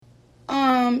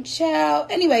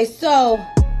Child. Anyway, so.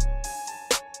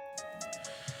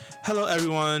 Hello,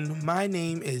 everyone. My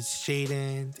name is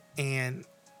Jaden, and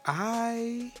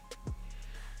I'm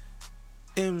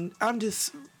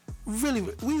just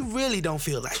we really don't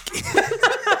feel like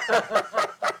it.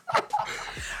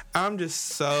 I'm just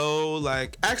so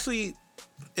like, actually,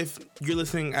 if you're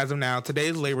listening as of now, today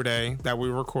is Labor Day that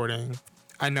we're recording.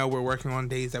 I know we're working on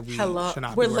days that we should not be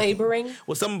working. We're laboring.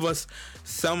 Well, some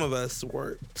of us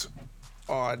worked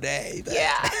all day.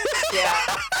 Yeah.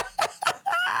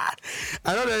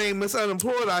 I know that ain't Miss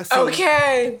Unemployed. I see.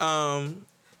 Okay.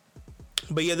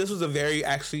 But yeah, this was a very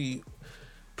actually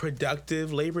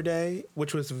productive Labor Day,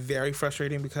 which was very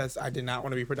frustrating because I did not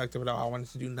want to be productive at all. I wanted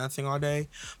to do nothing all day,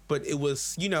 but it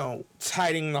was,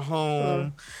 tidying the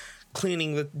home,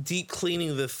 deep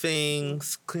cleaning the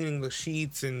things, cleaning the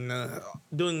sheets, and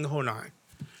doing the whole nine.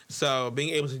 So being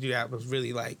able to do that was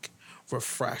really like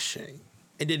refreshing.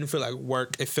 It didn't feel like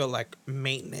work. It felt like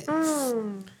maintenance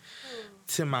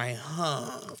to my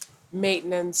home.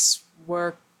 Maintenance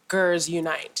workers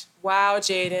unite. Wow,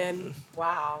 Jaden.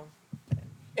 Wow.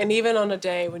 And even on a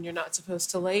day when you're not supposed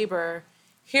to labor,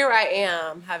 here I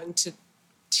am having to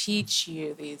teach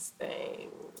you these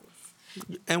things.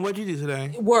 And what'd you do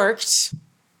today? Worked.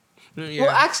 Yeah.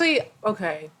 Well, actually,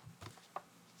 okay.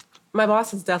 My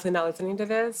boss is definitely not listening to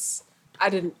this. I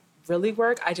didn't really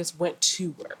work. I just went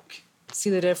to work. See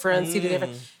the difference?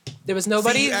 There was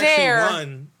nobody there. Actually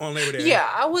won on Labor Day. Yeah,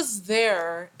 I was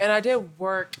there, and I did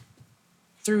work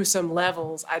through some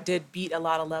levels. I did beat a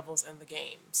lot of levels in the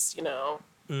games,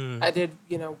 I did,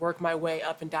 work my way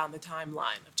up and down the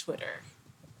timeline of Twitter.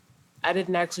 I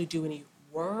didn't actually do any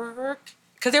work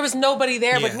because there was nobody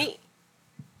there but me.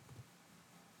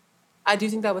 I do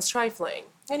think that was trifling.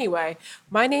 Anyway,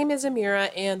 my name is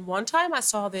Amira, and one time I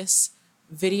saw this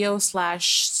video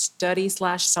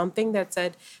 /study/something that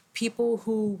said people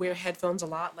who wear headphones a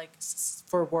lot, like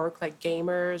for work, like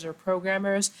gamers or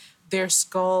programmers, their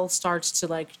skull starts to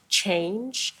like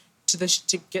change to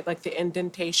get like the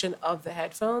indentation of the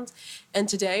headphones. And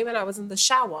today when I was in the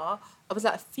shower, I was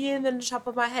like feeling in the top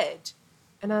of my head.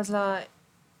 And I was like,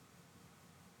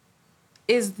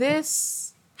 is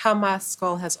this how my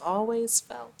skull has always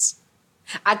felt?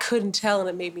 I couldn't tell, and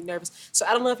it made me nervous. So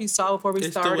I don't know if you saw before we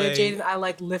started, Jaden, I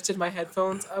like lifted my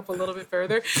headphones up a little bit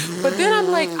further. But then I'm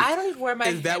like, I don't even wear my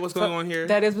Is that what's going on here?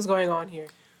 That is what's going on here.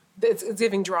 It's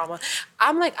giving drama.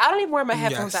 I'm like, I don't even wear my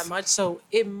headphones that much, so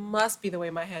it must be the way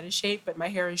my head is shaped, but my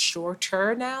hair is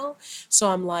shorter now. So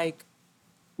I'm like,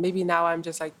 maybe now I'm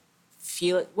just like,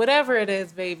 feel it. Whatever it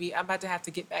is, baby, I'm about to have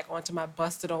to get back onto my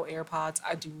busted old AirPods.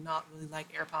 I do not really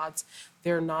like AirPods.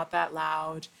 They're not that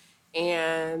loud.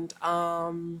 And,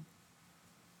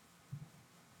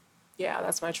 yeah,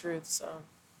 that's my truth, so.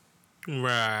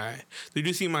 Right. Did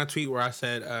you see my tweet where I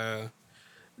said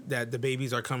that the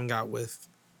babies are coming out with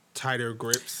tighter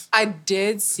grips? I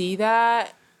did see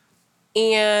that,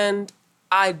 and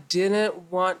I didn't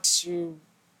want to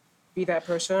be that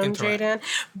person, Jaden,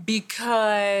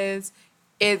 because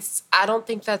I don't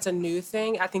think that's a new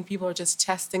thing. I think people are just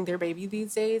testing their baby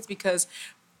these days because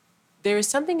there's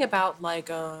something about like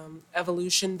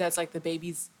evolution that's like the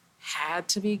babies had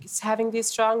to be having these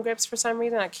strong grips for some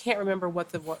reason. I can't remember what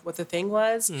the thing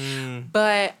was,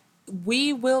 but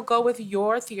we will go with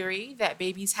your theory that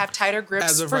babies have tighter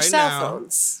grips for cell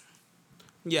phones.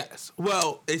 Yes.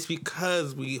 Well, it's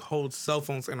because we hold cell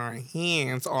phones in our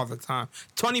hands all the time,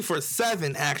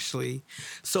 24/7 actually.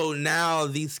 So now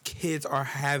these kids are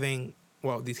having.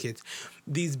 Well,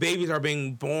 these babies are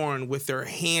being born with their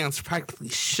hands practically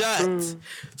shut.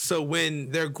 So when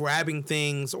they're grabbing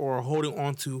things or holding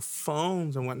onto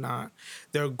phones and whatnot,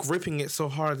 they're gripping it so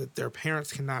hard that their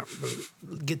parents cannot really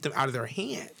get them out of their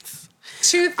hands.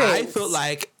 Two things. I feel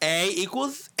like A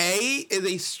is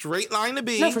a straight line to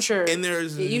B. No, for sure. And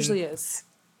it usually is.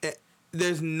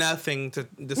 There's nothing to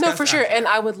discuss. No, for sure. And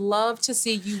I would love to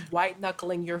see you white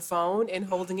knuckling your phone and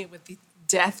holding it with the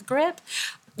death grip.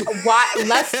 Why?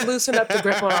 Let's loosen up the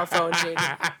grip on our phone,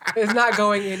 Jaden. It's not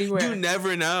going anywhere. You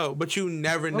never know, but you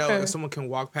never know if someone can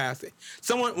walk past it.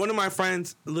 One of my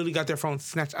friends literally got their phone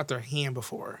snatched out their hand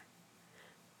before.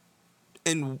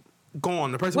 And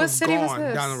gone. The person was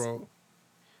gone down the road.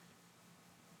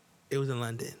 It was in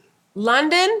London.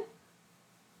 London?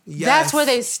 Yes. That's where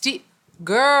they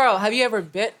Girl, have you ever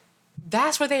been?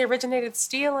 That's where they originated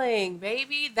stealing,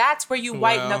 baby. That's where you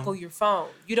white knuckle your phone.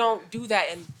 You don't do that,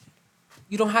 and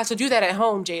you don't have to do that at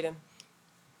home, Jaden.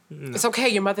 No. It's okay.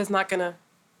 Your mother's not gonna.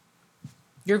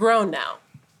 You're grown now.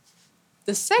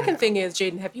 The second thing is,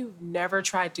 Jaden, have you never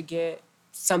tried to get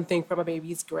something from a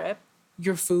baby's grip?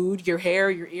 Your food, your hair,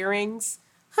 your earrings?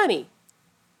 Honey.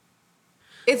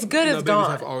 It's good as babies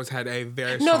gone. have always had a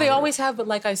very No, they strong- always have, but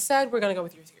like I said, we're going to go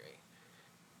with your theory.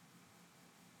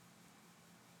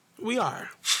 We are.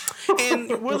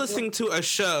 And we're listening to a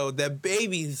show that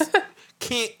babies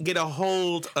can't get a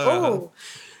hold of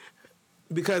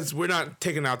because we're not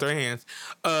taking out their hands.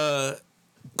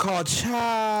 Called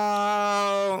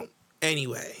Child.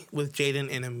 Anyway, with Jaden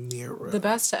and Amira. The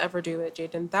best to ever do it,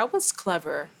 Jaden. That was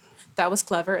clever. That was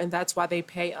clever, and that's why they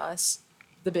pay us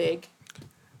the big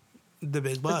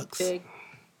bucks. The big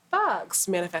bucks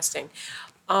manifesting.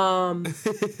 Me and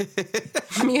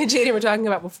Jaden were talking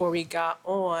about before we got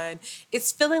on.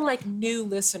 It's feeling like new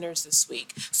listeners this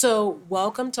week. So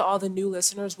welcome to all the new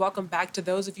listeners. Welcome back to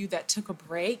those of you that took a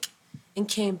break and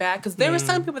came back. Because there were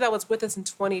some people that was with us in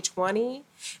 2020,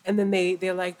 and then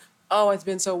they're like, oh, it's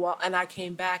been so long, and I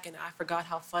came back and I forgot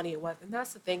how funny it was. And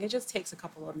that's the thing. It just takes a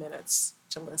couple of minutes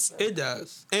to listen. It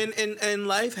does. And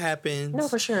life happens. No,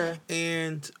 for sure.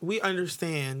 And we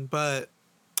understand, but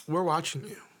we're watching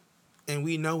you. And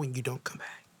we know when you don't come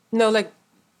back. No, like,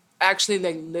 actually,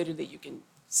 like, literally, you can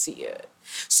see it.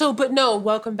 So, but no,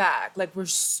 welcome back. Like, we're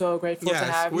so grateful to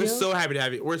have you. We're so happy to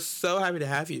have you. We're so happy to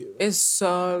have you. It's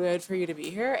so good for you to be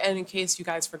here. And in case you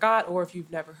guys forgot, or if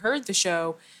you've never heard the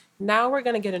show, now we're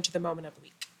going to get into the moment of the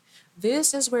week.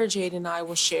 This is where Jaden and I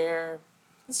will share.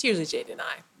 It's usually Jaden and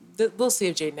I. We'll see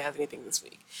if Jaden has anything this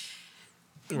week.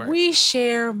 Right. We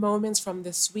share moments from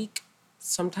this week,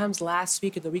 sometimes last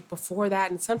week or the week before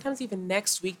that, and sometimes even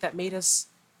next week that made us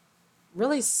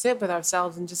really sit with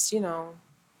ourselves and just,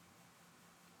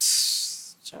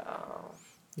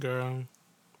 Girl.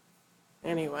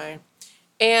 Anyway.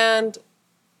 And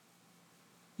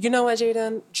you know what,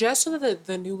 Jaden? Just so that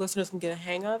the new listeners can get a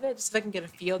hang of it, just so they can get a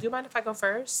feel, do you mind if I go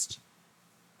first?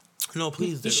 No,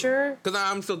 please do. You sure? Because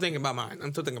I'm still thinking about mine.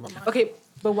 Okay,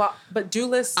 but do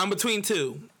listen. I'm between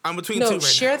two right now. now.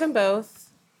 Share them both.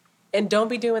 And don't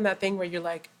be doing that thing where you're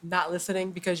like not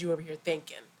listening because you're over here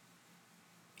thinking.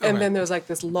 And then there's like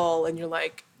this lull and you're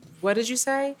like, what did you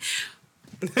say?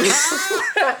 So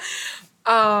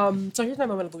here's my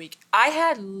moment of the week. I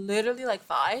had literally like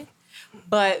 5,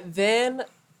 but then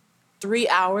 3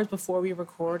 hours before we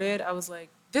recorded, I was like,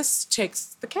 this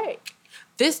takes the cake.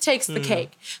 This takes the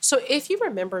cake. So if you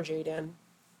remember, Jaden,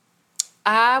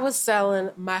 I was selling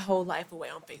my whole life away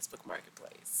on Facebook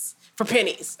Marketplace. For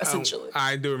pennies, essentially.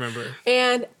 I do remember.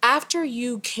 And after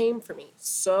you came for me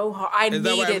so hard, I needed that.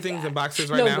 Is that why everything's in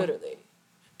boxes right now? No, literally.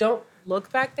 Don't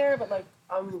look back there, but like,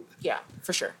 yeah,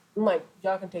 for sure. I'm like,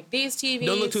 y'all can take these TVs.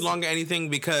 Don't look too long at anything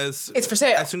because it's for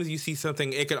sale. As soon as you see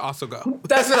something, it could also go.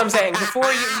 That's what I'm saying.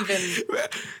 Before you even...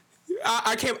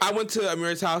 I went to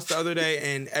Amira's house the other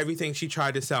day and everything she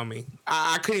tried to sell me.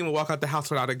 I couldn't even walk out the house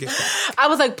without a gift bag. I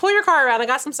was like, pull your car around. I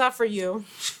got some stuff for you.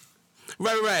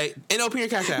 Right. And open your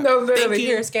cash app. No, literally.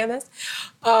 Here, scan this.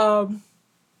 I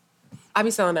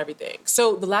be selling everything.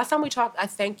 So the last time we talked, I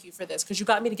thank you for this because you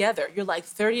got me together. You're like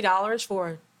 $30 for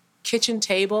a kitchen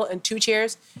table and 2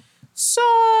 chairs.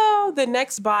 So the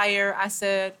next buyer, I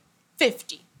said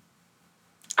 $50.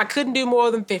 I couldn't do more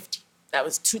than $50. That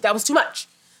was too much.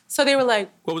 So they were like,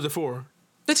 what was it for?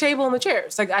 The table and the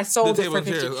chairs. Like I sold the it for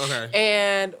 50. Chairs. Okay.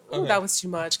 And that was too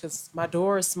much because my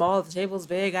door is small, the table's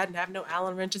big. I didn't have no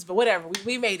Allen wrenches, but whatever.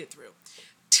 We made it through.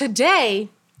 Today,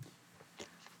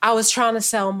 I was trying to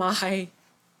sell my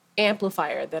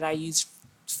amplifier that I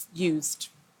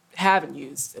haven't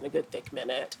used in a good thick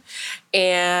minute.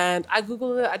 And I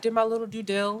Googled it. I did my little due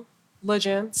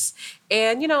diligence.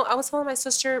 And, I was telling my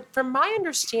sister, from my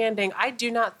understanding, I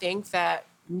do not think that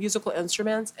musical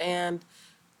instruments and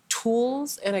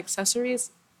tools and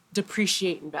accessories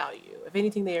depreciate in value. If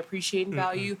anything, they appreciate in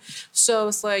value. So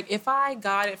it's like, if I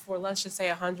got it for, let's just say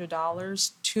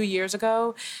 $100 2 years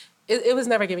ago, it was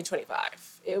never giving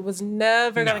 25. It was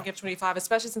never going to give 25,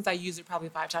 especially since I used it probably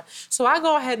 5 times. So I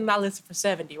go ahead and I list it for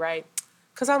 70, right?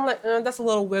 Because I'm like, that's a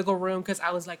little wiggle room because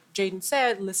I was like, Jaden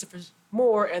said, list it for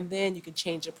more, and then you can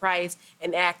change the price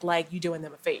and act like you're doing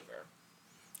them a favor.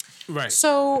 Right.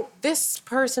 So this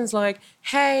person's like,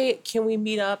 hey, can we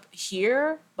meet up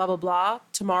here, blah, blah, blah,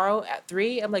 tomorrow at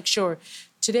 3? I'm like, sure.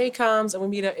 Today comes and we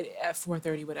meet up at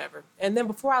 4:30, whatever. And then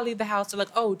before I leave the house, they're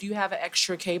like, oh, do you have an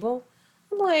extra cable?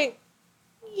 I'm like,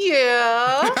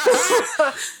 yeah.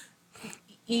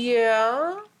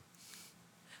 Yeah.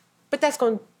 But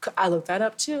I looked that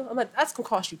up too. I'm like, that's going to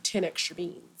cost you 10 extra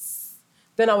beans.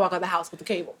 Then I walk out the house with the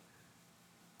cable.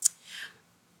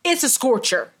 It's a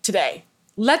scorcher today.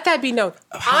 Let that be known.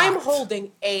 I'm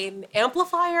holding an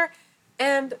amplifier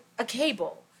and a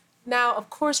cable. Now, of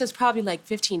course, it's probably like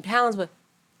 15 pounds, but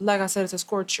like I said, it's a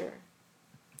scorcher.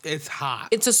 It's hot.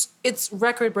 It's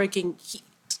record-breaking heat.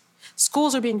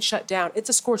 Schools are being shut down. It's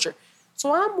a scorcher.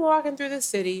 So I'm walking through the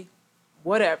city,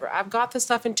 whatever. I've got the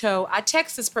stuff in tow. I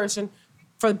text this person.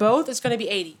 For both, it's going to be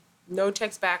 80. No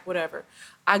text back, whatever.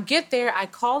 I get there. I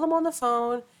call them on the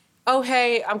phone. Oh,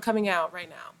 hey, I'm coming out right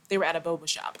now. They were at a boba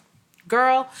shop.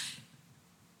 Girl,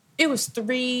 it was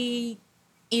 3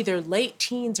 either late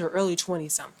teens or early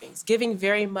 20-somethings, giving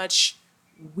very much,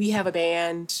 we have a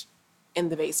band in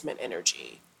the basement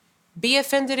energy. Be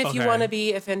offended if you want to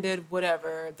be offended,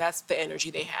 whatever. That's the energy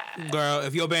they had. Girl,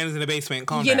 if your band is in the basement,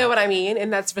 calm down. You know what I mean?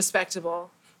 And that's respectable.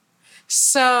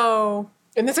 So,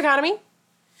 in this economy,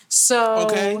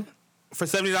 okay. For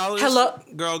 $70? Hello?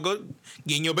 Girl, go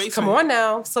get in your basement. Come on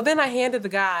now. So then I handed the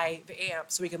guy the amp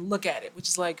so we can look at it, which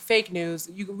is like fake news.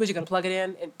 You going to plug it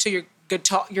in to your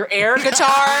guitar, your air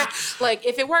guitar? Like,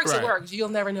 if it works, it works. You'll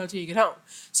never know till you get home.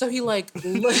 So he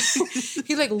looks,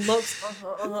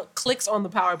 clicks on the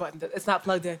power button. It's not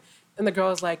plugged in. And the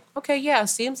girl is like, okay, yeah,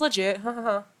 seems legit.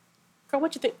 Girl,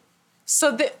 what you think?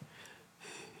 So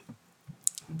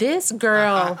this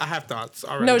girl... I have thoughts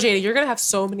already. No, Jada, you're going to have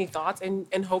so many thoughts,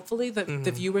 and hopefully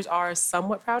the viewers are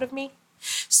somewhat proud of me.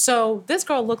 So this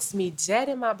girl looks me dead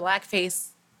in my black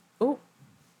face. Ooh.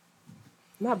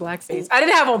 Not black face. I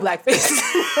didn't have on black face.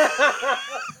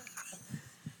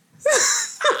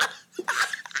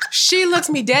 She looks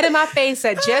me dead in my face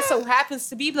that just so happens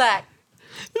to be black.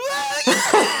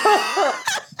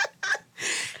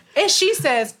 And she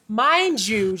says, mind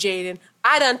you, Jaden,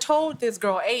 I done told this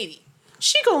girl 80.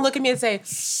 She gonna look at me and say,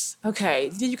 okay,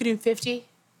 you think you could do 50?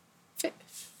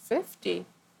 50?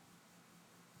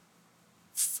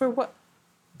 For what?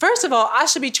 First of all, I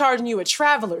should be charging you a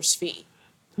traveler's fee.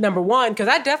 Number one, because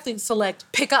I definitely select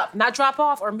pick up, not drop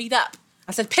off or meet up.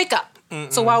 I said pick up.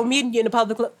 So while we're meeting you in the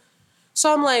public,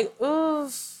 so I'm like, ooh,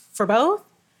 for both?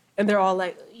 And they're all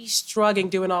like, he's struggling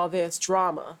doing all this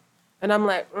drama. And I'm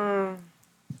like,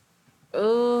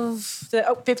 ooh,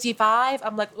 55?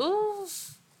 I'm like, ooh.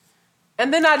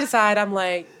 And then I decide, I'm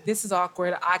like, this is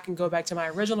awkward. I can go back to my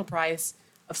original price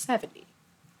of 70.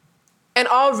 And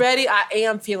already I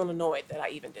am feeling annoyed that I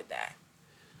even did that.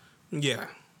 Yeah.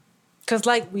 Because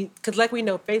like we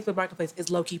know, Facebook Marketplace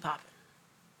is low-key popping.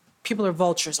 People are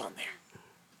vultures on there.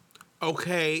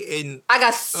 Okay, and... I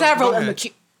got several in the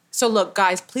queue. So look,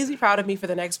 guys, please be proud of me for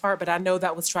the next part, but I know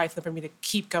that was trifling for me to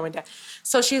keep going down.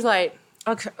 So she's like,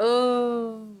 okay,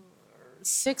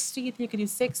 60, you think you could do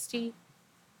 60?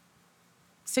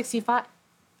 65?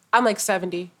 I'm like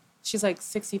 70. She's like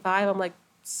 65. I'm like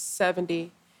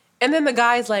 70. And then the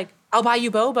guy's like, I'll buy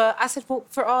you boba. I said, well,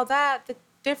 for all that, the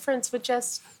difference would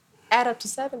just add up to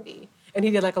 70. And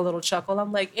he did like a little chuckle.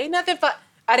 I'm like, ain't nothing fun.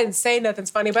 I didn't say nothing's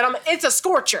funny, but it's a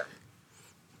scorcher.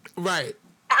 Right.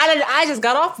 I just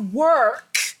got off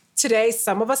work today.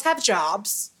 Some of us have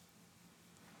jobs.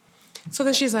 So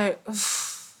then she's like, ugh.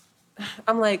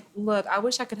 I'm like, look, I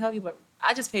wish I could help you, but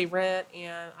I just pay rent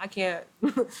and I can't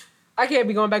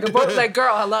be going back and forth. Like,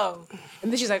 girl, hello.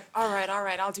 And then she's like, all right,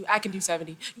 I can do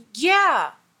 70.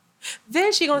 Yeah.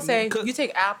 Then she gonna say, you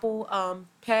take Apple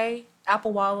Pay,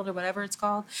 Apple Wallet or whatever it's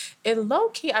called. And low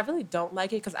key, I really don't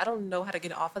like it because I don't know how to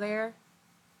get it off of there.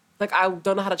 Like, I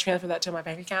don't know how to transfer that to my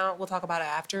bank account. We'll talk about it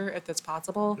after if that's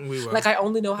possible. We will. Like, I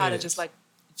only know how to just, like,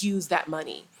 use that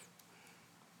money.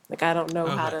 Like, I don't know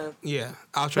how to... Yeah,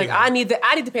 I'll try. Like, I need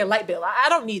to pay a light bill. I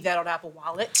don't need that on Apple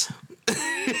Wallet.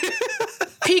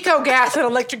 Pico Gas and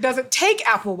Electric doesn't take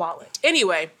Apple Wallet.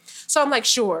 Anyway, so I'm like,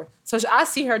 sure. So I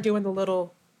see her doing the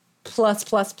little plus.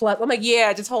 I'm like,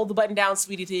 yeah, just hold the button down,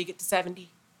 sweetie, till you get to 70.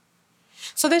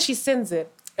 So then she sends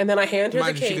it. And then I hand her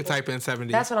the cable. She could type in 70.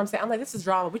 That's what I'm saying. I'm like, this is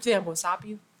drama. Which day I'm going to stop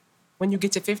you? When you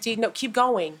get to 50? No, keep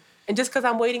going. And just because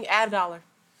I'm waiting, add $1.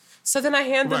 So then I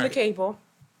hand them the cable.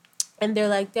 And they're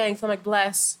like, thanks. I'm like,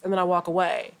 bless. And then I walk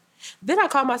away. Then I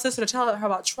call my sister to tell her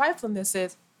about trifling. This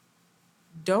is,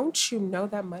 don't you know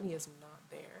that money is not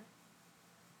there?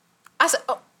 I said,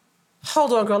 oh,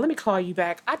 hold on, girl. Let me call you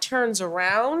back. I turns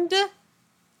around.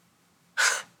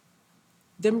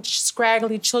 Them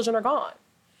scraggly children are gone.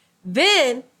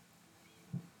 Then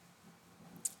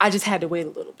I just had to wait a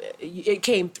little bit. It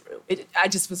came through. I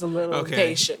just was a little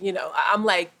impatient. You know, I'm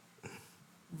like,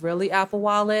 really, Apple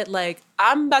Wallet? Like,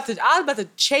 I was about to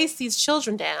chase these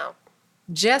children down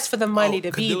just for the money to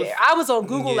be there. I was on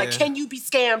Google like, can you be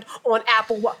scammed on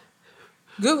Apple Wallet?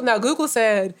 Google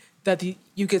said that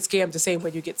you get scammed the same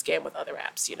way you get scammed with other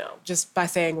apps, you know, just by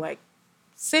saying like,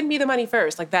 send me the money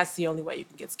first. Like, that's the only way you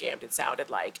can get scammed, it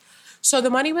sounded like. So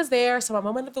the money was there. So my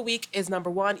moment of the week is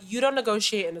number one, you don't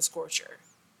negotiate in a scorcher.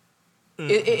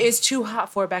 It's too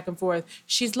hot for it back and forth.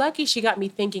 She's lucky she got me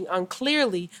thinking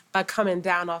unclearly by coming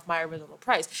down off my original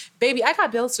price. Baby, I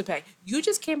got bills to pay. You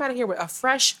just came out of here with a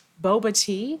fresh boba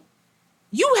tea.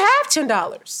 You have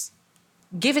 $10.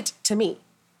 Give it to me.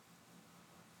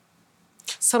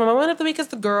 So my moment of the week is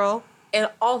the girl, and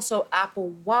also Apple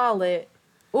Wallet.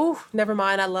 Ooh, never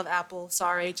mind. I love Apple.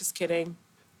 Sorry, just kidding.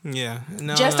 Yeah,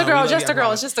 no, Just no, a girl. we love Just you, a girl.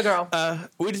 Apollo. It's just a girl.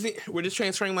 We're just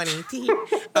transferring money.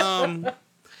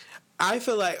 I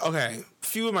feel like, okay,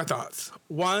 few of my thoughts.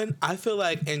 One, I feel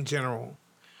like in general,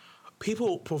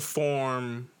 people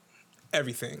perform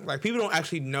everything. Like, people don't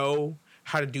actually know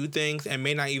how to do things and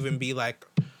may not even be like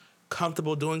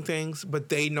comfortable doing things, but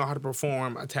they know how to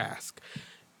perform a task.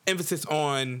 Emphasis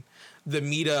on the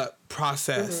meetup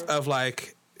process of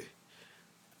like,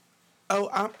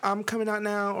 oh, I'm coming out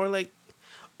now, or like,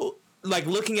 oh, like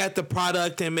looking at the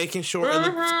product and making sure it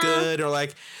looks good, or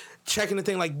like checking the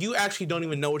thing. Like, you actually don't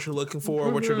even know what you're looking for,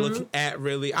 or what you're looking at,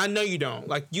 really. I know you don't.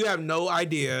 Like, you have no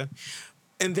idea.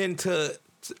 And then to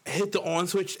hit the on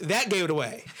switch, that gave it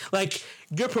away. Like,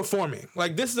 you're performing.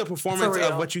 Like, this is a performance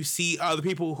of what you see other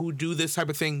people who do this type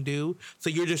of thing do. So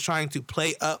you're just trying to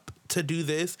play up to do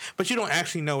this, but you don't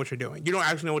actually know what you're doing. You don't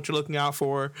actually know what you're looking out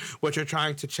for, what you're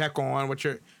trying to check on, what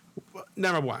you're...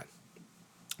 Number one.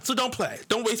 So don't play.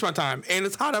 Don't waste my time. And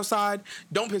it's hot outside.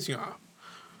 Don't piss me off.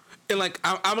 And like,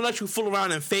 I'm gonna let you fool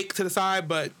around and fake to the side,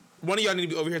 but one of y'all need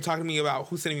to be over here talking to me about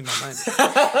who's sending me my money.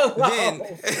 Then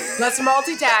let's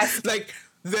multitask. Like,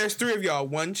 there's three of y'all.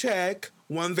 One check,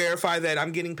 one verify that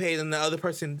I'm getting paid, and the other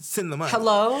person send the money.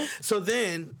 Hello? So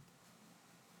then,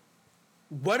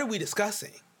 what are we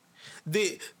discussing?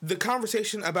 The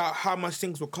conversation about how much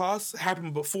things will cost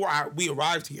happened before we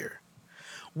arrived here.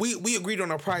 We agreed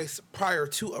on a price prior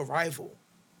to arrival.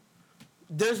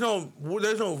 There's no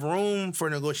room for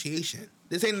negotiation.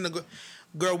 This ain't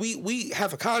girl. We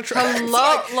have a contract.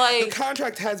 Hello, like the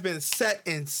contract has been set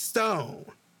in stone.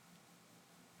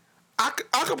 I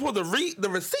can pull the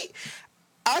receipt.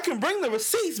 I can bring the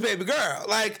receipts, baby girl.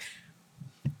 Like,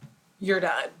 you're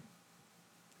done.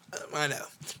 I know,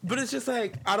 but it's just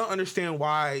like, I don't understand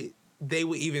why they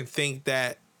would even think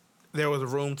that there was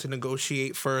room to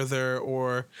negotiate further,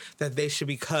 or that they should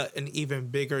be cut an even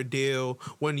bigger deal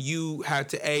when you had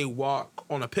to walk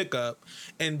on a pickup,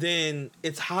 and then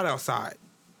it's hot outside.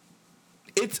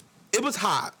 It was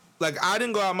hot. Like, I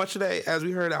didn't go out much today, as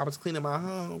we heard. I was cleaning my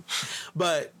home,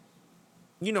 but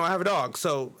you know, I have a dog,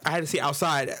 so I had to see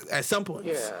outside at some point.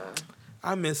 Yeah,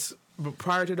 I miss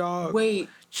prior to dog. Wait.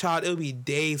 Child, it'll be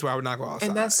days where I would not go outside.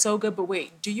 And that's so good, but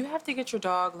wait, do you have to get your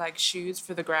dog, like, shoes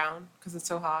for the ground? Because it's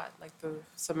so hot, like the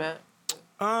cement?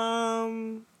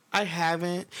 I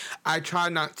haven't. I try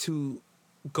not to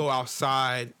go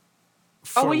outside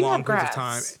for long periods of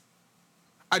time.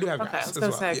 I do have grass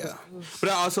as well, yeah.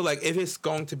 But I also, like, if it's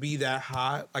going to be that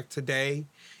hot, like today,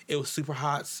 it was super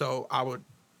hot, so I would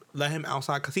let him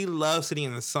outside, because he loves sitting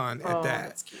in the sun at that.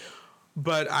 That's cute.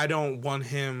 But I don't want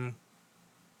him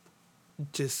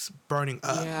just burning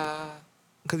up. Yeah.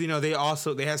 Because, you know, they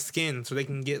have skin, so they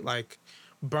can get, like,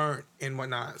 burnt and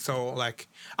whatnot. So, like,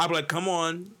 I'd be like, come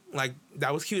on. Like,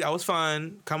 that was cute. That was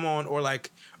fun. Come on. Or,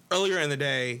 like, earlier in the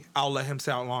day, I'll let him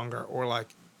sit out longer. Or, like,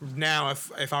 now,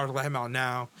 if I were to let him out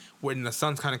now, when the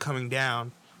sun's kind of coming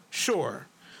down, sure.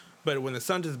 But when the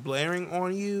sun is blaring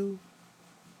on you,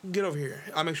 get over here.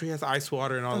 I'll make sure he has ice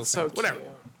water and all those things. Whatever.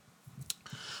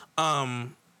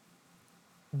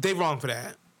 They wrong for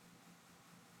that.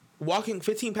 Walking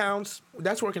 15 pounds,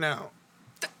 that's working out.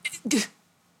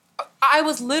 I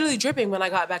was literally dripping when I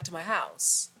got back to my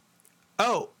house.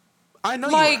 Oh, I know,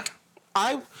 like,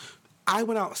 you were. I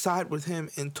went outside with him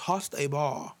and tossed a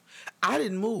ball. I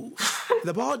didn't move.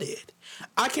 The ball did.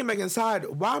 I came back inside.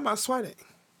 Why am I sweating?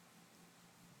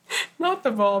 Not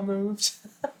the ball moved.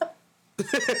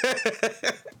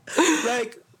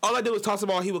 Like, all I did was toss the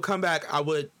ball. He would come back. I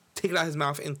would take it out of his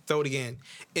mouth and throw it again.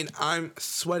 And I'm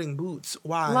sweating boots.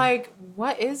 Why? Like,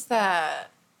 what is that?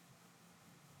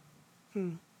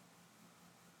 And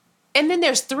then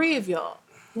there's three of y'all.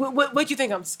 What you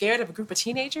think, I'm scared of a group of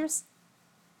teenagers?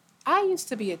 I used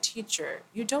to be a teacher.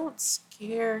 You don't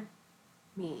scare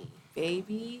me,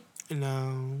 baby.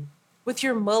 No. With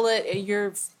your mullet and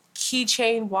your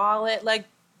keychain wallet. Like,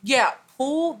 yeah,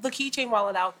 pull the keychain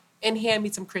wallet out and hand me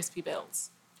some crispy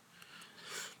bills.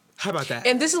 How about that?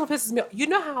 And this is what pisses me off. You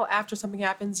know how after something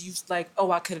happens, you like,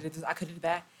 oh, I could have did this, I could have did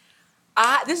that.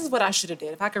 This is what I should have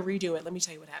did. If I could redo it, let me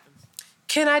tell you what happened.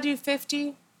 Can I do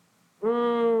 50?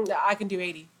 I can do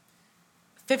 80.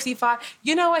 55.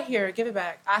 You know what? Here, give it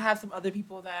back. I have some other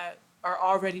people that are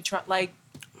already trying, like,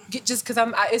 just because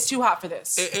it's too hot for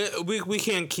this. We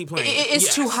can't keep playing.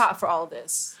 It's too hot for all of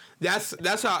this.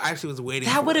 That's how I actually was waiting.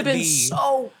 That would have been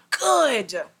so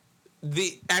good.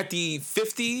 At the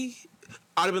 50,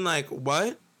 I'd have been like,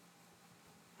 what?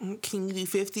 Can you do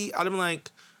 50? I'd have been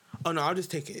like, oh no, I'll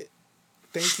just take it.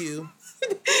 Thank you.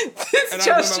 This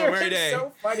gesture is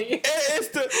so funny. It's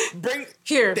to bring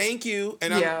here. Thank you,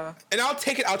 and I'll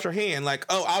take it out your hand. Like,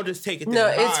 oh, I'll just take it. No,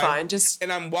 it's fine. Just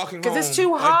and I'm walking home because it's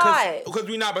too hot. Because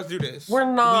we're not about to do this.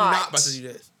 We're not about to do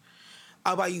this.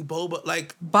 I'll buy you boba.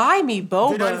 Like, buy me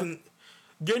boba.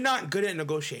 You're not good at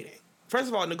negotiating. First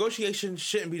of all, negotiation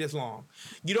shouldn't be this long.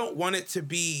 You don't want it to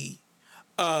be,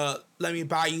 let me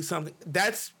buy you something.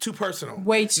 That's too personal.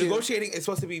 Way too. Negotiating is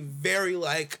supposed to be very,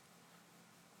 like,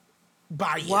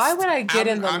 biased. Why would I get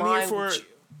in the line with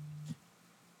you?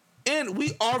 And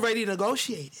we already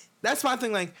negotiated. That's my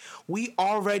thing. Like, we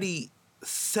already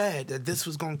said that this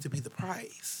was going to be the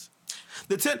price.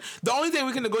 The only thing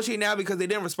we can negotiate now, because they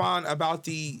didn't respond about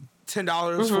the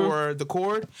 $10 for the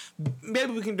cord,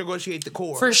 maybe we can negotiate the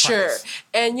cord for price. Sure.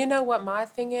 And you know what my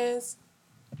thing is?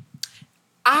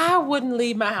 I wouldn't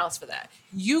leave my house for that.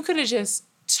 You could have just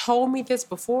told me this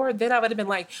before, then I would have been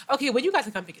like, okay, well, you guys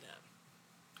can come pick it up.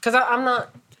 Because I'm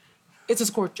not, it's a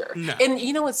scorcher. No. And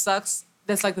you know what sucks?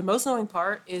 That's like the most annoying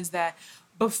part is that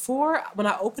before, when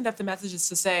I opened up the messages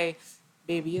to say,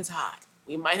 baby, it's hot,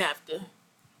 we might have to,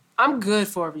 I'm good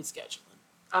for a rescheduling.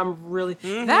 I'm really,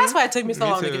 that's why it took me so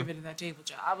long to get rid of that table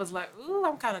job. I was like, ooh,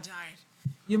 I'm kind of tired.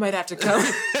 You might have to come.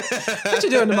 What you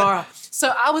doing tomorrow?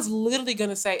 So I was literally going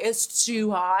to say, it's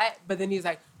too hot. But then he's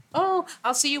like, oh,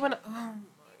 I'll see you when, oh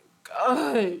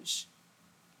my gosh.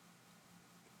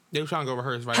 They were trying to go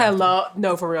rehearse right Hello. After.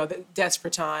 No, for real.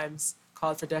 Desperate times.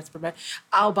 Called for desperate men.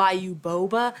 I'll buy you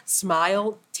boba.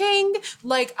 Smile. Ting.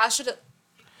 Like, I should have.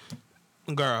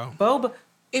 Girl. Boba.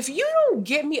 If you don't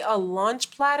get me a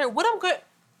lunch platter, what I'm good.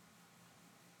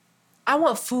 I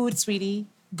want food, sweetie.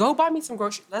 Go buy me some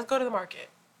groceries. Let's go to the market.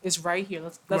 It's right here.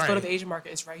 Let's go to the Asian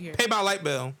market. It's right here. Pay my light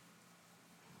bill.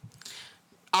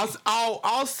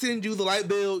 I'll send you the light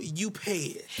bill. You pay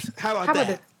it. How about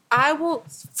that? I will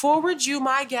forward you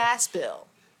my gas bill.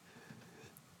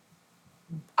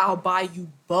 I'll buy you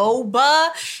boba.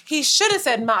 He should have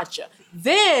said matcha.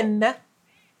 Then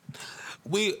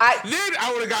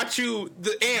I would have got you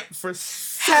the amp for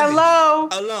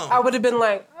 $70 alone. I would have been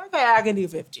like, okay, I can do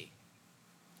 50.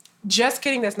 Just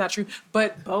kidding, that's not true.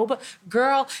 But boba,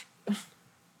 girl.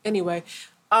 Anyway,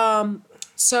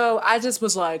 so I just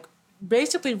was like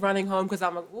basically running home because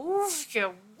I'm like, ooh,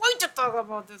 can't wait to talk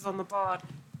about this on the pod.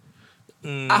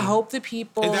 I hope the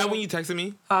people. Is that when you texted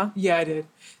me? Huh? Yeah, I did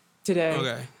today.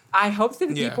 Okay. I hope that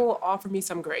the people offer me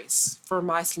some grace for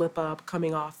my slip up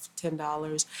coming off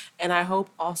 $10, and I hope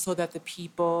also that the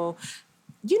people,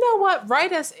 you know what,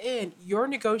 write us in your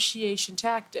negotiation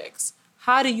tactics.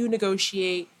 How do you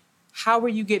negotiate? How are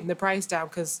you getting the price down?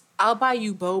 Because I'll buy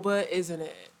you boba, isn't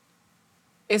it?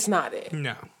 It's not it.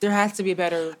 No. There has to be a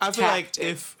better I feel tactic.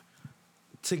 like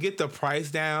to get the price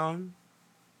down,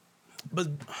 but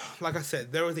like I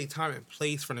said, there was a time and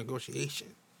place for negotiation.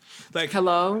 Like,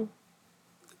 hello?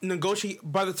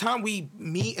 By the time we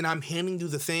meet and I'm handing you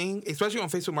the thing, especially on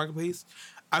Facebook Marketplace,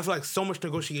 I feel like so much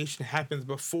negotiation happens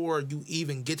before you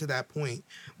even get to that point.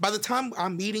 By the time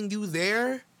I'm meeting you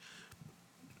there,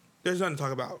 there's nothing to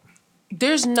talk about.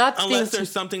 There's nothing. Unless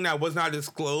there's something that was not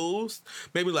disclosed.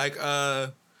 Maybe like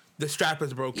the strap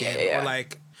is broken. Yeah. Or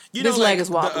like, this leg is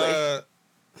wobbly.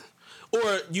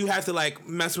 Or you have to like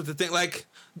mess with the thing. Like,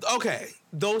 okay,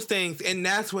 those things. And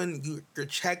that's when you're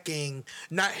checking,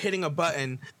 not hitting a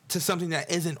button to something that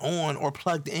isn't on or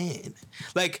plugged in.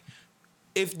 Like,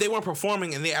 if they weren't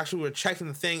performing and they actually were checking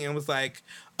the thing and was like,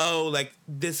 oh, like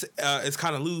this is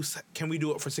kind of loose. Can we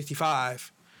do it for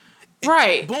 65?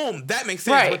 Right. Boom. That makes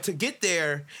sense. Right. But to get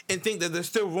there and think that there's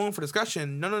still room for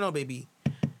discussion, no, baby.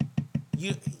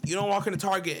 You don't walk into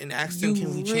Target and ask them,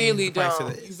 can we change the price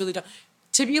of this? You really don't.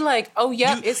 To be like, oh,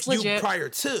 yeah, it's legit.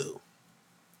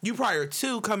 You prior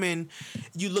to come in,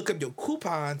 you look up your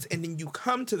coupons, and then you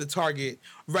come to the Target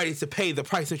ready to pay the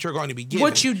price that you're going to be given.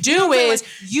 What you do is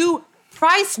you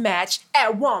price match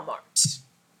at Walmart.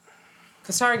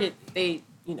 Because Target, they,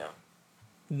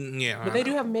 Yeah. But they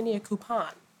do have many a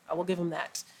coupon. I will give them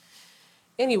that.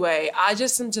 Anyway, I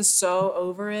just am just so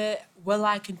over it. Will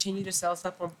I continue to sell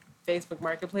stuff on Facebook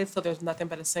Marketplace so there's nothing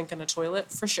but a sink and a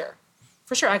toilet? For sure.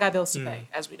 For sure, I got bills to pay,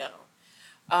 as we know.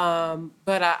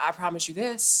 But I promise you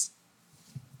this.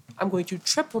 I'm going to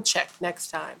triple check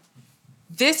next time.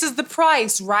 This is the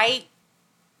price, right?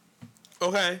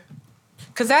 Okay.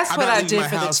 Because that's what I did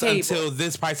for the table. Until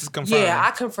this price is confirmed. Yeah,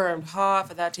 I confirmed hard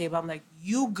for that table. I'm like,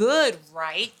 you good,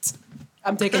 right?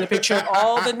 I'm taking a picture of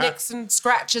all the nicks and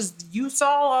scratches. You saw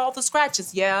all the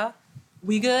scratches, yeah?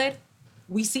 We good?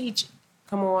 We see each...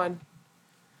 Come on.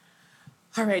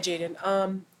 All right,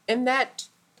 Jaden. In that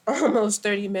almost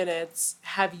 30 minutes,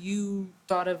 have you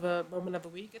thought of a moment of the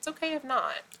week? It's okay if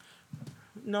not.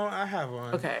 No, I have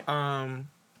one. Okay.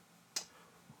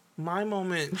 My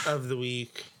moment of the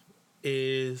week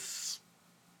is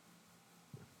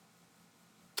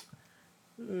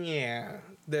yeah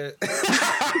the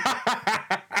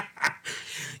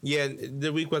yeah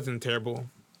the week wasn't terrible.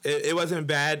 It wasn't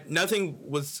bad. Nothing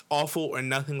was awful or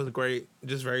nothing was great.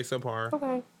 Just very subpar.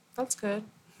 Okay, that's good.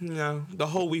 The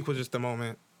whole week was just a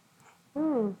moment.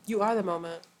 You are the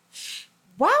moment.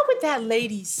 Why would that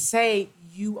lady say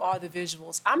you are the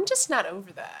visuals? I'm just not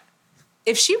over that.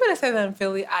 If she would have said that in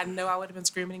Philly, I know I would have been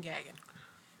screaming and gagging.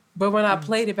 But when I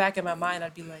played it back in my mind,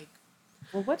 I'd be like,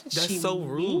 well, what did she so mean?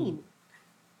 rude.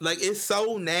 Like, it's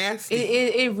so nasty.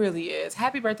 It really is.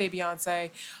 Happy birthday, Beyonce.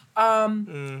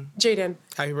 Jaden.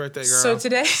 Happy birthday, girl. So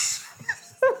today...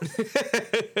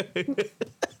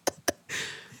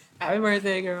 Happy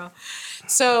birthday, girl.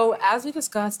 So, as we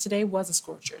discussed, today was a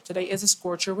scorcher. Today is a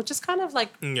scorcher, which is kind of like,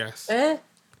 yes.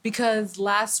 Because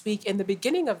last week, in the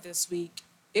beginning of this week,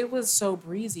 it was so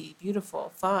breezy,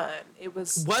 beautiful, fun. It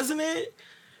was... Wasn't it?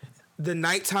 The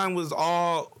nighttime was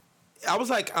all... I was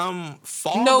like,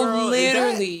 fall No, girl?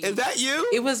 literally. Is that you?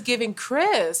 It was giving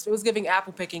crisp. It was giving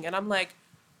apple picking. And I'm like,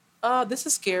 oh, this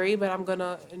is scary, but I'm going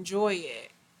to enjoy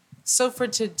it. So for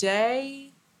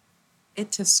today,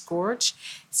 it's a scorch.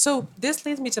 So this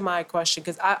leads me to my question,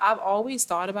 because I've always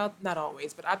thought about, not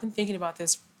always, but I've been thinking about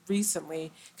this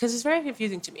recently, because it's very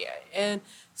confusing to me. And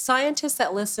scientists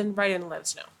that listen, write in and let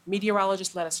us know.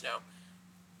 Meteorologists, let us know.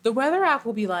 The weather app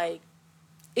will be like,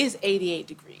 it's 88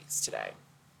 degrees today,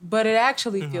 but it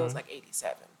actually feels like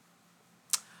 87.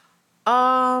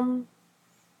 How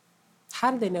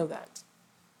do they know that?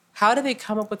 How do they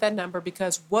come up with that number?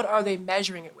 Because what are they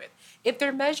measuring it with? If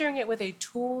they're measuring it with a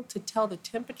tool to tell the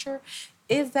temperature,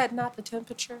 is that not the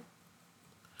temperature?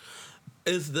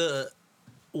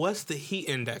 What's the heat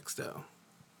index though?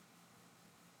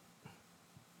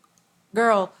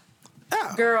 Girl.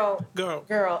 Oh.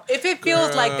 Girl. If it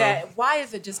feels like that, why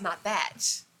is it just not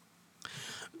that?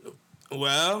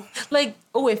 Well, like,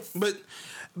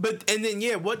 but and then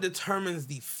what determines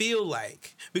the feel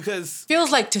like? Because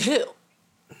feels like to who?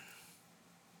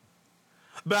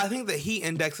 But I think the heat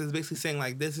index is basically saying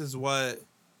like this is what,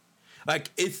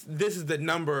 like this is the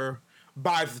number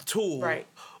by the tool, right?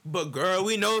 But girl,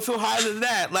 we know it feel higher than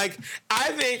that. Like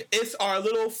I think it's our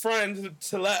little friend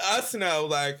to let us know,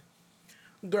 like,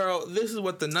 girl, this is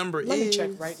what the number is. Let me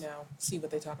check right now, see what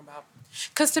they're talking about.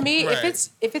 Because to me,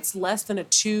 if it's less than a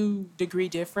 2 degree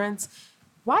difference,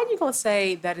 why are you gonna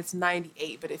say that it's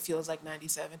 98 but it feels like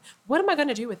 97? What am I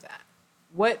gonna do with that?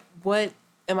 What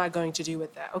am I going to do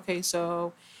with that? Okay,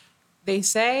 so they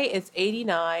say it's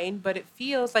 89, but it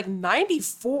feels like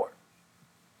 94.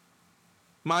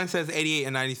 Mine says 88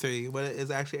 and 93, but it's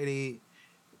actually 88.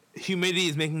 Humidity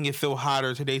is making it feel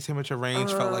hotter. Today's temperature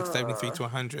range felt like 73 to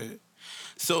 100.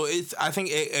 So I think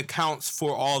it accounts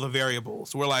for all the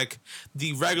variables. Where like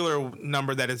the regular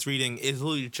number that it's reading is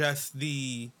literally just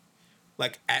the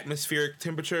like atmospheric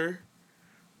temperature.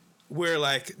 Where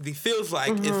like the feels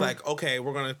like it's like, okay,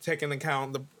 we're gonna take into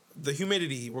account the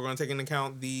humidity. We're gonna take into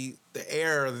account the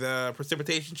air, the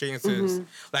precipitation chances.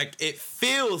 Like it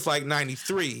feels like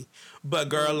 93, but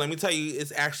girl, let me tell you,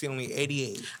 it's actually only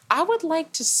 88. I would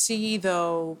like to see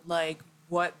though, like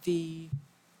what the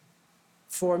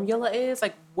formula is,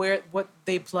 like what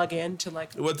they plug in to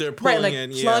like what they're pulling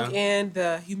in. Plug in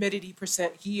the humidity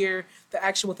percent here, the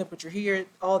actual temperature here,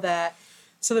 all that.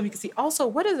 So that we can see. Also,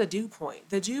 what is a dew point?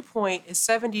 The dew point is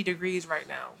 70 degrees right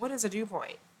now. What is a dew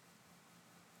point?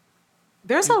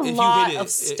 There's a lot of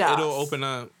stuff. It'll open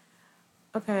up.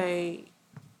 Okay.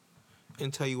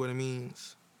 And tell you what it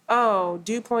means. Oh,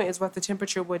 dew point is what the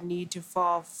temperature would need to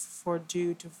fall for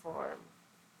dew to form.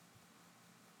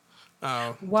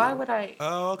 Oh. Why would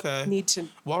I need to...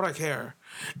 Why would I care?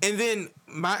 And then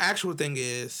my actual thing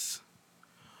is...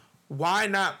 Why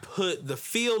not put the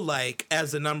feel like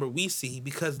as the number we see?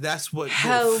 Because that's what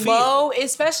you'll feel.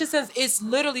 Especially since it's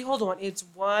literally, hold on, it's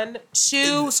 1,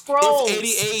 2 scrolls.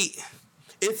 It's 88.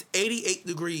 It's 88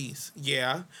 degrees,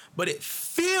 yeah, but it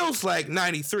feels like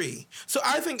 93. So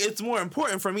I think it's more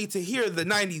important for me to hear the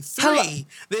 93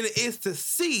 than it is to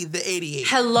see the 88.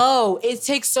 It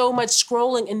takes so much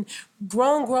scrolling, and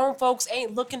grown folks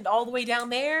ain't looking all the way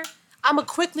down there. I'm going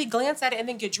to quickly glance at it and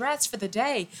then get dressed for the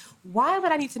day. Why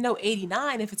would I need to know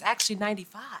 89 if it's actually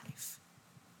 95?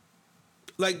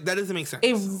 Like, that doesn't make sense.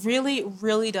 It really,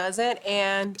 really doesn't.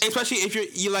 And especially if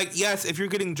you're like, yes, if you're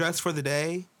getting dressed for the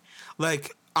day,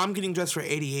 like, I'm getting dressed for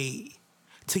 88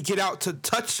 to get out to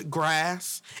touch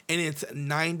grass and it's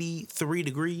 93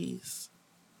 degrees.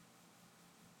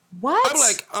 What? I'm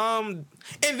like,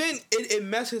 and then it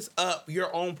messes up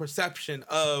your own perception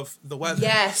of the weather.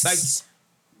 Yes. Like,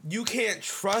 you can't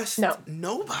trust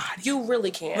nobody. You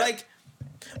really can't. Like,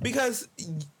 because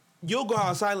you'll go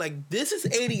outside like, this is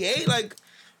 88. Like,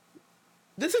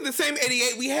 this is the same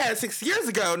 88 we had 6 years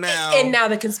ago now. And now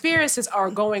the conspiracists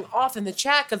are going off in the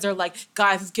chat because they're like,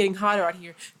 guys, it's getting hotter out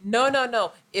here.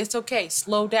 No. It's okay.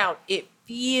 Slow down. It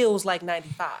feels like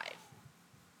 95.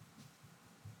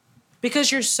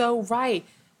 Because you're so right.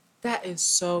 That is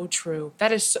so true.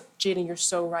 That is, Jaden, you're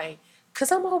so right.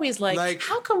 Because I'm always like,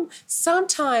 how come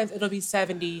sometimes it'll be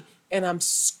 70 and I'm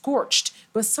scorched,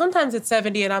 but sometimes it's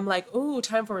 70 and I'm like, ooh,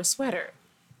 time for a sweater.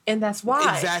 And that's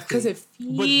why. Exactly. Because it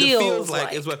feels, but the feels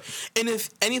like is what. And if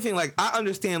anything, like, I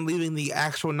understand leaving the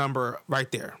actual number right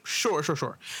there. Sure.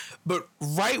 But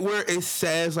right where it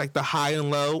says, like, the high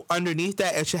and low, underneath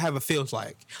that, it should have a feels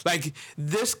like. Like,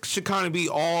 this should kind of be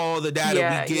all the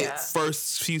data we get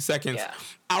first few seconds. Yeah.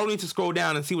 I don't need to scroll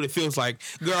down and see what it feels like.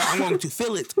 Girl, I'm going to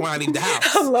feel it when I leave the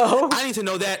house. Hello? I need to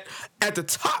know that at the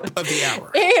top of the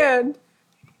hour. And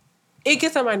it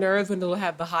gets on my nerves when they'll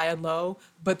have the high and low,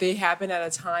 but they happen at a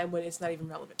time when it's not even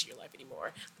relevant to your life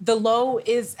anymore. The low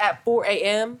is at 4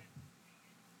 a.m.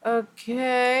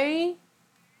 Okay.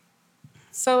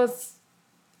 So it's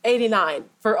 89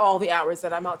 for all the hours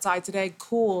that I'm outside today.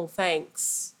 Cool,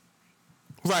 thanks.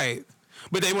 Right.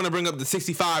 But they want to bring up the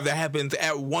 65 that happens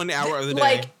at 1 hour of the day.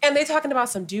 Like, and they talking about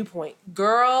some dew point.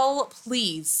 Girl,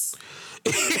 please.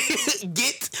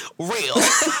 Get real.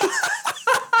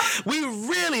 We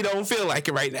really don't feel like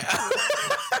it right now.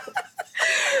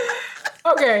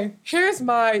 Okay, here's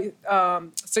my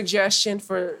suggestion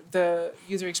for the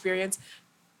user experience.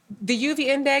 The UV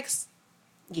index,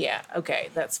 yeah,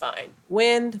 okay, that's fine.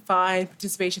 Wind, fine.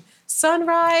 Participation.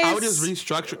 Sunrise. I would just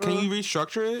restructure. Can you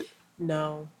restructure it?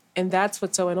 No. And that's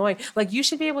what's so annoying. Like, you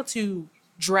should be able to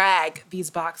drag these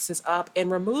boxes up and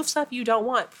remove stuff you don't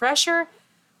want. Pressure?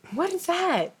 What is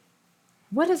that?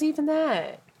 What is even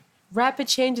that? Rapid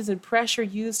changes in pressure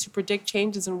used to predict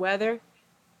changes in weather.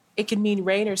 It can mean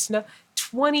rain or snow.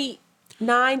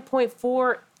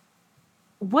 29.4.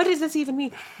 What does this even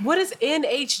mean? What is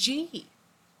NHG?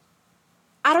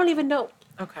 I don't even know.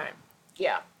 Okay.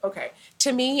 Yeah. Okay.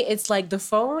 To me, it's like the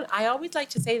phone. I always like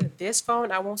to say that this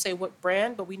phone, I won't say what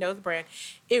brand, but we know the brand.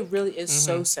 It really is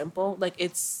so simple. Like,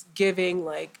 it's giving,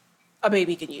 like, a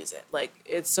baby can use it. Like,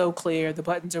 it's so clear, the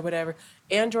buttons or whatever.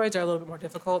 Androids are a little bit more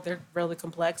difficult. They're really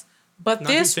complex. But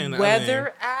this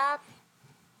weather app,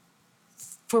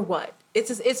 for what?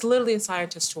 It's literally a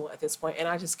scientist tool at this point, and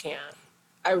I just can't.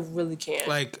 I really can't.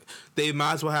 Like, they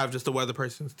might as well have just a weather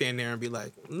person stand there and be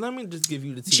like, let me just give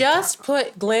you the tea. Just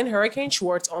put Glenn Hurricane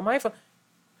Schwartz on my phone.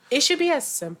 It should be as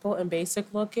simple and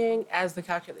basic looking as the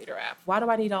calculator app. Why do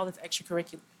I need all this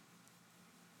extracurricular?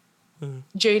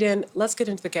 Jaden, let's get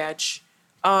into the catch.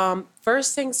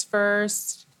 First things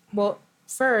first. Well,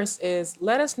 first is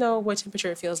let us know what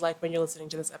temperature it feels like when you're listening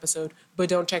to this episode, but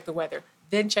don't check the weather.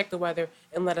 Then check the weather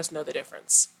and let us know the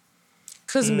difference.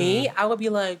 Because me, I would be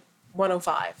like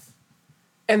 105.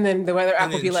 And then the weather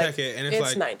app would be like, it's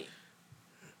like 90.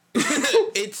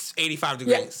 It's 85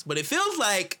 degrees, but it feels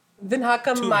like... Then how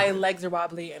come my legs are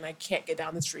wobbly and I can't get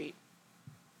down the street?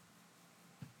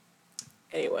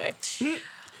 Anyway.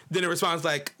 Then it responds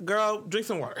like, girl, drink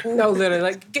some water. No, literally,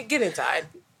 like, get inside.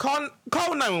 Call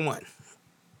 911.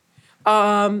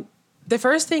 The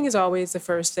first thing is always the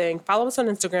first thing. Follow us on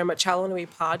Instagram at Chalanui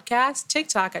Podcast,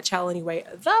 TikTok at Chalanui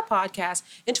The Podcast,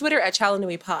 and Twitter at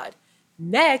Chalanui Pod.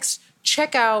 Next,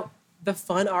 check out the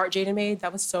fun art Jaden made.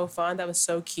 That was so fun. That was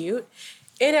so cute.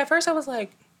 And at first I was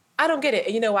like, I don't get it.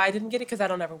 And you know why I didn't get it? Because I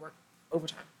don't ever work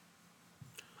overtime.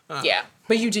 Yeah,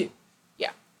 but you do.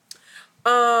 Yeah.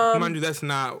 Mind you,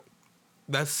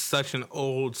 that's such an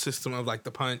old system of like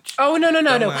the punch. Oh, no.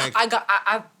 Like,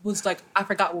 I was like, I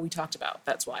forgot what we talked about.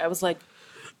 That's why. I was like,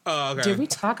 okay. Did we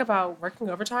talk about working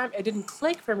overtime? It didn't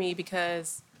click for me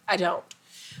because I don't.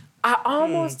 I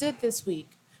almost did this week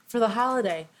for the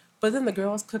holiday, but then the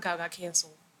girls' cookout got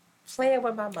canceled. Playing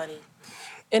with my money.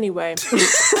 Anyway. She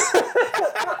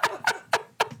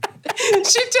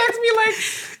texted me like,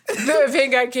 the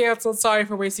event got canceled. Sorry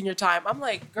for wasting your time. I'm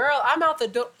like, girl, I'm out the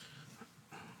door.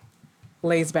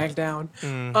 Lays back down.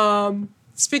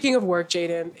 Speaking of work,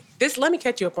 Jaden, let me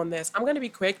catch you up on this. I'm going to be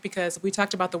quick because we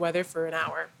talked about the weather for an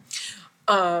hour,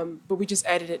 but we just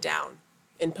edited it down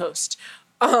in post.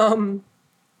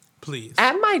 Please.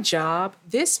 At my job,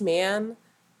 this man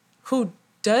who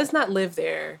does not live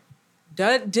there,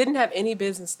 didn't have any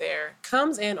business there,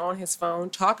 comes in on his phone,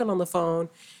 talking on the phone,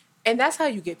 and that's how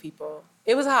you get people.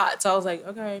 It was hot, so I was like,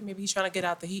 okay, maybe he's trying to get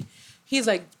out the heat. He's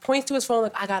like, points to his phone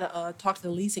like, I gotta talk to the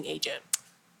leasing agent.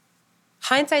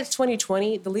 Hindsight's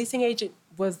 20/20. The leasing agent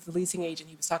was the leasing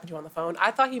agent he was talking to on the phone. I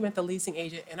thought he meant the leasing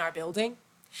agent in our building.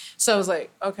 So I was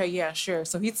like, okay, yeah, sure.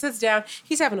 So he sits down.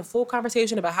 He's having a full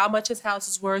conversation about how much his house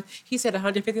is worth. He said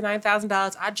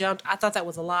 $159,000. I jumped. I thought that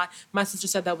was a lot. My sister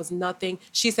said that was nothing.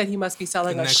 She said he must be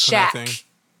selling a Next to shack. nothing.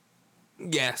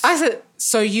 Yes. I said,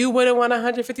 so you wouldn't want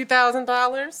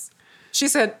 $150,000? She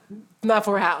said, not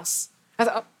for a house. I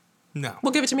said, oh, no.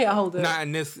 well, give it to me. I'll hold it. Not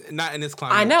in this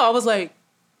climate. I know. I was like,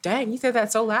 dang, he said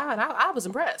that so loud. I was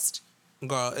impressed.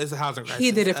 Girl, it's a housing crisis.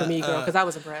 He did it for me, girl, because I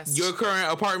was impressed. Your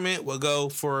current apartment will go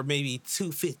for maybe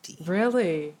 $250.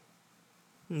 Really?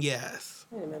 Yes.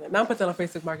 Wait a minute. Now I'm put that on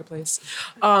Facebook Marketplace.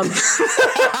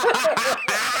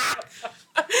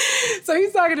 So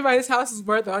he's talking about his house is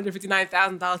worth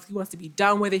 $159,000. He wants to be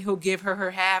done with it. He'll give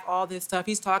her half, all this stuff.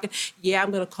 He's talking, yeah,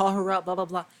 I'm going to call her up, blah, blah,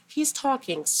 blah. He's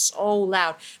talking so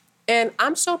loud. And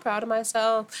I'm so proud of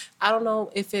myself. I don't know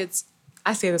if it's,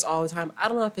 I say this all the time. I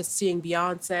don't know if it's seeing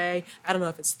Beyonce. I don't know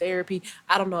if it's therapy.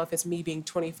 I don't know if it's me being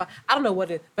 25. I don't know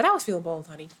what it is. But I was feeling bold,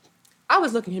 honey. I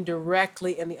was looking him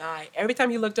directly in the eye. Every time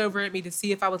he looked over at me to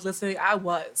see if I was listening, I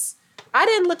was. I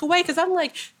didn't look away because I'm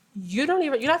like, you're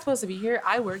not supposed to be here.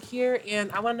 I work here, and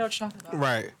I want to know what you're talking about.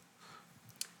 Right.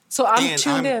 So I'm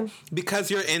tuned in. Because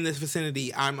you're in this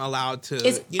vicinity, I'm allowed to.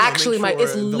 It's actually make sure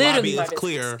it's literally my business.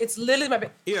 Clear. It's literally my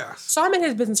business. Yeah. So I'm in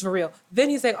his business for real. Then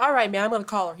he's like, all right, man, I'm going to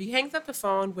call her. He hangs up the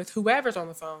phone with whoever's on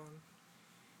the phone.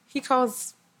 He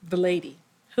calls the lady,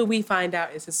 who we find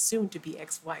out is his soon-to-be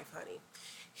ex-wife, honey.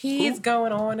 He's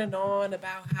going on and on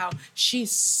about how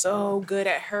she's so good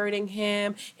at hurting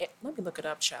him. And let me look it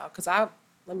up, child, because I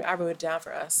wrote it down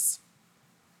for us.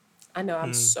 I know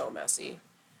I'm so messy.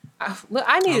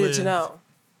 I needed to know.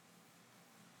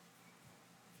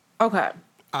 Okay.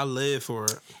 I live for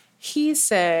it. He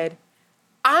said,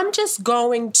 I'm just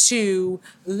going to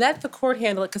let the court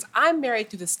handle it because I'm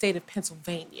married through the state of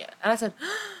Pennsylvania. And I said,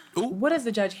 what is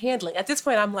the judge handling? At this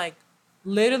point, I'm like,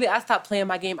 literally, I stopped playing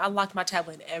my game. I locked my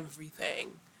tablet and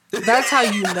everything. That's how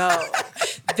you know.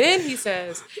 Then he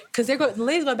says, because the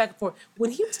lady's going back and forth. When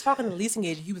he was talking to the leasing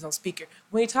agent, he was on speaker.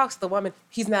 When he talks to the woman,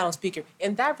 he's not on speaker.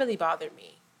 And that really bothered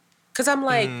me. Because I'm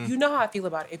like, you know how I feel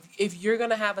about it. If you're going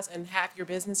to have us in half your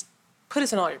business, put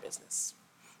us in all your business.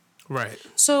 Right.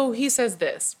 So he says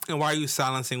this. And why are you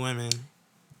silencing women?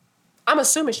 I'm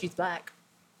assuming she's black.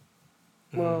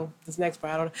 Well, this next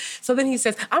part, I don't know. So then he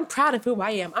says, I'm proud of who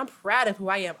I am. I'm proud of who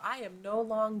I am. I am no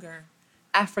longer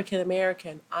African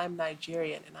American. I'm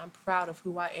Nigerian. And I'm proud of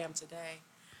who I am today.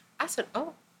 I said,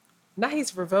 oh, now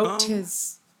he's revoked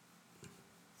his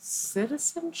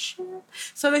citizenship.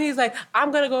 So then he's like,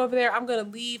 I'm going to go over there. I'm going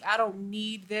to leave. I don't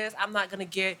need this. I'm not going to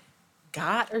get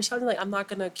got or something. Like, I'm not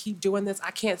going to keep doing this.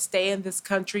 I can't stay in this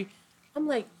country. I'm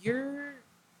like, you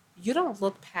don't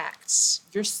look packed.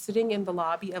 You're sitting in the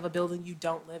lobby of a building you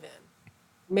don't live in.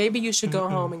 Maybe you should go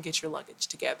home and get your luggage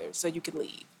together so you can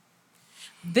leave.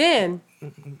 Then,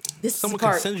 someone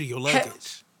can send you your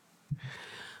luggage.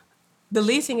 The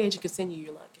leasing agent can send you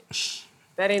your luggage.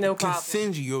 That ain't no problem. Can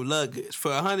send you your luggage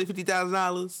for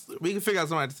 $150,000. We can figure out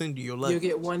somebody to send you your luggage. You'll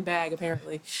get one bag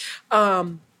apparently.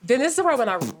 Then this is the part when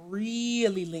I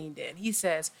really leaned in. He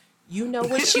says, "You know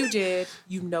what you did.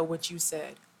 You know what you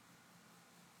said.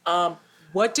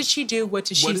 What did she do? What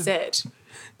did she said?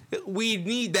 We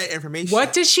need that information.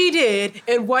 What did she did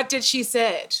and what did she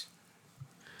said?"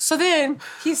 So then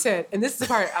he said, and this is the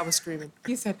part I was screaming.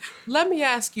 He said, "Let me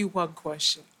ask you one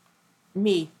question."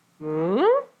 Me.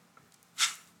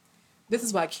 This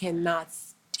is why I cannot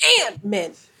stand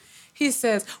men. He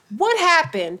says, "What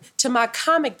happened to my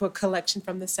comic book collection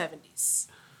from the 70s?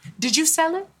 Did you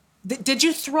sell it? Did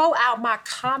you throw out my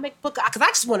comic book? Because I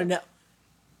just want to know."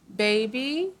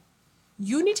 Baby,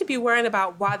 you need to be worrying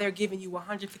about why they're giving you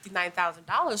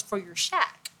 $159,000 for your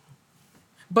shack.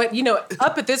 But,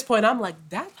 up at this point, I'm like,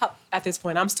 at this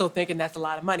point, I'm still thinking that's a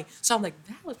lot of money. So I'm like,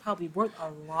 that was probably worth a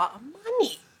lot of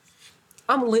money.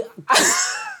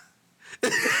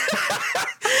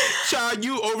 Child,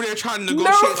 you over there trying to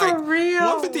negotiate. No, for real.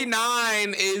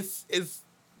 159 is.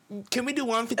 Can we do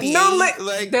 158? No,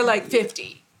 they're like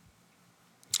 50.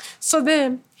 So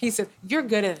then he said, "You're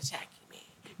good at attacking me.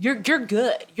 You're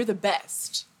good. You're the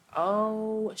best."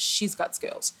 Oh, she's got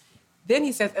skills. Then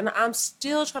he says, and I'm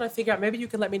still trying to figure out, maybe you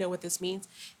can let me know what this means.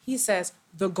 He says,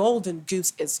 "The golden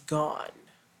goose is gone."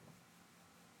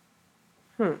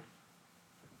 I'm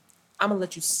going to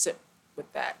let you sit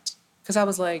with that. Because I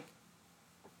was like,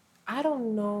 I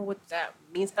don't know what that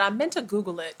means. And I meant to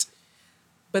Google it.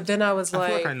 But then I was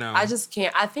like, I know. I just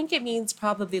can't. I think it means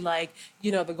probably like,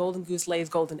 the golden goose lays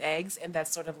golden eggs. And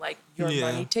that's sort of like your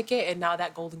money ticket. And now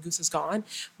that golden goose is gone.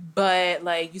 But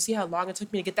like, you see how long it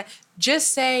took me to get that?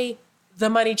 Just say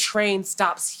the money train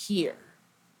stops here.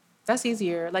 That's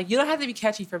easier. Like, you don't have to be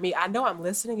catchy for me. I know I'm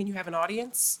listening and you have an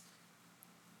audience.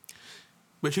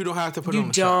 But you don't have to put it You on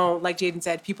the show. don't. Like Jaden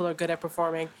said, people are good at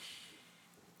performing.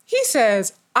 He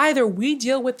says, either we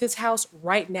deal with this house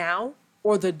right now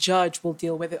or the judge will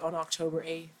deal with it on October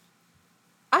 8th.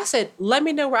 I said, let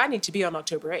me know where I need to be on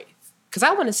October 8th because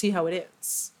I want to see how it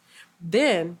is.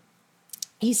 Then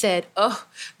he said, oh,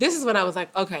 this is when I was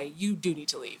like, okay, you do need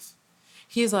to leave.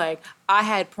 He's like, I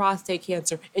had prostate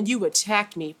cancer and you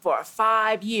attacked me for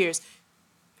 5 years.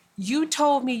 You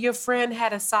told me your friend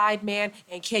had a side man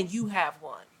and can you have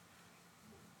one?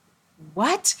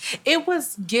 What? It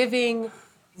was giving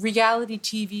reality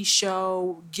TV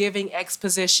show, giving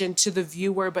exposition to the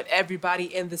viewer, but everybody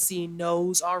in the scene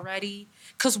knows already.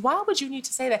 Because why would you need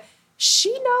to say that?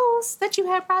 She knows that you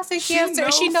had prostate cancer.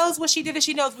 And she knows what she did and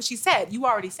she knows what she said. You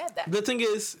already said that. The thing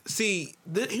is, see,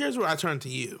 here's where I turn to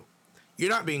you. You're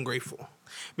not being grateful.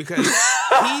 Because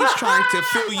he's trying to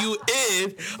fill you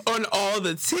in on all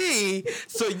the tea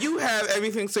so you have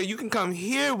everything so you can come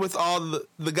here with all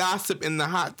the gossip and the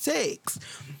hot takes.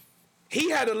 He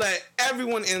had to let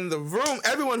everyone in the room,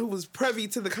 everyone who was privy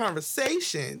to the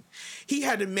conversation, he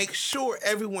had to make sure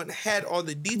everyone had all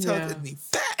the details and the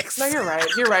facts. No, you're right.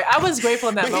 You're right. I was grateful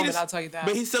in that moment, I'll tell you that.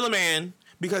 But he's still a man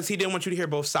because he didn't want you to hear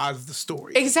both sides of the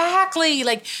story. Exactly.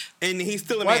 Like, and he's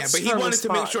still a man, but he wanted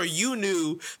to make sure you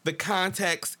knew the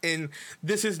context and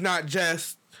this is not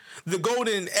just the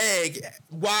golden egg.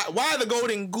 Why the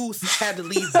golden goose had to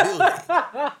leave the building.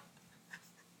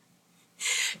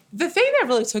 The thing that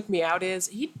really took me out is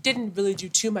he didn't really do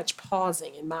too much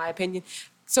pausing, in my opinion.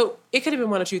 So it could have been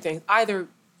one of two things. Either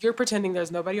you're pretending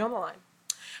there's nobody on the line,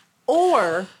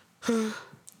 or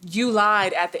you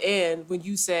lied at the end when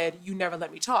you said you never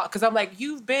let me talk. Because I'm like,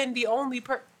 you've been the only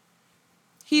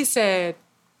He said,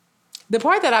 the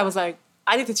part that I was like,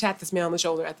 I need to tap this man on the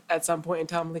shoulder at some point and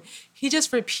tell him, like, he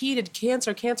just repeated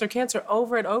cancer, cancer, cancer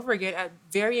over and over again at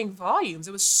varying volumes.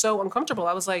 It was so uncomfortable.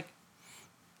 I was like,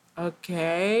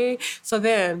 okay. So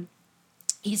then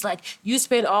he's like, you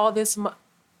spent all this money.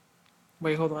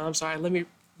 Wait, hold on. I'm sorry. Let me.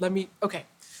 Okay.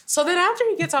 So then after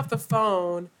he gets off the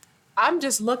phone, I'm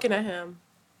just looking at him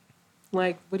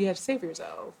like, what do you have to say for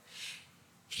yourself?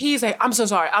 He's like, I'm so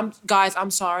sorry. I'm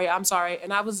sorry.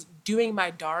 And I was doing my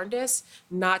darndest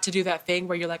not to do that thing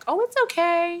where you're like, oh, it's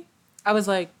okay. I was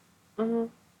like,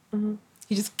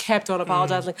 He just kept on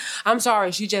apologizing. Like, I'm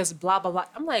sorry. She just blah, blah, blah.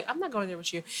 I'm like, I'm not going there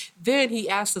with you. Then he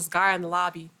asked this guy in the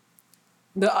lobby.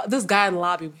 This guy in the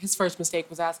lobby, his first mistake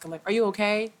was asking, like, are you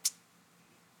okay?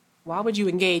 Why would you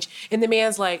engage? And the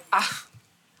man's like, how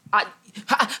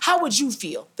would you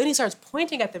feel? Then he starts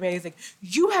pointing at the man. He's like,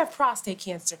 you have prostate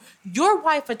cancer. Your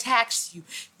wife attacks you.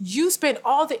 You spent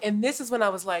and this is when I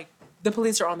was like, the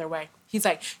police are on their way. He's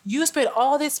like, you spent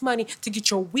all this money to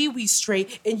get your wee-wee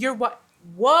straight and your what?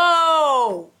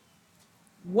 Whoa!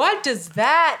 What does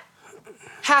that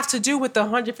have to do with the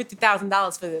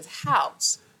 $150,000 for this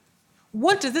house?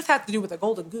 What does this have to do with a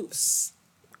golden goose?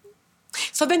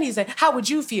 So then he said, how would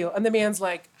you feel? And the man's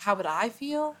like, how would I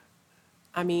feel?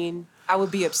 I mean, I would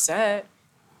be upset.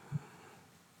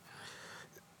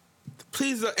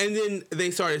 Please, and then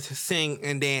they started to sing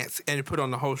and dance and put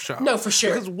on the whole show. No, for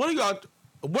sure. Because what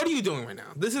are you doing right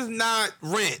now? This is not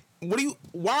Rent.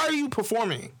 Why are you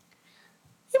performing?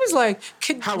 He was like,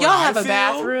 y'all have a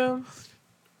bathroom?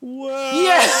 What?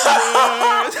 Yeah.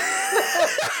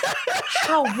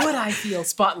 How would I feel?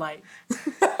 Spotlight.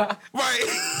 Right.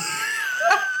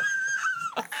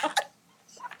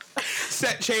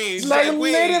 Set change. Like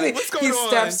literally, what's going he on?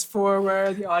 steps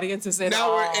forward. The audience is in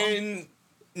awe.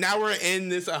 Now we're in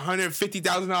this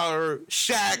 $150,000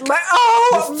 shack. Like,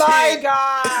 oh my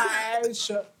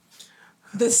gosh.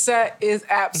 The set is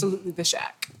absolutely the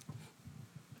shack.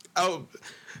 Oh,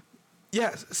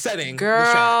 yes, setting.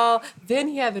 Girl. Then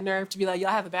he had the nerve to be like, y'all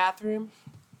have a bathroom?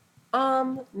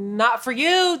 Not for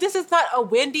you. This is not a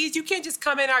Wendy's. You can't just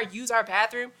come in or use our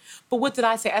bathroom. But what did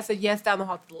I say? I said, yes, down the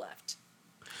hall to the left.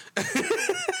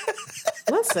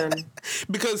 Listen.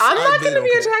 Because I'm not going to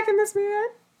be attacking this man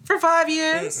for 5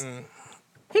 years. Mm-mm.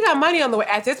 He got money on the way.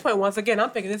 At this point, once again,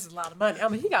 I'm thinking this is a lot of money. I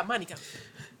mean, he got money coming.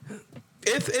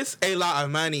 It's a lot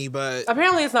of money, but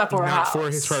apparently it's not for a house. Not for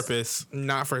his purpose.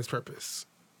 Not for his purpose.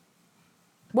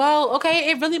 Well,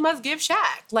 okay, it really must give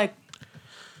Shaq. Like,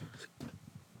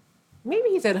 maybe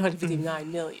he said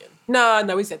 159 million.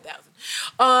 No, he said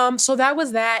 1,000. So that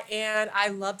was that, and I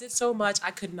loved it so much.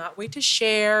 I could not wait to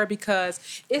share because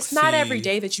it's not every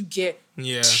day that you get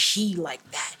tea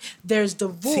like that. There's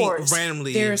divorce.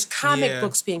 Randomly. There's comic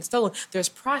books being stolen. There's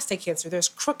prostate cancer. There's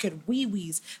crooked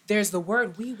wee-wees. There's the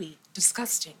word wee-wee.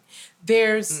 Disgusting.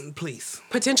 There's please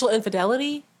potential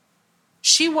infidelity.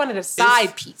 She wanted a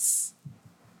side piece.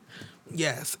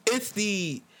 Yes. It's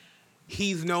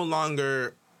he's no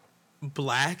longer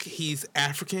black, he's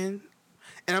African.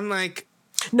 And I'm like...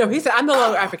 No, he said, I'm no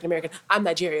longer African American. I'm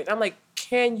Nigerian. I'm like,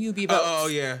 can you be both? Oh,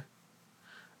 yeah.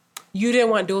 You didn't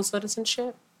want dual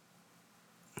citizenship?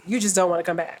 You just don't want to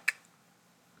come back.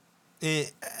 Yeah.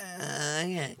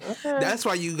 Okay. That's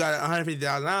why you got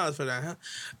 $150,000 for that, huh?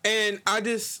 And I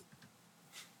just...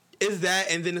 Is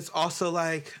that, and then it's also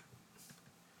like...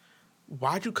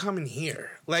 Why'd you come in here?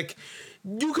 Like,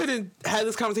 you could have had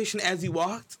this conversation as you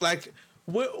walked. Like,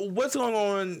 what's going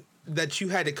on that you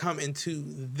had to come into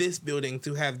this building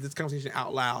to have this conversation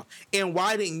out loud? And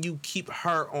why didn't you keep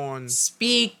her on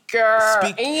speaker?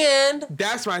 And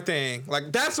that's my thing.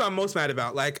 Like, that's what I'm most mad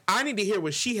about. Like, I need to hear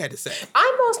what she had to say.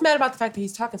 I'm most mad about the fact that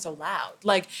he's talking so loud.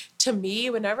 Like, to me,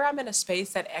 whenever I'm in a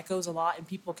space that echoes a lot and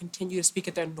people continue to speak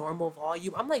at their normal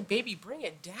volume, I'm like, baby, bring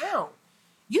it down.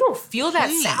 You don't feel that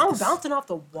sound bouncing off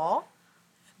the wall?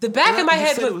 The back of my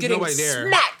head was getting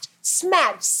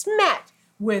smacked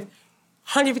with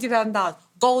 $150,000,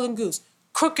 Golden Goose,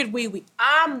 Crooked Wee Wee.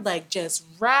 I'm like just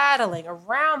rattling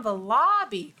around the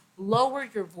lobby. Lower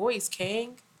your voice,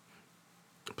 King.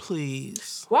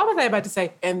 Please. What was I about to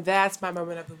say? And that's my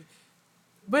moment of the week.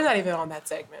 We're not even on that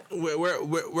segment.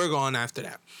 We're going after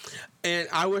that. And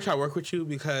I wish I worked with you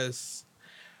because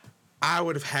I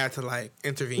would have had to like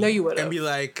intervene. No, you would have. And be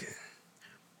like,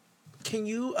 can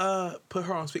you put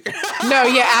her on speaker? No,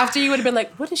 yeah, after you would have been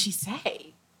like, what did she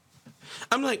say?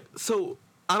 I'm like, so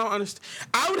I don't understand.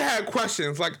 I would have had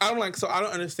questions. Like, I'm like, so I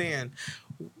don't understand.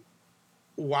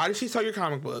 Why did she sell your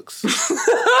comic books?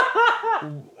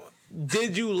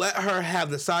 Did you let her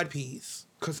have the side piece?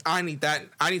 Because I need that.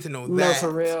 I need to know that. No, for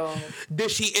real.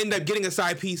 Did she end up getting a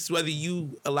side piece whether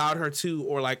you allowed her to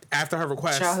or like after her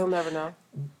request? Child, he'll never know.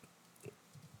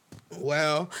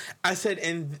 Well, I said,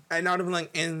 and I would have been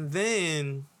like, and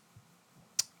then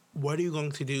what are you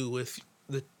going to do with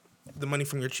the money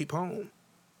from your cheap home?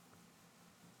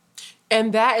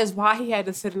 And that is why he had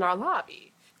to sit in our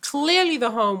lobby. Clearly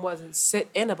the home wasn't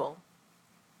sit-inable.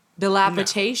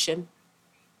 Dilapidation.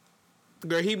 No.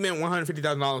 Girl, he meant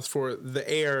 $150,000 for the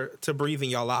air to breathe in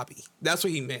y'all lobby. That's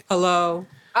what he meant. Hello?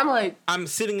 I'm like... I'm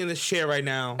sitting in this chair right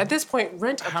now. At this point,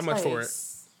 rent a place. How much for it?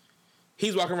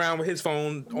 He's walking around with his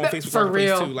phone on Facebook for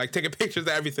real. Too, like taking pictures of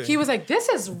everything. He was like, "This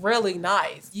is really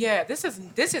nice. Yeah, this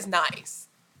is nice,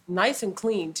 nice and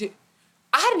clean too."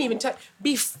 I hadn't even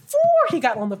before he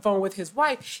got on the phone with his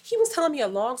wife. He was telling me a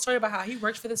long story about how he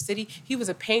worked for the city. He was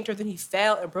a painter, then he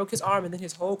fell and broke his arm, and then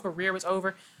his whole career was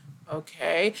over.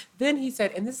 Okay. Then he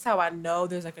said, and this is how I know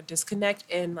there's like a disconnect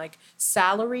in like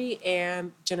salary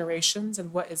and generations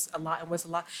and what is a lot and what's a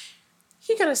lot.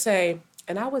 He gonna say,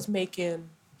 and I was making.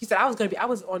 He said, I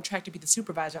was on track to be the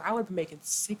supervisor. I would be making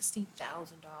 $60,000.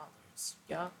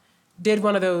 Yeah. Did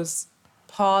one of those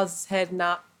pause, head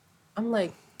nod. I'm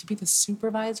like, to be the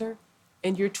supervisor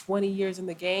and you're 20 years in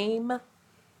the game?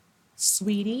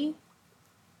 Sweetie?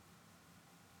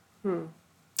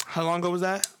 How long ago was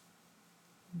that?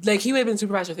 Like, he would have been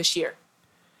supervisor this year.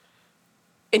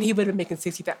 And he would have been making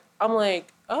 $60,000. I'm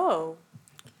like, oh,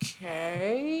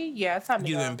 okay. Yeah, it's time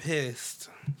to go. You been pissed.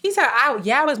 He said,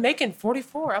 I was making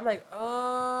 44. I'm like,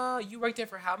 you worked there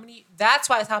for how many? That's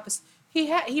why his house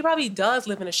he probably does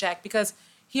live in a shack because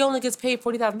he only gets paid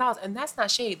 $40,000. And that's not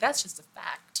shade. That's just a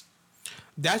fact.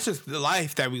 That's just the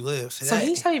life that we live today. So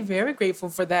he's probably very grateful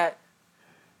for that,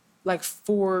 like,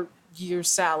 4-year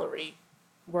salary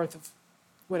worth of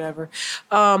whatever.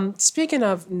 Speaking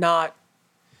of not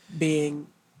getting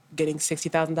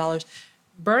 $60,000,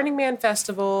 Burning Man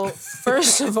Festival,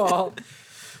 first of all,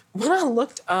 when I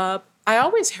looked up, I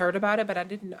always heard about it, but I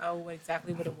didn't know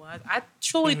exactly what it was. I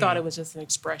truly thought it was just an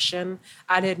expression.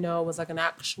 I didn't know it was like an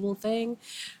actual thing.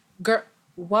 Girl,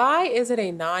 why is it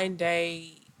a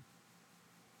 9-day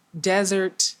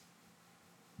desert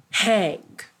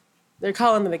hang? They're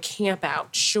calling it a camp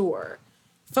out, sure.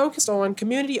 Focused on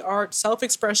community art,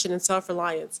 self-expression, and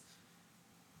self-reliance.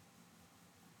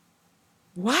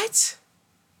 What?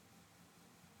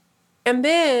 And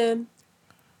then,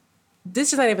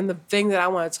 this is not even the thing that I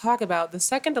want to talk about. The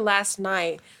second to last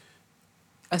night,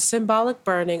 a symbolic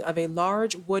burning of a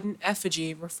large wooden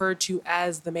effigy referred to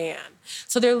as the man.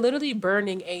 So they're literally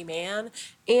burning a man.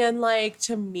 And like,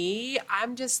 to me,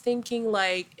 I'm just thinking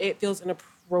like, it feels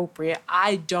inappropriate.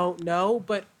 I don't know.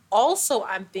 But also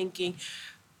I'm thinking,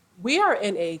 we are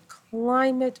in a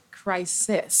climate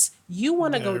crisis. You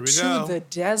want to go to the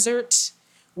desert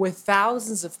with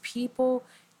thousands of people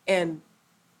and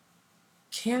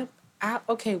camp out?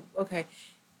 Okay.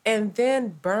 And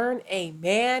then burn a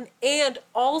man. And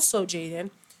also, Jaden,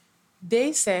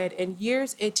 They said in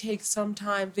years it takes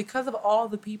sometimes, because of all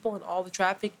the people and all the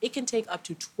traffic, it can take up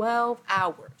to 12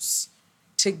 hours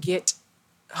to get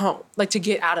home, like to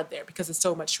get out of there because there's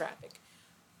so much traffic.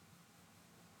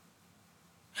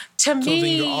 To So then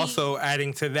you're me, also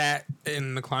adding to that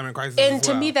in the climate crisis and as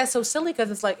to well. me, that's so silly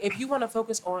because it's like, if you want to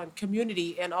focus on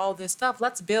community and all this stuff,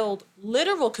 let's build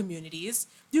literal communities.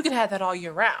 You can have that all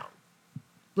year round.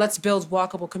 Let's build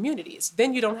walkable communities.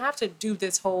 Then you don't have to do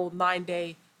this whole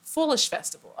 9-day Foolish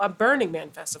festival, a Burning Man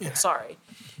festival. Yeah. Sorry.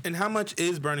 And how much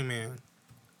is Burning Man?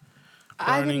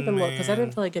 I didn't even look because I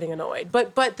didn't feel like getting annoyed.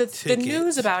 But the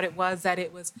news about it was that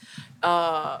it was,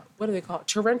 what do they call it?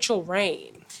 Torrential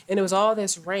rain. And it was all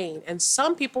this rain. And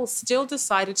some people still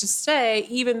decided to stay,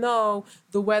 even though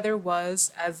the weather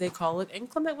was, as they call it,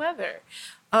 inclement weather.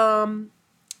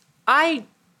 I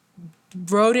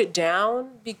wrote it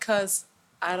down because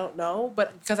I don't know,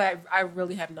 but because I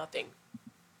really have nothing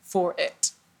for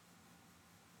it.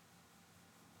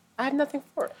 I have nothing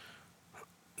for it.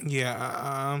 Yeah,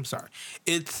 I'm sorry.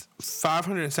 It's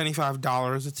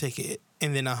 $575 a ticket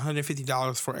and then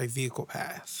 $150 for a vehicle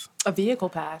pass. A vehicle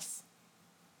pass?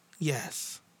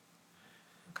 Yes.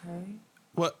 Okay.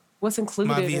 What's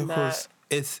included in that?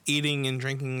 It's eating and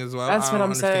drinking as well. That's what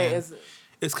I'm saying.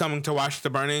 It's coming to watch the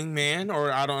Burning Man,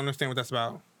 or I don't understand what that's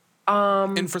about.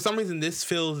 And for some reason, this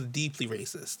feels deeply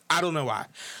racist. I don't know why.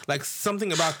 Like,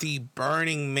 something about the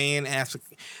Burning Man aspect.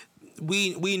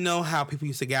 We know how people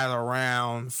used to gather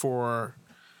around for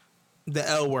the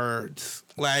L words,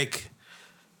 like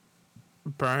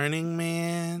Burning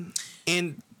Man,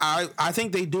 and I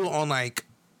think they do it on like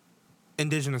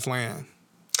indigenous land.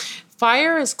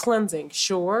 Fire is cleansing,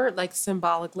 sure, like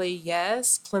symbolically,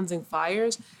 yes, cleansing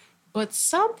fires, but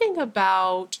something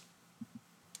about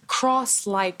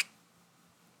cross-like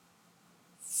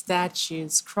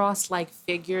statues, cross-like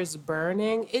figures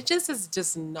burning, it just is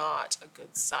just not a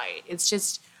good sight. It's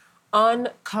just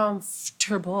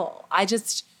uncomfortable. I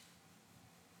just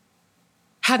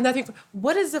have nothing.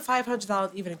 What does the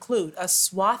 $500 even include? A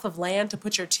swath of land to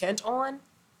put your tent on?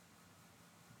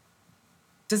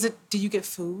 Do you get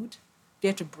food? Do you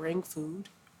have to bring food?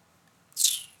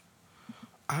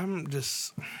 I'm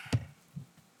just...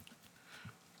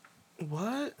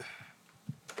 What?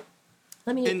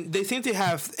 And they seem to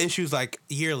have issues like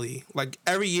yearly. Like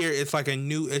every year it's like a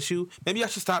new issue. Maybe I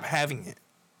should stop having it.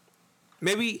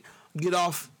 Maybe get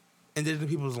off indigenous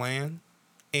people's land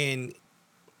and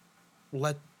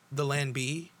let the land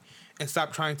be and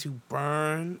stop trying to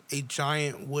burn a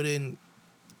giant wooden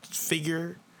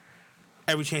figure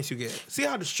every chance you get. See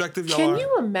how destructive y'all are? Can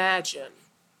you imagine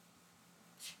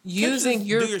using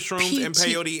your do your shrooms and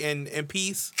peyote and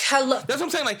peace? That's what I'm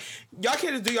saying. Like, y'all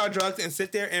can't just do y'all drugs and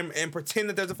sit there and pretend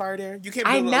that there's a fire there. You can't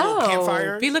build a little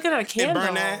campfire. Be looking at a candle. And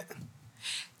burn that.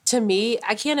 To me,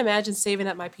 I can't imagine saving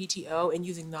up my PTO and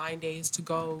using 9 days to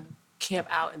go camp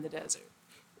out in the desert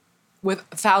with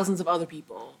thousands of other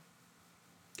people.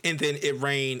 And then it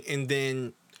rained, and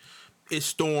then it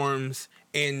storms,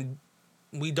 and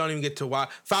we don't even get to watch.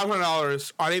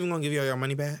 $500, are they even going to give you all your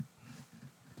money back?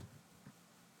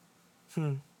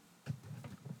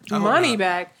 Money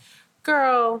back?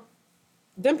 Girl,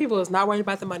 them people is not worried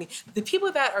about the money. The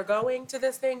people that are going to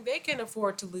this thing, they can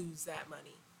afford to lose that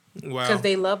money. Wow. Because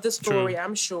they love the story, True.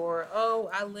 I'm sure. Oh,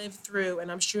 I lived through,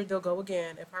 and I'm sure they'll go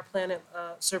again. If our planet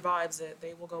survives it,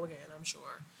 they will go again, I'm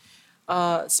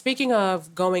sure. Speaking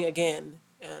of going again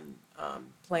and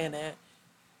planet,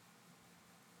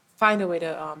 find a way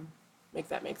to make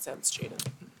that make sense, Jada.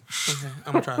 Okay,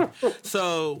 I'm going to try.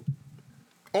 So,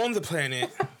 on the planet,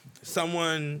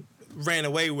 someone ran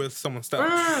away with someone's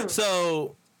stuff.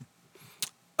 So,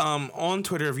 on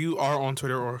Twitter, if you are on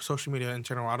Twitter or social media in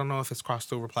general, I don't know if it's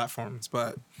crossed over platforms,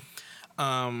 but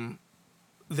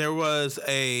there was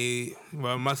it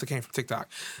must have came from TikTok.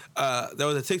 There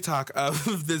was a TikTok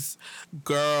of this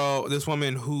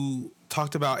woman who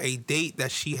talked about a date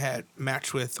that she had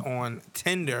matched with on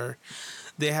Tinder.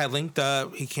 They had linked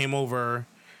up. He came over,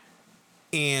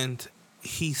 and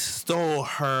he stole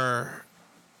her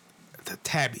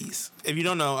Tabbies. If you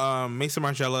don't know, Mason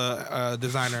Margiela,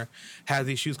 designer, has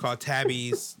these shoes called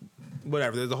Tabbies.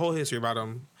 Whatever. There's a whole history about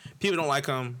them. People don't like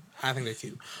them. I think they're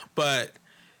cute. But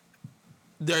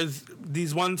there's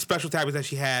these one special Tabbies that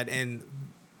she had, and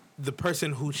the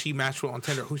person who she matched with on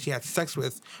Tinder, who she had sex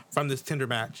with from this Tinder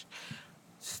match,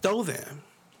 stole them.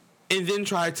 And then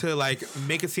tried to, like,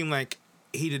 make it seem like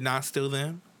he did not steal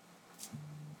them.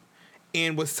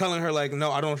 And was telling her, like,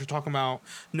 no, I don't know what you're talking about.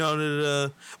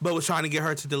 No. But was trying to get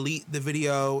her to delete the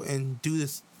video and do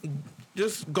this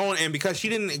just going in because she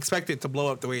didn't expect it to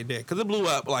blow up the way it did. Because it blew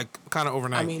up like kind of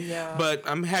overnight. I mean, yeah. But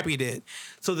I'm happy it did.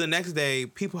 So the next day,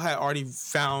 people had already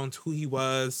found who he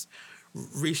was,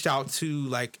 reached out to,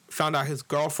 like, found out his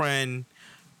girlfriend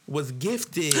was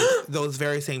gifted those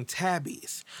very same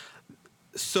tabbies.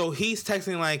 So he's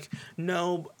texting like,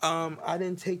 no, I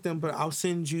didn't take them, but I'll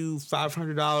send you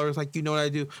 $500. Like, you know what I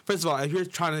do? First of all, if you're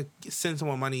trying to send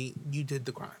someone money, you did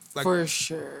the crime. Like, for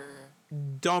sure.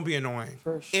 Don't be annoying.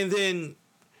 For sure. And then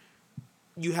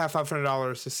you have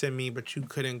 $500 to send me, but you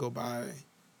couldn't go buy.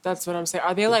 That's what I'm saying.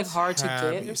 Are they like hard to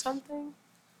get or something?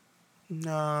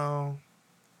 No,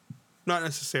 not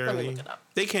necessarily. Let me look it up.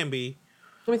 They can be.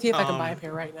 Let me see if I can buy a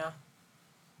pair right now.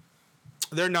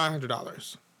 They're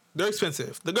 $900. They're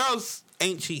expensive. The girls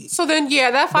ain't cheap. So then, yeah,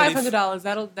 that $500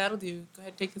 that'll do. Go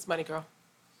ahead, take this money, girl.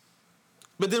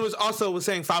 But then it was also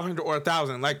saying 500 or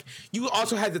 1,000. Like, you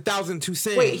also had the 1,000 to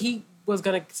send. Wait, he was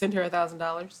gonna send her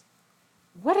 $1,000.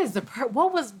 What is the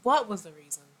what was the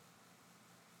reason?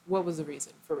 What was the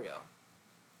reason for real?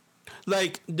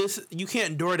 Like, this, you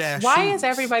can't DoorDash. Why shoes. is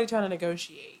everybody trying to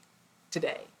negotiate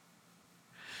today?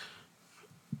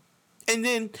 And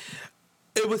then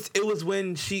it was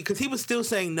when because he was still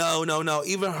saying no.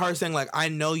 Even her saying like, I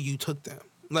know you took them.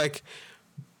 Like,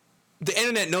 the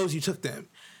internet knows you took them.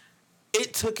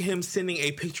 It took her sending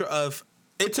a picture of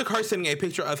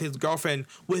his girlfriend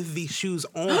with these shoes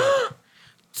on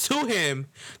to him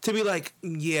to be like,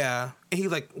 yeah. And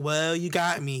he's like, well, you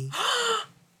got me.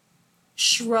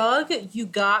 Shrug, you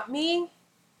got me?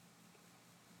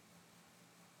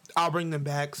 I'll bring them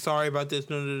back. Sorry about this.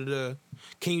 No.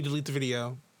 Can you delete the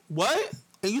video? What?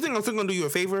 And you think I'm still gonna do you a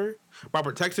favor by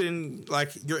protecting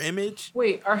like your image?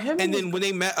 Wait, are him and then when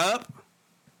they met up,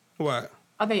 what?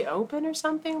 Are they open or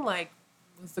something? Like,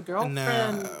 was the girlfriend?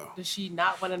 No. Does she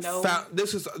not want to know?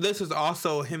 This is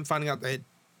also him finding out that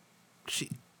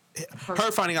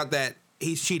her finding out that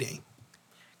he's cheating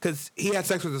because he had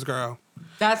sex with this girl.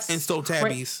 And stole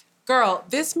tabbies. Girl,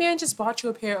 this man just bought you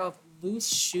a pair of loose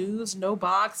shoes, no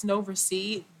box, no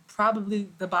receipt. Probably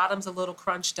the bottom's a little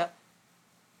crunched up.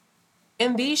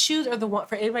 And these shoes are the one,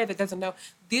 for anybody that doesn't know,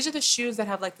 these are the shoes that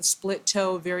have like the split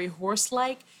toe, very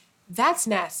horse-like. That's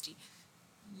nasty.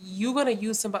 You're going to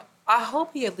use somebody. I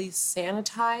hope he at least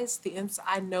sanitized the inside.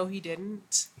 I know he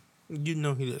didn't. You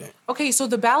know he didn't. Okay, so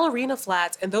the ballerina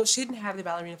flats, and those she didn't have the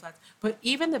ballerina flats, but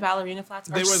even the ballerina flats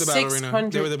are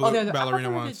 $600. They were the ballerina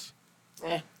ones.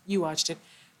 You watched it.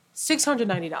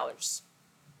 $690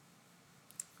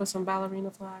 for some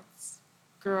ballerina flats,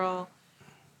 girl.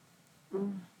 The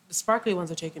sparkly ones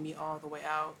are taking me all the way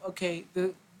out. Okay,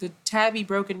 the tabby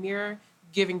broken mirror,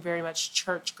 giving very much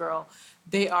church girl.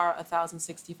 They are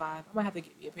 $1,065. I might have to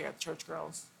get me a pair of church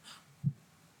girls.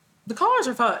 The colors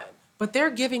are fun. But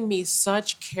they're giving me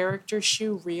such character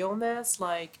shoe realness.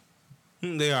 Like,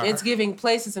 they are. It's giving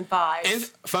places in 5. And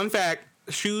fun fact,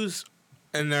 shoes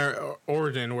in their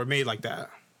origin were made like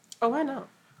that. Oh, I know.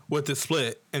 With the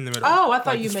split in the middle. Oh, I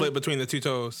thought you meant... split between the two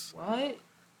toes. What?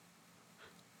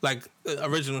 Like,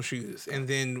 original shoes. And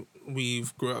then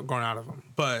we've grown out of them.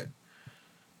 But,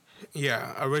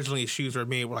 yeah, originally shoes were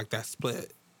made with, like, that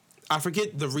split. I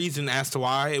forget the reason as to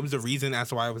why. It was the reason as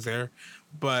to why it was there.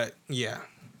 But, yeah.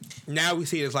 Now we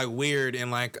see it as like weird and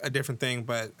like a different thing,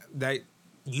 but that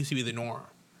used to be the norm.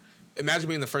 Imagine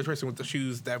being the first person with the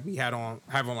shoes that we have on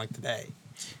like today.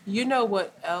 You know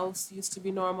what else used to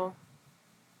be normal?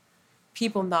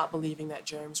 People not believing that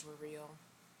germs were real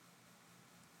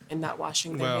and not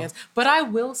washing their hands. But I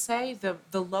will say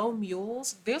the low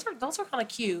mules, those are kind of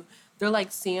cute. They're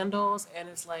like sandals, and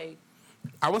it's like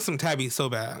I want some tabbies so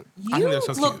bad. I think they're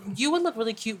so cute. You would look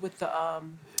really cute with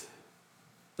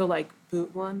the like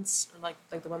boot ones, or like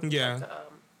the ones with like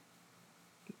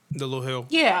the little heel.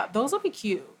 Yeah, those would be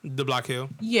cute. The black heel.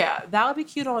 Yeah, that would be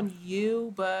cute on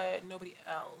you, but nobody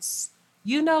else.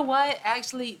 You know what?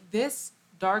 Actually, this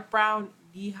dark brown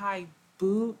knee-high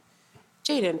boot,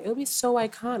 Jaden, it'll be so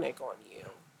iconic on you.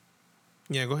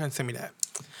 Yeah, go ahead and send me that.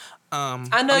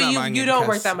 I know you don't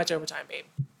work that much overtime, babe.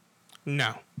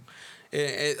 No.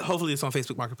 Hopefully it's on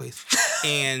Facebook Marketplace.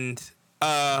 And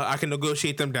I can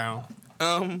negotiate them down.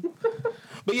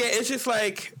 But yeah, it's just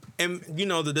like, and you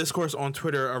know, the discourse on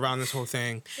Twitter around this whole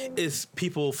thing is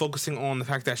people focusing on the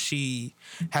fact that she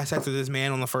had sex with this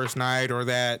man on the first night, or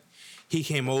that he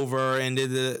came over and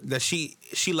that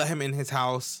she let him in his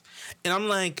house. And I'm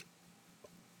like,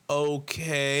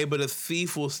 okay, but a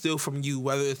thief will steal from you,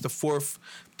 whether it's the 4th,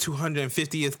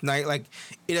 250th night. Like,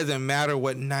 it doesn't matter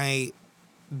what night,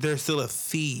 they're still a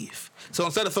thief. So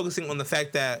instead of focusing on the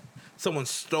fact that someone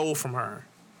stole from her,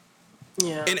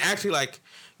 yeah, and actually, like,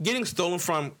 getting stolen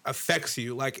from affects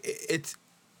you. Like,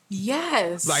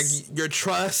 Yes. Like, your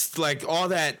trust, like, all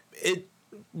that, it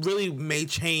really may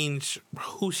change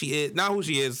who she is. Not who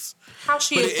she is. How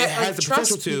she but is. it has the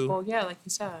potential trust to. people. Yeah, like you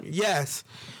said. Yes.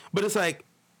 But it's like,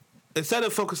 instead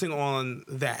of focusing on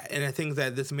that and the things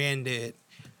that this man did,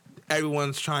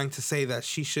 everyone's trying to say that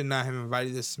she should not have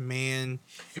invited this man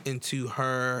into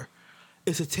her.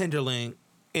 It's a Tinderlink,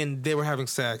 and they were having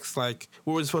sex. Like,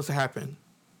 what was supposed to happen?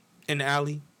 In the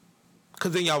alley?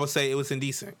 Because then y'all would say it was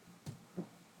indecent.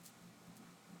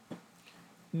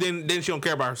 Then she don't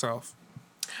care about herself.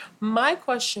 My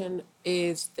question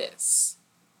is this.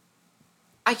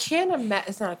 I can't imagine.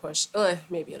 It's not a question.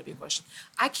 Maybe it'll be a question.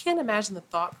 I can't imagine the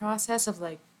thought process of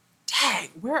like, dang,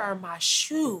 where are my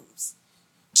shoes?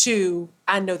 To,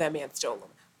 I know that man stole them.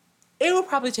 It would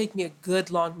probably take me a good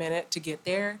long minute to get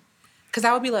there. Because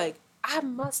I would be like, I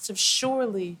must have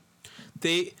surely.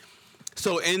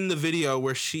 So in the video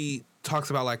where she talks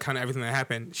about like kind of everything that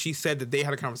happened, she said that they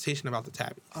had a conversation about the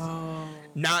tabbies. Oh.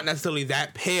 Not necessarily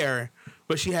that pair,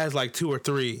 but she has like 2 or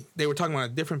 3. They were talking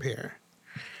about a different pair.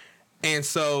 And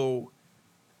so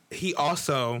he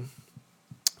also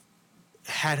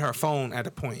had her phone at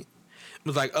a point. It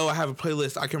was like, oh, I have a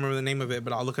playlist. I can't remember the name of it,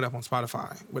 but I'll look it up on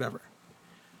Spotify, whatever.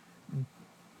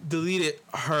 Deleted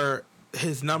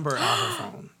his number out of her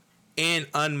phone and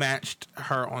unmatched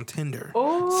her on Tinder.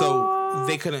 Oh. So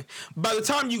they couldn't. By the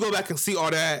time you go back and see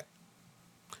all that,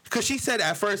 because she said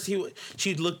at first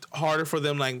she looked harder for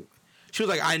them. Like, she was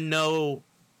like, I know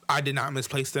I did not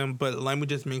misplace them, but let me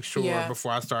just make sure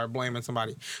before I start blaming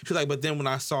somebody. She was like, but then when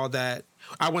I saw that,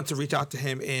 I went to reach out to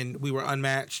him and we were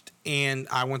unmatched, and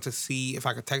I went to see if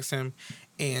I could text him,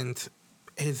 and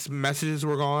his messages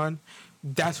were gone.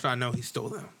 That's when I know he stole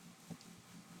them.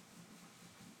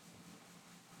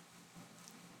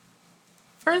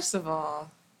 First of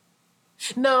all,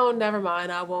 no, never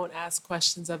mind. I won't ask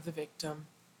questions of the victim.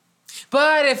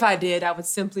 But if I did, I would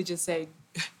simply just say,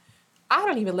 I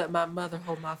don't even let my mother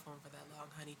hold my phone for that long,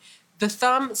 honey. The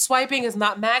thumb swiping is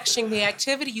not matching the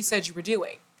activity you said you were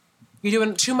doing. You're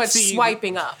doing too much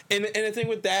swiping up. And the thing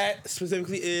with that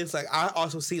specifically is, like, I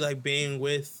also see, like, being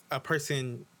with a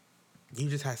person you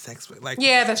just had sex with. Like,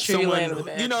 yeah, that's true. Someone, you landed the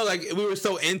bed. You know, like, we were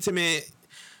so intimate.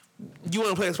 You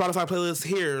want to play a Spotify playlist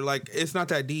here. Like, it's not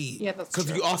that deep. Yeah, that's true.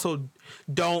 Because you also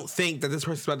don't think that this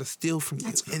person's about to steal from you.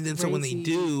 That's and then crazy. so when they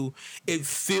do, it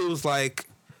feels like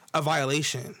a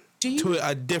violation to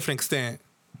a different extent.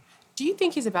 Do you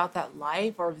think he's about that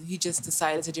life, or he just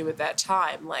decided to do it that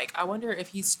time? Like, I wonder if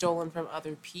he's stolen from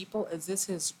other people. Is this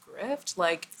his grift?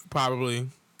 Like, probably.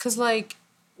 Because, like,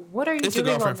 what are you It's the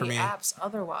doing on girlfriend the for me. apps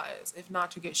otherwise, if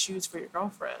not to get shoes for your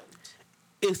girlfriend?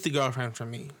 It's the girlfriend for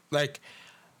me. Like,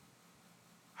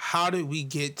 how did we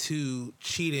get to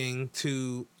cheating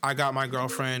to I got my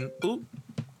girlfriend? Oop.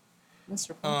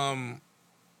 Mr. Punk.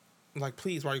 Like,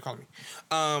 please, why are you calling me?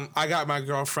 I got my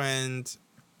girlfriend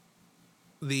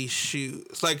these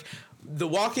shoes. Like, the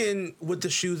walk-in with the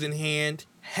shoes in hand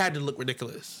had to look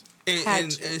ridiculous.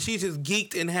 And she's just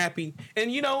geeked and happy.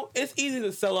 And, you know, it's easy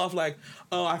to sell off like,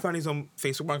 oh, I found these on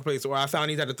Facebook Marketplace, or I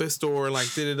found these at a thrift store. Like,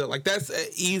 like, that's an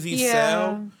easy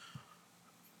sell.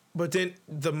 But then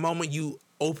the moment you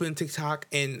open TikTok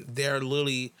and there are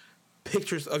literally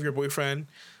pictures of your boyfriend,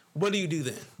 what do you do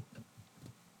then?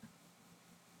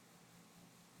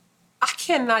 I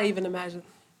cannot even imagine.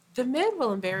 The men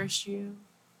will embarrass you.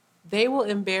 They will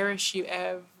embarrass you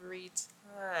every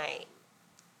time.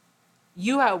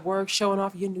 You at work showing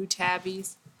off your new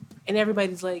tabbies, and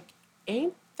everybody's like,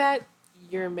 ain't that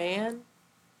your man?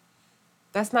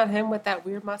 That's not him with that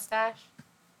weird mustache?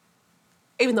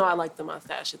 Even though I like the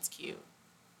mustache, it's cute.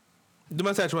 The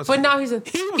mustache was But cute. now he's a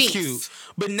He was thief. cute.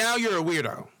 But now you're a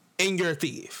weirdo. And you're a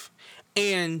thief.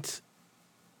 And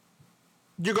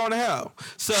you're going to hell.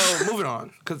 So, moving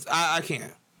on. Because I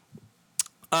can't.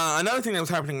 Another thing that was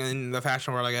happening in the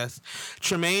fashion world, I guess.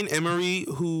 Tremaine Emery,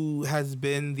 who has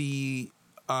been the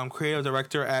creative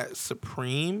director at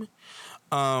Supreme.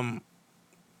 I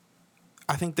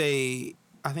think he,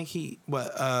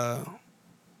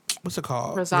 what's it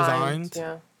called? Resigned.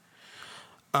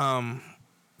 Yeah.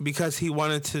 Because he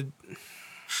wanted to.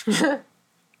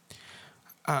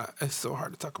 It's so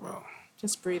hard to talk about.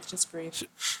 Just breathe.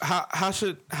 How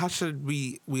should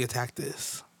we attack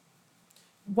this?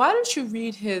 Why don't you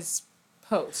read his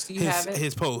post? Do you have it?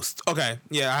 His post. Okay,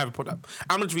 yeah, I have it put up.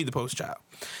 I'm going to read the post, child.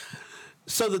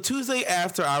 So the Tuesday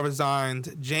after I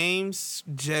resigned, James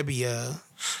Jebbia,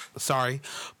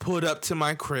 pulled up to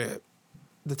my crib.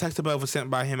 The text above was sent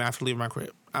by him after leaving my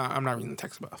crib. I'm not reading the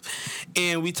text above.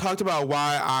 And we talked about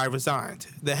why I resigned.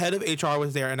 The head of HR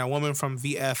was there, and a woman from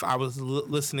VF I was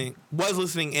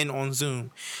listening in on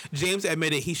Zoom. James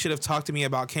admitted he should have talked to me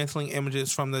about canceling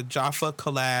images from the Jaffa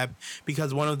collab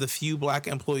because one of the few black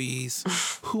employees,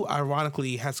 who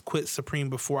ironically has quit Supreme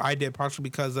before I did, partially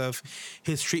because of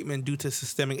his treatment due to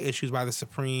systemic issues by the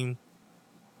Supreme.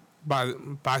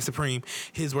 By Supreme,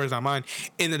 his words, not mine,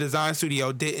 in the design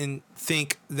studio, didn't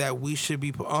think that we should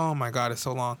be. Oh my God, it's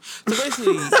so long. So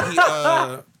basically,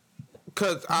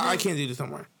 because I can't do this no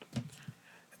more.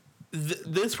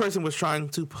 This person was trying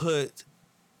to put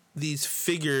these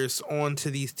figures onto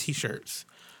these T-shirts.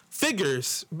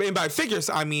 Figures, and by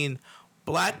figures, I mean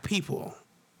black people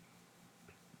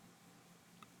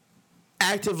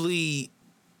actively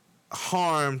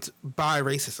harmed by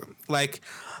racism. Like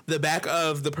the back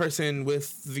of the person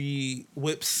with the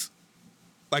whips,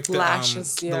 like the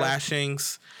lashes, the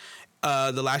lashings,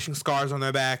 the lashing scars on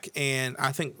their back, and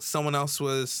I think someone else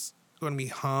was going to be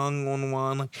hung on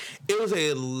one. Like, it was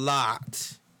a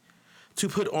lot to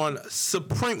put on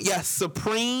Supreme. Yes,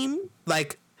 Supreme,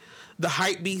 like the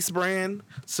Hypebeast brand,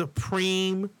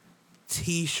 Supreme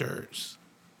T-shirts.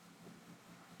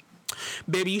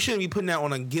 Baby, you shouldn't be putting that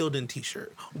on a Gildan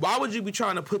T-shirt. Why would you be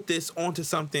trying to put this onto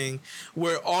something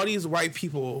where all these white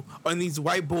people, and these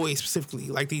white boys specifically,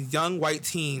 like these young white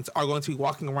teens, are going to be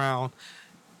walking around?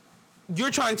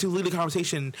 You're trying to lead a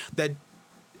conversation that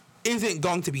isn't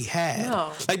going to be had.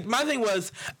 No. Like, my thing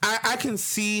was, I can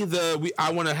see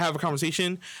I want to have a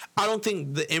conversation. I don't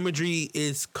think the imagery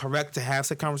is correct to have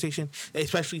such conversation,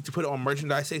 especially to put it on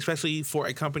merchandise, especially for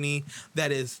a company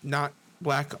that is not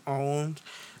black owned,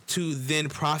 to then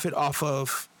profit off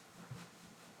of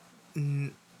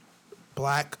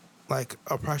black, like,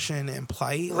 oppression and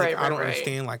plight. Like, I don't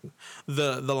understand, like,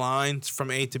 the lines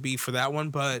from A to B for that one,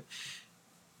 but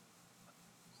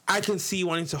I can see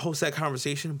wanting to host that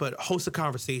conversation, but host a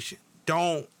conversation.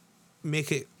 Don't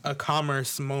make it a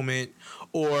commerce moment,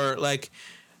 or, like,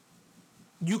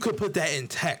 you could put that in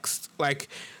text. Like,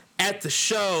 at the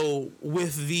show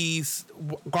with these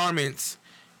garments,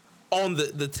 on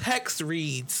the text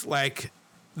reads, like,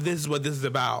 this is what this is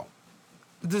about.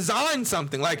 Design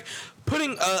something. Like,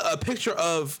 putting a picture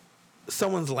of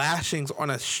someone's lashings on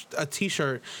a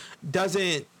T-shirt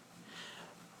doesn't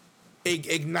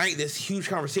ignite this huge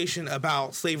conversation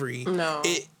about slavery. No.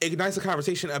 It ignites a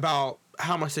conversation about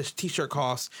how much this T-shirt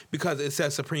costs because it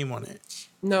says Supreme on it.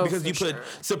 No, because you put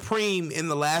Supreme in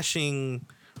the lashing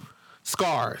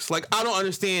scars. Like, I don't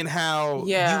understand how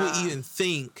you would even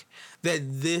think that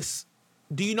this.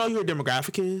 Do you know who your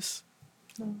demographic is?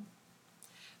 No.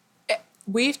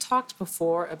 We've talked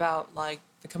before about, like,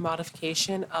 the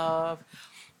commodification of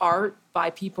art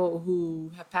by people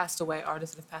who have passed away,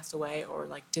 artists that have passed away, or,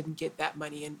 like, didn't get that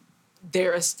money, and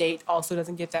their estate also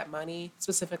doesn't get that money,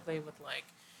 specifically with, like,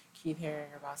 Keith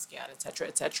Haring or Basquiat, et cetera,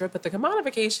 et cetera. But the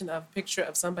commodification of a picture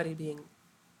of somebody being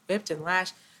whipped and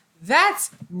lashed, that's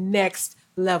next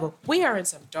level. We are in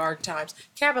some dark times.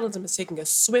 Capitalism is taking a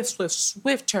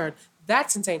swift turn.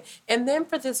 That's insane. And then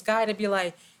for this guy to be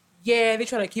like, yeah, they're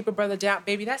trying to keep a brother down.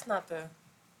 Baby, that's not the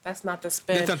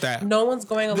spin. That's not that. No one's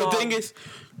going along. The thing is,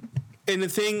 and the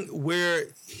thing where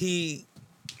he,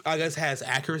 I guess, has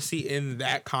accuracy in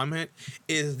that comment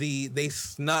is they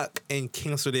snuck and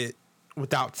canceled it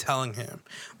without telling him.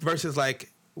 Versus,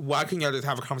 like, why can't y'all just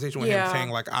have a conversation with him saying,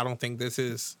 like, I don't think this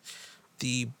is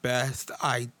the best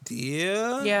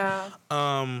idea. Yeah.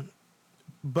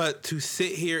 But to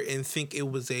sit here and think it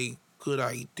was a good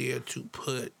idea to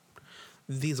put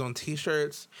these on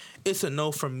T-shirts, it's a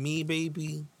no from me,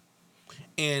 baby.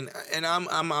 And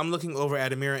I'm looking over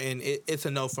at Amira, and it's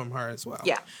a no from her as well.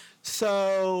 Yeah.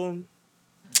 So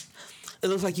it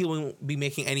looks like you won't be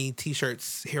making any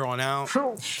T-shirts here on out.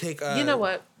 Take you know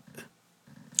what?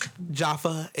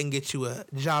 Jaffa and get you a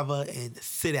Java and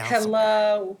sit down.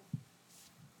 Hello. Somewhere.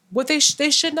 What they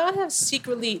should not have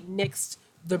secretly nixed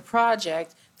the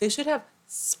project. They should have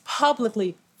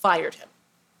publicly fired him.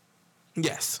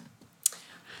 Yes.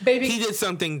 Baby, he did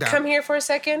something dumb. Come here for a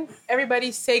second.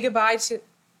 Everybody say goodbye to...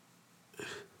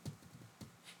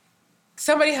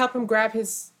 Somebody help him grab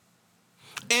his...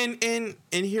 And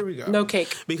here we go. No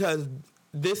cake. Because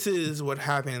this is what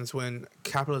happens when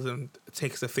capitalism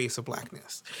takes the face of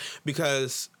blackness.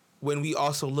 Because when we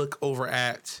also look over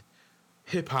at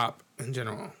hip-hop in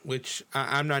general, which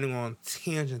I'm not even going to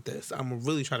tangent this. I'm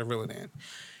really trying to reel it in.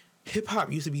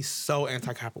 Hip-hop used to be so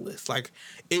anti-capitalist. Like,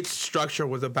 its structure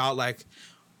was about, like...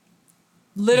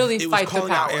 Literally fight the power. It was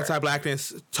calling out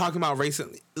anti-blackness, talking about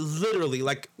racism. Literally,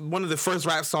 like, one of the first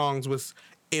rap songs was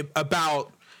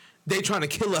about they trying to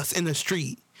kill us in the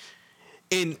street.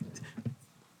 And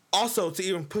Also, to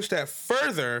even push that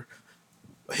further,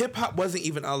 hip hop wasn't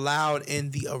even allowed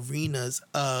in the arenas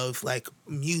of like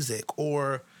music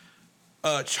or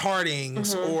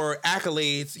chartings or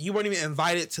accolades. You weren't even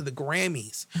invited to the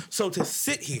Grammys. So to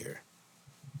sit here,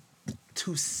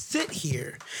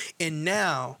 and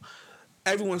now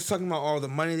everyone's talking about all the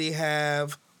money they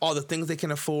have, all the things they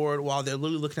can afford, while they're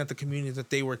literally looking at the communities that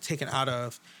they were taken out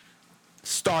of,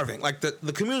 starving. Like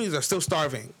the communities are still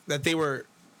starving that they were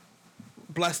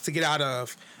blessed to get out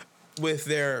of with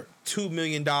their $2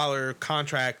 million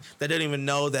contract that didn't even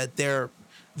know that they're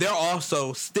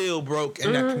also still broke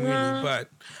in that community. But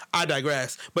I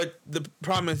digress. But the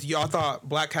problem is y'all thought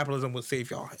black capitalism would save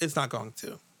y'all. It's not going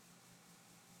to.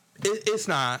 It's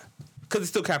not. Because it's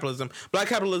still capitalism. Black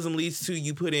capitalism leads to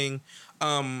you putting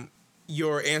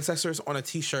your ancestors on a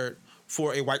t-shirt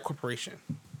for a white corporation.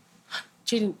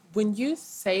 Jaden, when you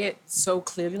say it so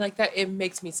clearly like that, it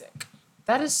makes me sick.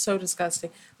 That is so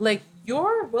disgusting. Like,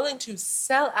 you're willing to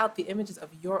sell out the images of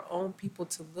your own people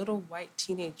to little white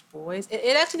teenage boys.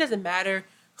 It actually doesn't matter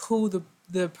who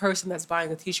the person that's buying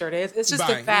the t-shirt is. It's just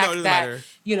the fact that,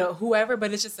 matter. Whoever,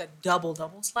 but it's just a double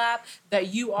slap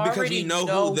that you already know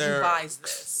who buys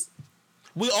this.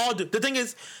 We all do. The thing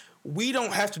is, we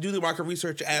don't have to do the market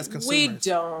research as consumers. We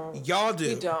don't. Y'all do.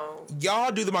 We don't.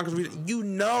 Y'all do the market research. You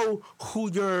know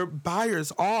who your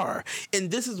buyers are. And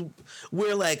this is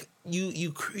where, like,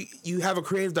 you have a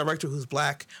creative director who's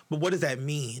black, but what does that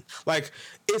mean? Like,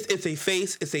 it's a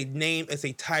face, it's a name, it's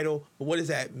a title, but what does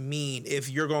that mean if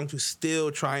you're going to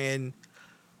still try and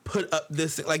put up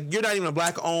this, like, you're not even a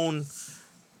black-owned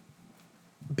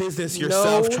business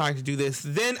yourself trying to do this.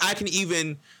 Then I can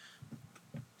even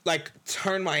like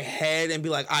turn my head and be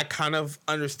like, I kind of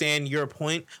understand your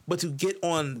point, but to get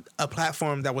on a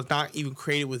platform that was not even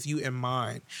created with you in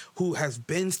mind, who has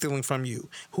been stealing from you,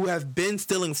 who have been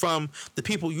stealing from the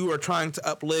people you are trying to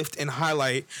uplift and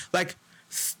highlight, like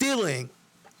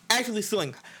actively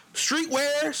stealing.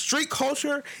 Streetwear, street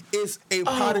culture is a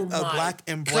product of black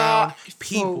and brown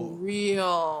people.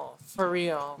 For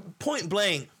real. Point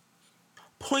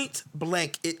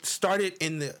blank, it started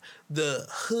in the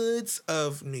hoods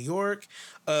of New York,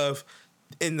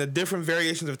 in the different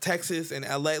variations of Texas and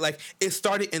LA. Like, it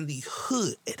started in the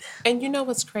hood. And you know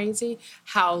what's crazy?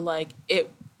 How, like,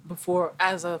 it before,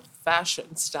 as a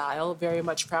fashion style, very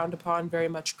much frowned upon, very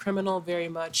much criminal, very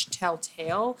much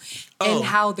telltale. And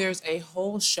how there's a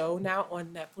whole show now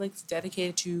on Netflix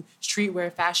dedicated to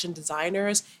streetwear fashion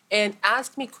designers. And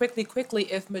ask me quickly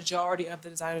if majority of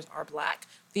the designers are black.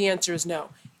 The answer is no.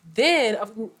 Then,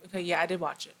 okay, yeah, I did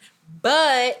watch it.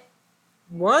 But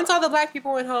once all the black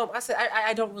people went home, I said,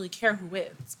 I don't really care who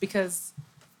wins. Because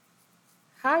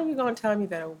how are you going to tell me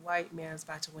that a white man is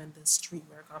about to win this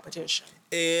streetwear competition?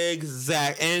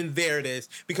 Exactly. And there it is.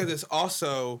 Because it's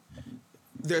also,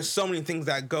 there's so many things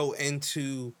that go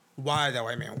into why that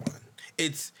white man won.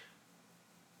 It's,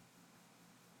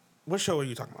 what show are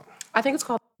you talking about? I think it's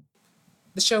called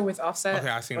The Show with Offset on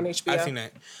HBO. I've seen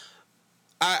that.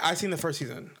 I've seen the first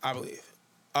season, I believe.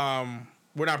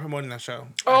 We're not promoting that show.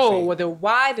 Oh, well, then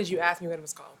why did you ask me what it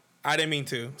was called? I didn't mean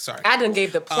to. Sorry. I done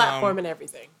gave the platform and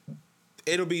everything.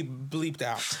 It'll be bleeped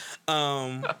out.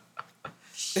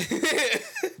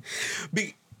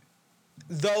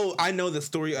 Though I know the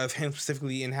story of him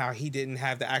specifically and how he didn't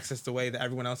have the access the way that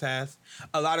everyone else has,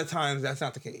 a lot of times that's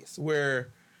not the case.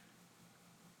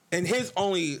 And his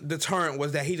only deterrent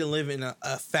was that he didn't live in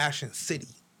a fashion city.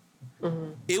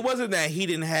 Mm-hmm. It wasn't that he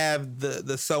didn't have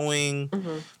the sewing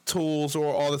tools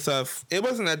or all the stuff. It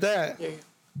wasn't that. Yeah.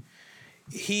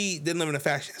 He didn't live in a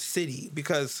fashion city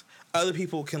because other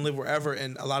people can live wherever,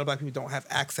 and a lot of black people don't have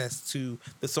access to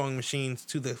the sewing machines,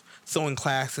 to the sewing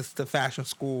classes, to fashion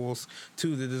schools,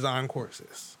 to the design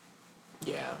courses.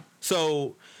 Yeah.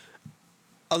 So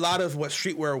a lot of what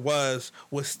streetwear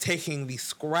was taking these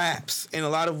scraps, and a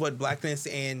lot of what blackness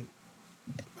and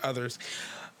others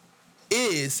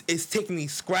is taking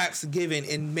these scraps given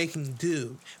and making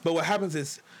do. But what happens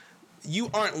is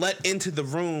you aren't let into the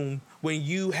room when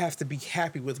you have to be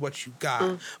happy with what you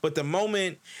got. But the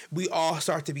moment we all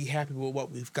start to be happy with what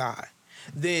we've got,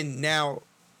 then now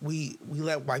we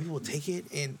let white people take it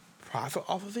and profit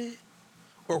off of it,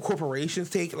 or corporations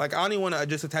take it. Like, I don't even want to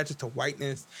just attach it to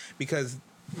whiteness because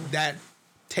that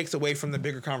takes away from the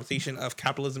bigger conversation of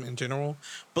capitalism in general.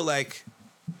 But like,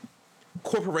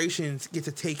 corporations get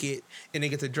to take it and they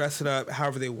get to dress it up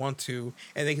however they want to,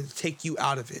 and they get to take you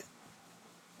out of it.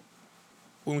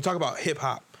 When we talk about hip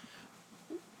hop,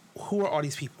 who are all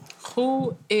these people?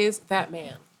 Who is that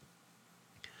man?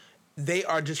 They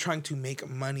are just trying to make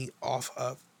money off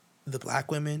of the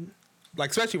black women. Like,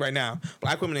 especially right now,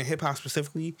 black women in hip hop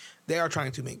specifically, they are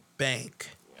trying to make bank.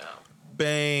 Yeah.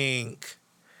 bank.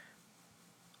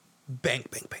 Bank.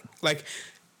 Like,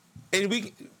 and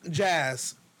we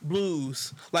jazz,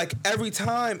 blues, like every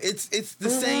time it's the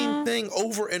same thing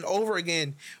over and over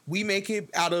again. We make it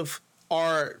out of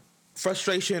our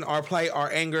frustration, our plight,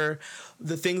 our anger,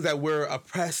 the things that we're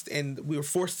oppressed and we were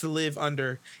forced to live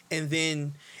under, and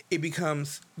then it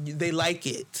becomes they like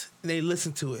it, they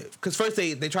listen to it because first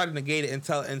they try to negate it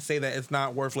and say that it's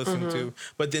not worth listening to,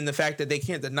 but then the fact that they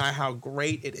can't deny how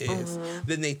great it is,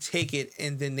 then they take it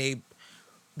and then they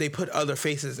put other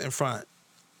faces in front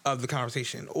of the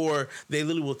conversation, or they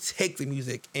literally will take the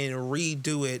music and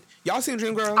redo it. Y'all seen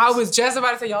Dreamgirls? I was just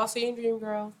about to say, y'all seen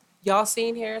Dreamgirls? Y'all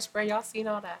seen Hairspray? Y'all seen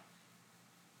all that?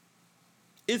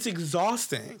 It's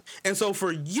exhausting. And so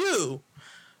for you,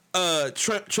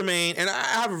 Tremaine, and I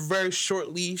have a very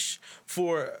short leash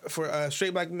for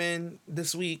straight black men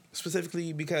this week,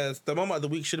 specifically because the moment of the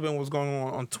week should have been what's going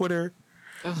on Twitter.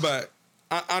 Ugh. But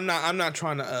I'm not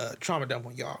trying to trauma dump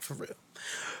on y'all for real.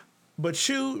 But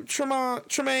you, Tremaine,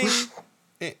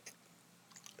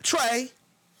 Trey,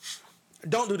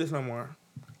 don't do this no more.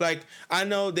 Like, I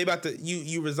know they about to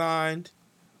you resigned.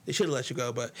 They should have let you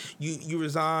go, but you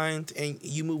resigned and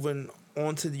you moving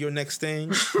on to your next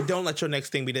thing. Don't let your next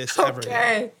thing be this ever.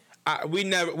 Okay. We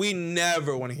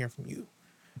never want to hear from you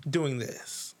doing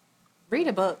this. Read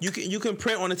a book. You can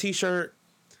print on a t-shirt.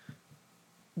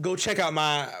 Go check out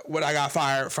what I got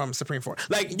fired from Supreme Court.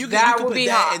 Like you can put that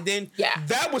hot. And then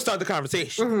that would start the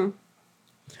conversation. Mm-hmm.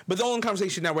 But the only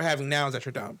conversation that we're having now is that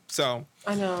you're dumb. So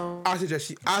I know. I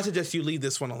suggest you leave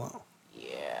this one alone.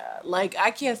 Yeah, like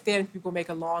I can't stand people make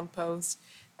a long post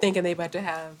thinking they about to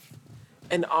have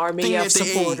an army of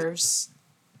supporters.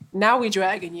 Now we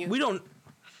dragging you. We don't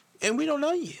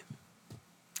know you.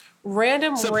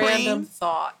 Random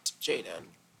thought, Jaden.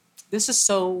 This is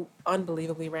so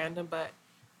unbelievably random, but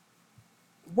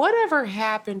whatever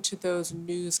happened to those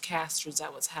newscasters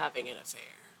that was having an affair?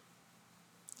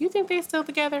 You think they still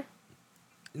together?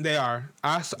 They are.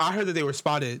 I heard that they were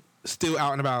spotted still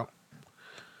out and about.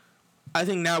 I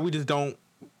think now we just don't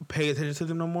pay attention to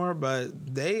them no more,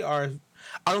 but they are.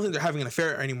 I don't think they're having an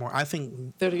affair anymore. I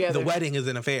think they're together. The wedding is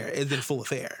an affair. Is in full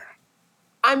affair.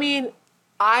 I mean,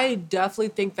 I definitely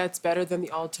think that's better than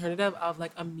the alternative of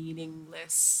like a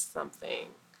meaningless something.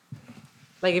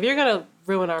 Like, if you're going to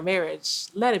ruin our marriage,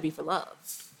 let it be for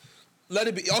love. Let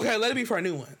it be. Okay, let it be for a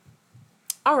new one.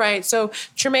 All right. So,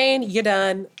 Tremaine, you're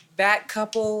done. That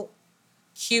couple,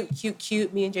 cute.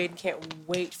 Me and Jaden can't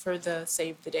wait for the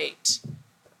save the date.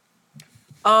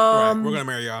 Right, we're going to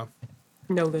marry y'all.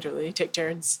 No, literally. Take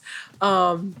turns.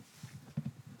 The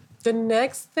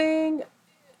next thing,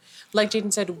 like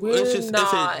Jaden said,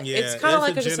 it's kind of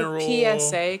like just a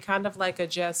PSA, kind of like a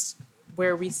just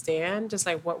where we stand, just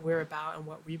like what we're about and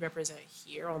what we represent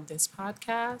here on this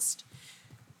podcast.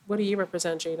 What do you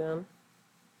represent, Jaden?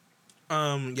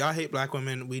 Y'all hate black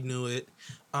women. We knew it.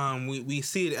 We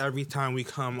see it every time we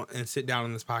come and sit down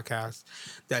on this podcast,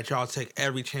 that y'all take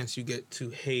every chance you get to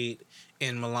hate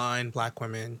and malign black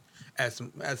women as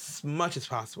much as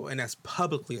possible and as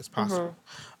publicly as possible.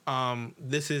 Mm-hmm.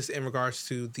 This is in regards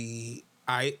to the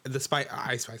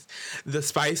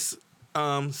Spice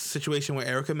situation with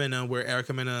Erica Mena, where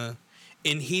Erica Mena,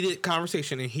 in heated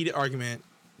conversation, in heated argument.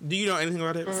 Do you know anything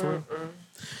about it? Mm-hmm.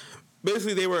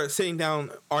 Basically, they were sitting down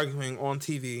arguing on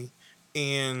TV,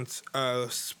 and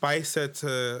Spice said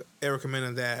to Erica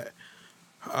Mena that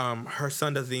her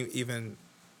son doesn't even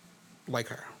like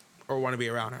her or want to be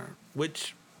around her,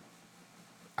 which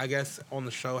I guess on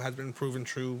the show has been proven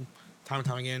true time and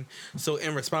time again. So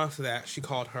in response to that, she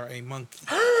called her a monkey.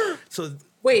 So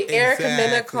wait, exactly. Erica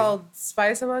Mena called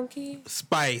Spice a monkey?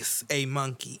 Spice a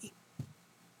monkey.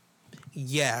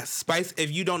 Yeah, Spice, if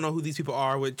you don't know who these people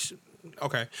are, which,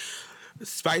 okay.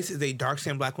 Spice is a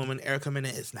dark-skinned black woman. Erica Mena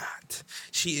is not.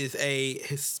 She is a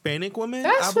Hispanic woman.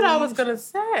 That's what I was going to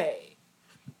say.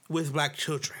 With black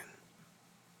children.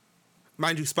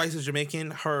 Mind you, Spice is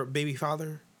Jamaican. Her baby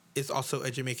father is also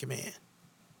a Jamaican man.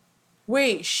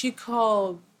 Wait, she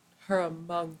called her a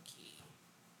monkey.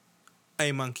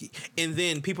 A monkey. And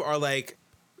then people are like,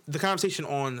 the conversation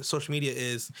on social media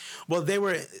is, well,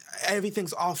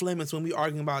 everything's off limits when we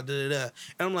arguing about da-da-da.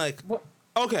 And I'm like, what?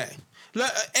 Okay.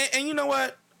 And you know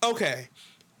what? Okay.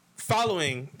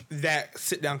 Following that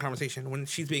sit-down conversation, when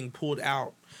she's being pulled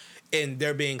out and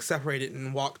they're being separated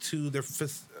and walked to their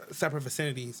separate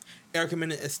vicinities, Erica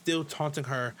Mena is still taunting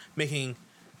her, making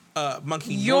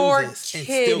monkey noises and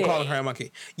still calling her a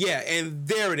monkey. Yeah, and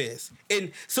there it is.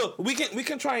 And so we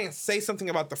can try and say something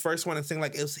about the first one and saying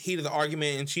like it's heat of the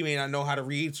argument and she may not know how to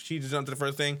read, so she just jumped to the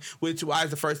first thing, which why is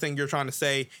the first thing you're trying to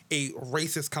say a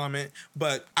racist comment,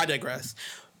 but I digress.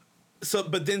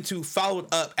 but then to follow it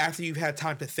up after you've had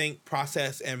time to think,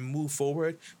 process, and move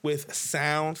forward with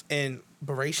sound and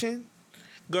beration,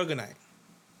 girl, good night.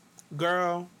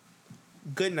 Girl,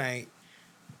 good night.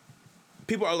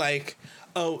 People are like,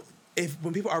 oh,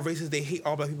 when people are racist, they hate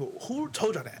all black people. Who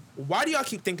told y'all that? Why do y'all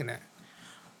keep thinking that?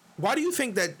 Why do you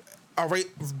think that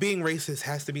being racist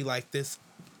has to be like this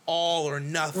all or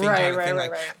nothing kind of thing?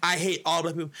 Like, I hate all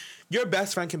black people. Your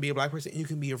best friend can be a black person and you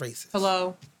can be a racist.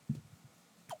 Hello.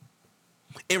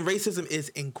 And racism is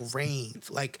ingrained.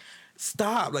 Like,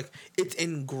 stop. Like, it's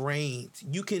ingrained.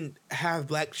 You can have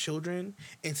black children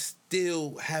and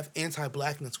still have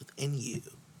anti-blackness within you.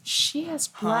 She has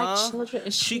black children.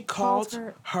 And she called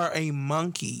her a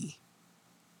monkey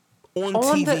on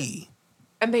TV.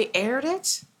 And they aired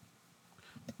it?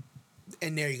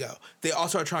 And there you go. They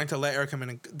also are trying to let Erica come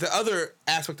in. The other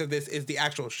aspect of this is the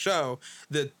actual show,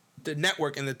 the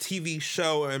network and the TV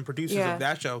show and producers of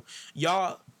that show.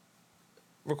 Y'all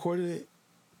recorded it,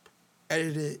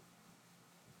 edited it,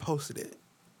 posted it.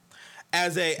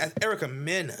 As Erica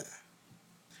Mena,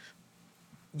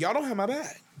 y'all don't have my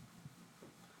back.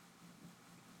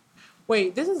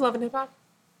 Wait, this is Love and Hip Hop?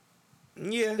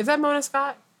 Yeah. Is that Mona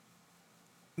Scott?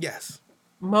 Yes.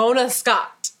 Mona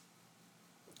Scott.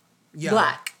 Yeah.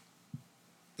 Black.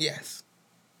 Yes.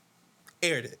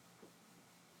 Aired it.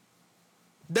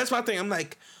 That's my thing. I'm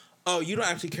like, oh, you don't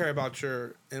actually care about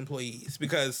your employees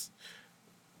because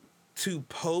to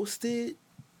post it,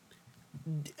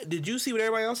 did you see what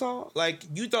everybody else saw? Like,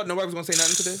 you thought nobody was going to say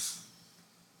nothing to this?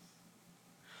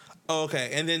 Oh,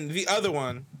 okay. And then the other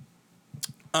one,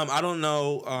 I don't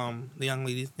know the young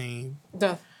lady's name.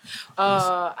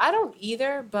 I don't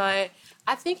either, but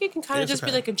I think it can kind of just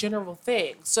be like a general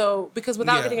thing. So, because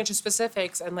without getting into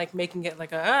specifics and like making it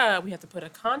like we have to put a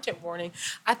content warning,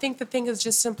 I think the thing is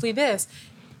just simply this.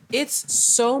 It's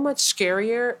so much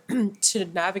scarier to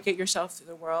navigate yourself through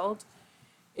the world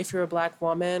if you're a black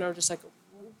woman or just like,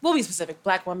 we'll be specific,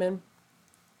 black woman,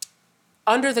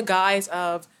 under the guise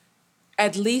of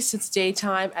at least it's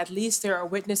daytime, at least there are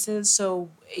witnesses. So,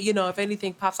 you know, if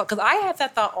anything pops up, because I have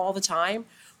that thought all the time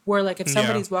where like if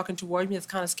somebody's walking toward me that's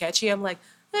kind of sketchy, I'm like,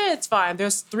 it's fine.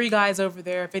 There's 3 guys over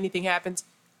there. If anything happens,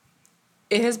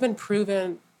 it has been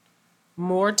proven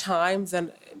more times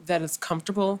than that it's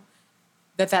comfortable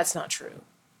that that's not true.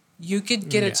 You could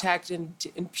get attacked in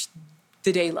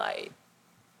the daylight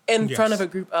in front of a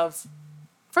group of,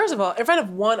 first of all, in front of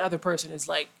one other person is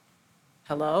like,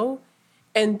 hello?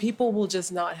 And people will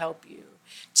just not help you.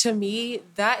 To me,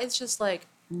 that is just like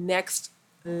next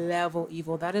level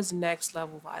evil. That is next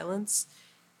level violence.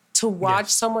 To watch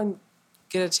someone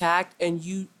get attacked and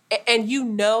you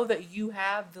know that you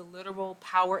have the literal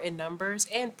power in numbers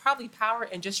and probably power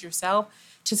in just yourself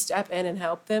to step in and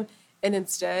help them. And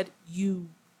instead you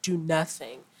do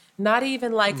nothing. Not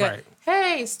even like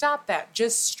hey, stop that.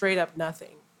 Just straight up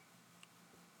nothing.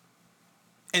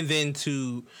 And then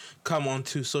to come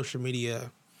onto social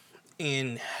media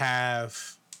and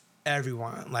have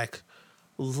everyone, like,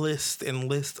 list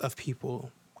of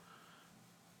people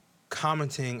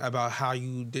commenting about how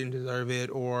you didn't deserve it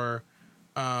or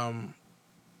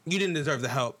you didn't deserve the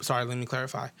help. Sorry, let me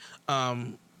clarify.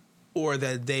 Or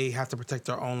that they have to protect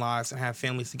their own lives and have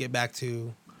families to get back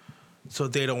to, so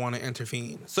they don't want to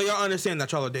intervene. So y'all understand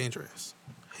that y'all are dangerous.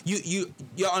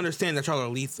 Y'all understand that y'all are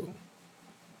lethal.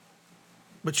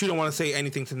 But you don't want to say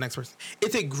anything to the next person.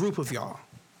 It's a group of y'all.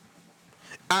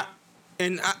 I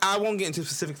won't get into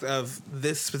specifics of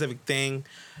this specific thing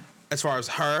as far as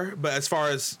her, but as far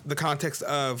as the context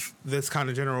of this kind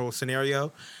of general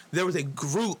scenario, there was a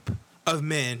group of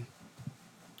men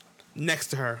next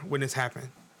to her when this happened.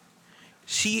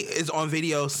 She is on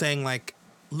video saying, like,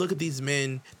 look at these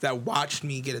men that watched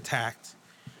me get attacked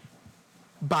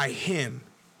by him.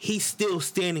 He's still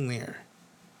standing there.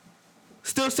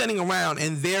 Still standing around,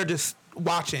 and they're just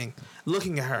watching,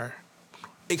 looking at her.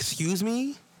 Excuse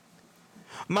me?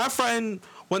 My friend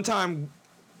one time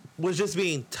was just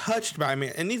being touched by a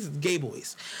man, and these are gay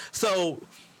boys. So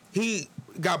he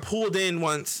got pulled in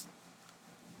once,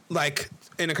 like,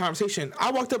 in a conversation.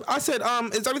 I walked up, I said,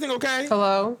 is everything okay?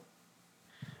 Hello?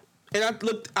 And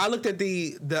I looked at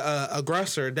the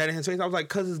aggressor dead in his face. I was like,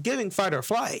 because it's giving fight or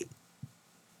flight.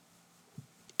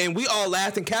 And we all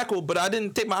laughed and cackled, but I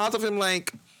didn't take my eyes off him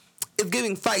like, it's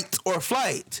giving fight or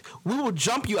flight. We will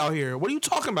jump you out here. What are you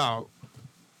talking about?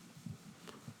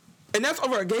 And that's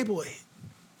over a gay boy.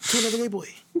 To another gay boy.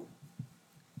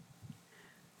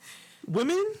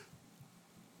 Women?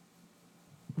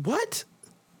 What?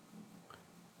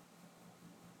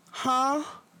 Huh?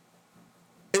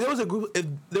 If there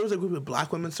was a group of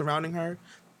black women surrounding her,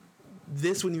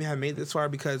 this wouldn't even have made this far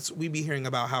because we'd be hearing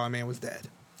about how a man was dead.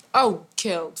 Oh,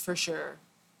 killed for sure.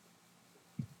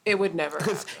 It would never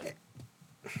happen.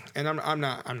 And I'm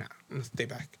not. I'm gonna stay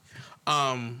back.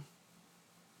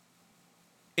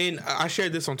 And I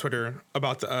shared this on Twitter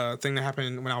about the thing that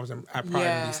happened when I was at Pride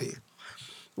in DC.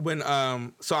 When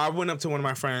so I went up to one of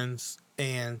my friends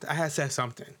and I had said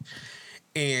something,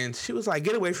 and she was like,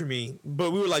 "Get away from me!"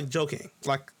 But we were like joking,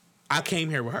 like I came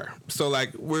here with her, so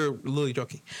like we're literally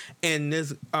joking. And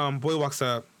this boy walks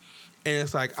up, and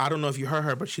it's like, I don't know if you heard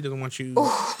her, but she doesn't want you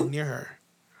near her.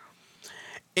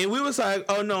 And we was like,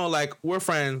 oh no, like we're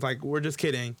friends, like we're just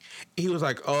kidding. He was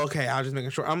like, oh okay, I was just making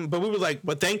sure. But we were like,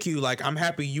 but thank you, like I'm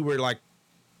happy you were like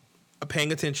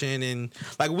paying attention, and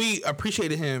like we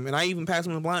appreciated him. And I even passed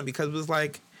him the blunt because it was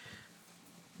like,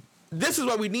 this is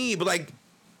what we need. But like,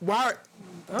 why?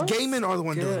 Gay men are the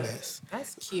one doing this.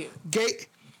 That's cute.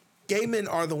 Gay men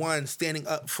are the ones standing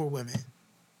up for women.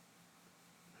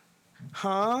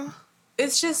 Huh?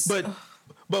 It's just,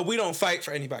 but we don't fight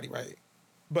for anybody, right?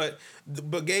 But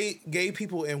gay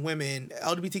people and women,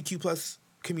 LGBTQ plus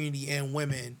community and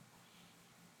women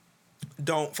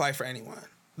don't fight for anyone.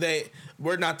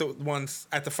 We're not the ones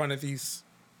at the front of these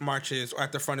marches or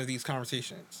at the front of these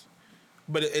conversations.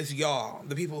 But it's y'all,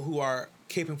 the people who are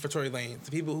caping for Tory Lanez,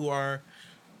 the people who are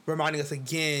reminding us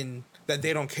again that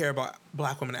they don't care about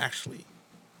black women actually.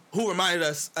 Who reminded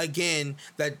us again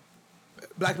that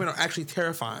black men are actually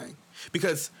terrifying.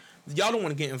 Because y'all don't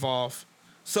want to get involved.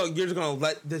 So you're just going to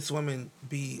let this woman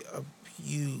be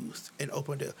abused and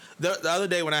open to... The other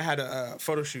day when I had a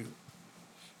photo shoot,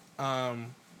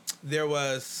 there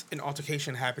was an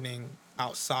altercation happening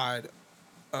outside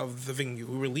of the venue.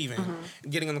 We were leaving,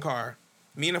 getting in the car.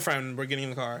 Me and a friend were getting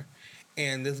in the car.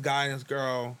 And this guy and this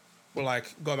girl were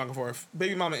like going back and forth.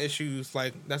 Baby mama issues,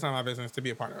 like, that's not my business to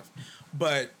be a part of.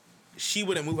 But she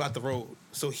wouldn't move out the road.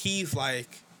 So he's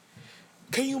like,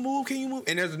 can you move? Can you move?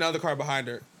 And there's another car behind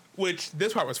her. Which,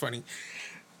 this part was funny.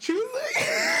 She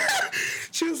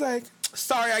was like,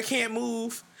 sorry, I can't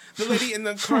move. The lady in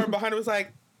the car behind her was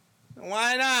like,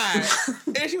 why not?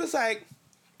 And she was like,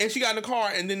 and she got in the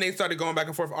car, and then they started going back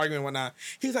and forth, arguing and whatnot.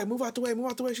 He's like, move out the way, move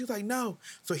out the way. She's like, no.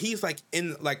 So he's like,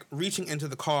 reaching into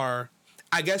the car,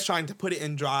 I guess trying to put it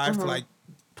in drive to like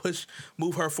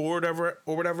move her forward or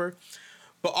whatever.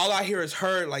 But all I hear is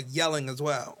her like yelling as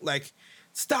well. Like,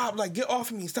 stop, like, get off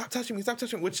of me, stop touching me,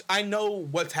 which I know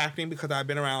what's happening because I've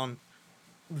been around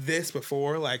this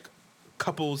before, like,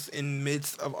 couples in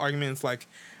midst of arguments, like,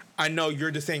 I know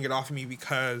you're just saying get off of me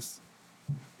because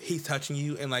he's touching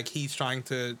you and, like, he's trying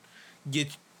to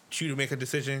get you to make a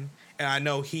decision, and I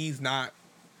know he's not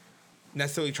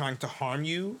necessarily trying to harm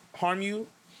you,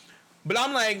 but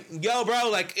I'm like, yo, bro,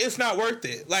 like, it's not worth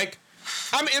it. Like,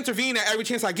 I'm intervening at every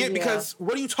chance I get because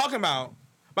what are you talking about?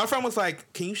 My friend was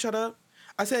like, can you shut up?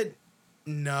 I said,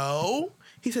 no.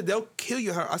 He said, they'll kill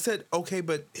you. I said, okay,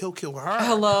 but he'll kill her.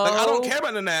 Hello? Like, I don't care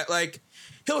about none of that. Like,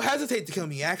 he'll hesitate to kill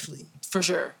me, actually. For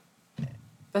sure.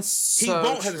 That's so He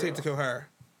won't true. hesitate to kill her.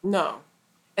 No.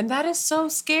 And that is so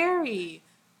scary.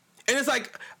 And it's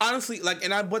like, honestly, like,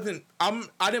 and I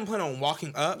didn't plan on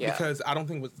walking up because I don't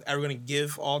think it was ever going to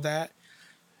give all that.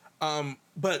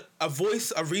 But a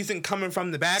voice, a reason coming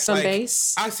from the back. Some like,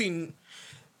 bass. I seen...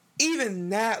 Even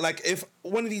that, like, if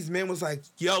one of these men was like,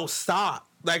 yo, stop.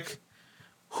 Like,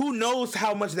 who knows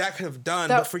how much that could have done.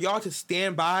 But for y'all to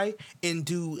stand by and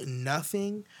do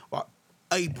nothing, while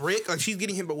a brick, like, she's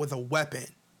getting hit but with a weapon.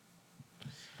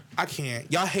 I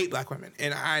can't. Y'all hate black women.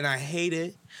 And I hate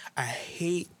it. I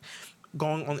hate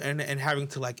going on the internet and having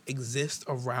to, like, exist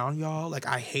around y'all. Like,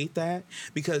 I hate that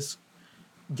because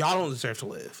y'all don't deserve to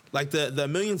live. Like, the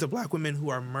millions of black women who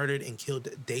are murdered and killed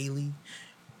daily,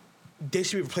 they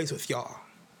should be replaced with y'all.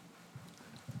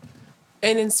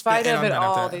 And in spite of it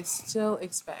all, they still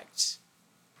expect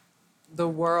the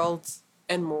world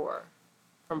and more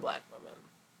from black women.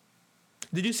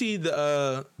 Did you see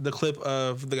the clip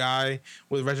of the guy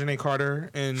with Reginae Carter?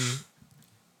 And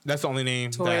that's the only name.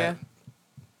 Toya.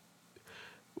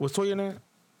 Was Toya in that?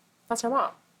 That's her mom.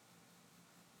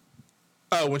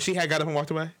 Oh, when she had got up and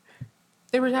walked away?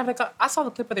 They were having I saw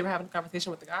the clip where they were having a conversation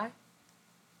with the guy.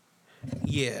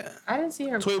 Yeah. I didn't see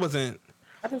her. Toya wasn't...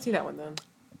 I didn't see that one then.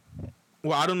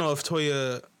 Well, I don't know if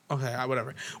Toya... Okay,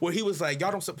 whatever. Well, he was like,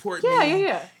 y'all don't support me.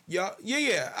 Yeah.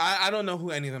 Yeah. I don't know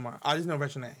who any of them are. I just know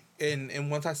Reginae.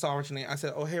 And once I saw Reginae, I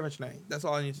said, oh, hey, Reginae. That's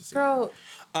all I need to see. Girl,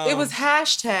 it was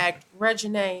hashtag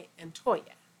Reginae and Toya.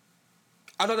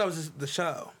 I thought that was just the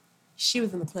show. She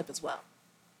was in the clip as well.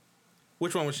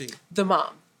 Which one was she? The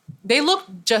mom. They look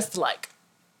just alike.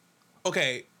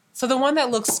 Okay. So the one that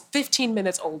looks 15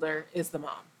 minutes older is the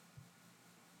mom.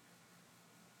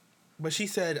 But she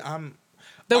said,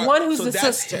 the one who's the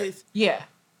sister. Yeah.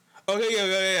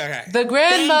 Okay. The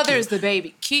grandmother's the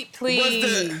baby. Keep,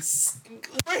 please.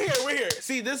 We're here.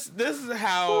 See, this is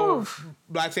how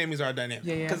black families are dynamic.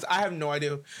 Yeah. Because I have no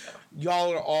idea.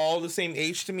 Y'all are all the same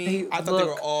age to me. I thought they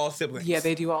were all siblings. Yeah,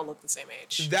 they do all look the same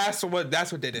age. That's what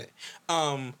they did.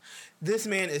 This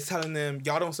man is telling them,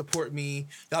 y'all don't support me.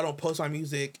 Y'all don't post my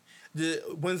music.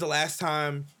 When's the last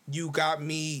time you got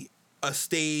me a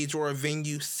stage or a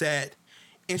venue set?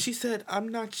 And she said, I'm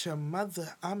not your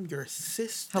mother. I'm your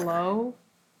sister. Hello?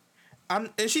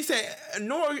 And she said,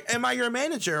 nor am I your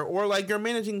manager or like your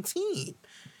managing team.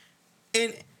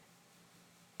 And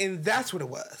that's what it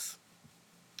was.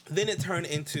 Then it turned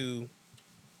into,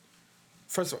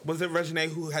 first of all, was it Reginae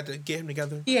who had to get him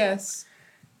together? Yes.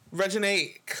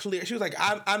 Reginae, clear. She was like,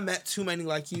 I met too many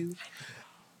like you.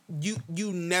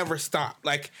 You never stop.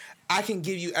 Like, I can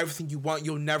give you everything you want.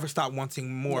 You'll never stop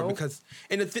wanting more. Nope. Because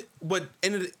what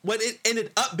it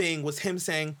ended up being was him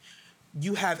saying,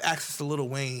 you have access to Lil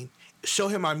Wayne. Show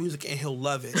him my music and he'll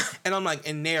love it. And I'm like,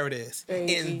 and there it is.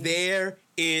 Baby. And there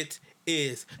it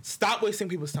is. Stop wasting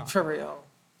people's time. For real.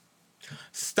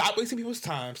 Stop wasting people's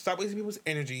time. Stop wasting people's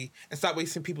energy. And stop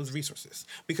wasting people's resources.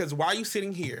 Because why are you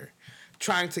sitting here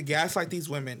trying to gaslight these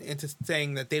women into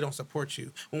saying that they don't support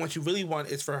you, when what you really want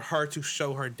is for her to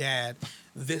show her dad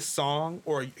this song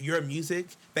or your music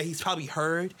that he's probably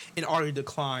heard and already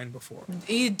declined before?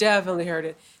 He definitely heard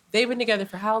it. They've been together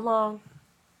for how long?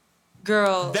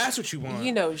 Girl. That's what you want.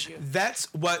 He knows you. That's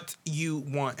what you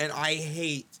want. And I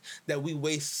hate that we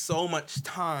waste so much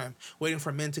time waiting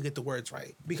for men to get the words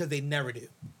right, because they never do.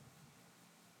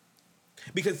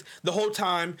 Because the whole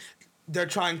time they're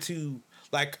trying to,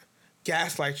 like,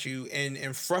 gaslight you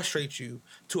and frustrate you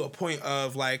to a point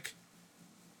of like,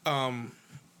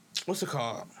 what's it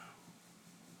called?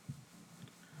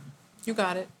 You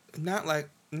got it. Not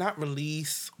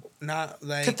release, not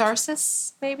like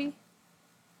catharsis, maybe,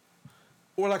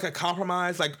 or like a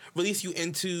compromise, like release you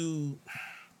into.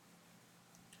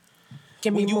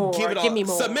 Give me more. Give me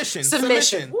more.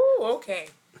 Submission. Ooh, okay.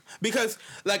 Because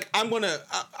like I'm gonna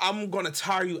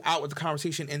tire you out with the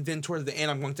conversation, and then towards the end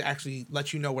I'm going to actually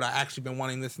let you know what I actually been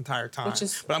wanting this entire time.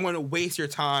 But I'm going to waste your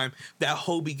time that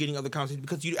whole beginning of the conversation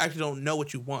because you actually don't know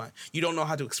what you want. You don't know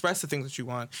how to express the things that you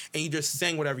want, and you're just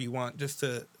saying whatever you want just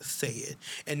to say it.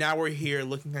 And now we're here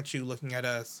looking at you, looking at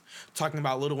us, talking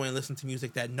about Lil Wayne listening to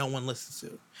music that no one listens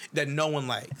to, that no one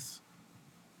likes.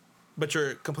 But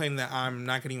you're complaining that I'm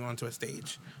not getting you onto a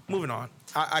stage. Moving on.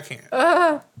 I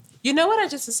can't. You know what I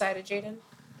just decided, Jaden?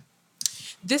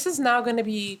 This is now going to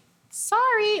be,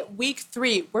 week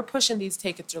 3. We're pushing these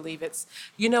take it or leave it.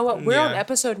 You know what? We're on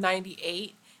episode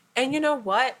 98. And you know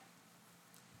what?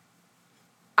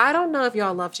 I don't know if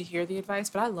y'all love to hear the advice,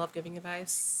 but I love giving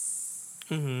advice.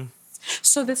 Mm-hmm.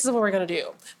 So this is what we're going to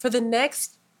do. For the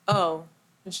next,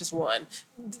 it's just one.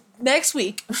 Next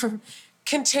week,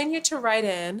 continue to write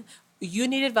in. You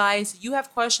need advice. You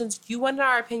have questions. You want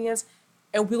our opinions.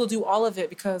 And we will do all of it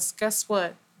because guess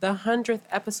what? The 100th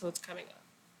episode's coming up.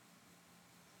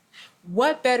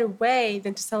 What better way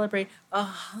than to celebrate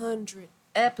 100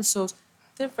 episodes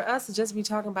than for us to just be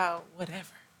talking about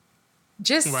whatever?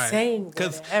 Just saying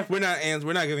whatever. Because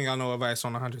we're not giving y'all no advice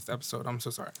on the 100th episode. I'm so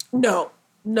sorry. No.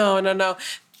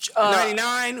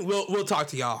 99, we'll talk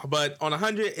to y'all. But on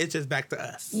 100, it's just back to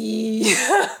us.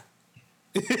 Yeah.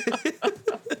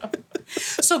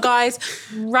 So guys,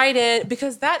 write in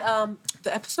because that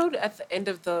the episode at the end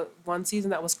of the one season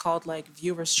that was called like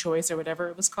Viewer's Choice or whatever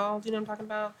it was called, you know what I'm talking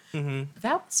about? Mm-hmm.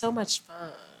 That was so much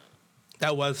fun.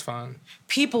 That was fun.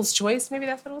 People's Choice, maybe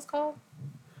that's what it was called.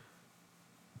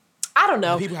 I don't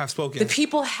know. The people have spoken. The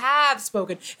people have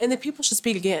spoken, and the people should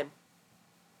speak again.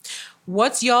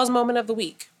 What's y'all's moment of the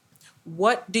week?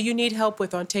 What do you need help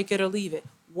with on Take It or Leave It?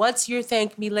 What's your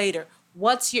thank me later?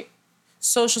 What's your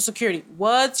Social Security?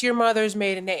 What's your mother's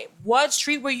maiden name? What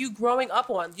street were you growing up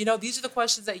on? You know, these are the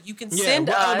questions that you can send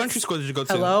us. What elementary school did you go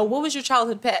to? Hello, what was your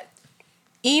childhood pet?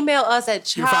 Email us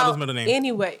at your father's middle name.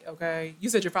 Anyway, okay. You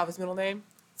said your father's middle name?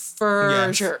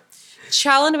 For sure.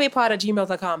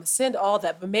 challengewaypod@gmail.com. Send all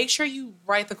that, but make sure you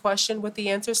write the question with the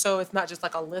answer so it's not just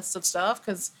like a list of stuff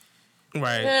because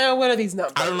what are these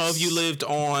numbers? I don't know if you lived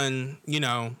on,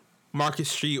 Market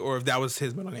Street or if that was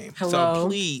his middle name. Hello? So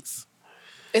please.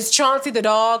 Is Chauncey the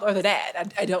dog or the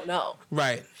dad? I don't know.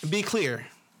 Right. Be clear.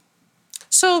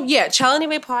 So,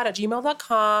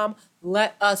 challengewaypod@gmail.com.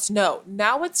 Let us know.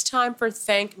 Now it's time for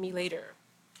Thank Me Later.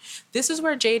 This is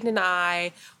where Jaden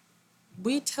and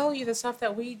we tell you the stuff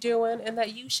that we doing and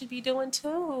that you should be doing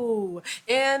too.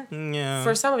 And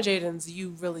for some of Jaden's,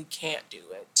 you really can't do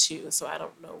it. too, so I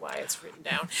don't know why it's written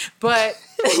down. But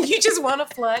you just want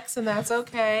to flex, and that's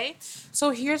okay.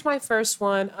 So here's my first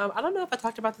one. I don't know if I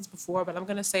talked about this before, but I'm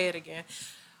going to say it again.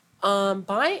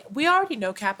 We already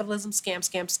know capitalism, scam,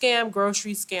 scam, scam,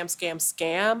 groceries, scam, scam,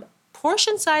 scam.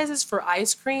 Portion sizes for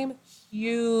ice cream,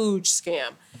 huge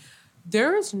scam.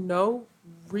 There is no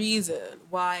reason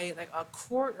why like a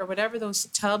quart or whatever those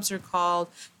tubs are called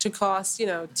to cost,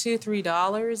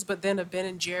 $2-3, but then a Ben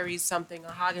and Jerry's something,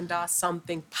 a Haagen-Dazs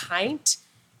something pint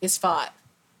is $5.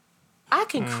 I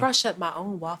can crush up my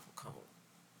own waffle cone.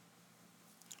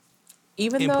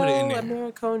 Even And put it in though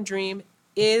there. Americone Dream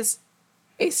is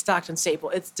a Stockton staple.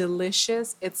 It's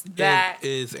delicious. It's that It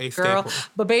is a girl. staple.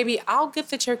 But baby, I'll get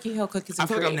the Turkey Hill cookies and I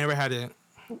feel like cream. I've never had it.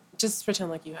 Just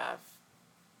pretend like you have.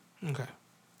 Okay.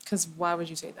 Because why would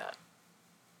you say that?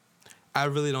 I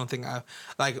really don't think I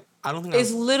don't think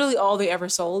It's literally all they ever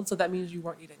sold, so that means you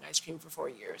weren't eating ice cream for 4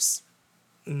 years.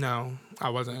 No, I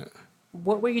wasn't.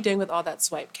 What were you doing with all that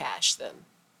swipe cash then?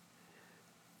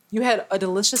 You had a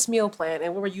delicious meal plan,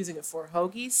 and what were you using it for?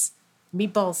 Hoagies?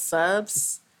 Meatball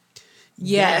subs?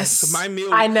 Yes. My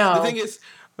meal. I know. The thing is,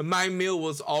 my meal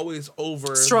was always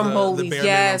over Stromboli's, the bare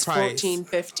yes, minimum price.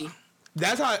 $14.50.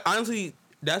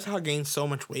 That's how I gained so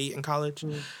much weight in college.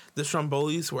 The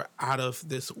Stromboli's were out of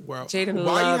this world. Jaden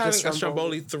Why are you loved having the a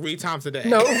Stromboli 3 times a day?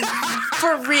 No,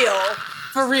 for real.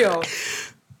 For real.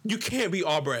 You can't be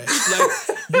all bread. Like,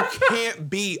 you can't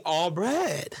be all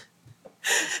bread.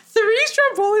 3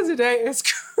 Strombolis a day is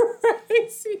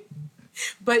crazy.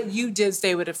 But you did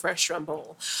stay with a fresh Stromboli.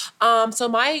 So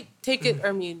my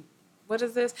what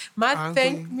is this? My Honestly,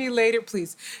 thank me later,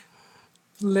 please.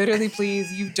 Literally,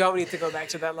 please, you don't need to go back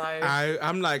to that life.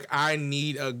 I'm like, I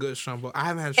need a good Stromboli. I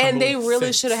haven't had Stromboli And they really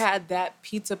since. should have had that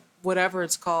pizza, whatever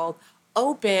it's called,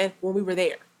 open when we were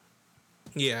there.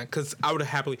 Yeah, because I would have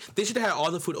happily. They should have had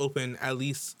all the food open at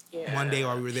least one day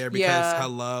while we were there because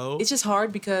hello. It's just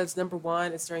hard because number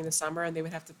one, it's during the summer and they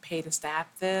would have to pay to staff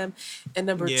them, and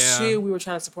number two, we were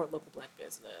trying to support local Black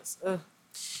business. Ugh.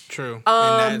 True, and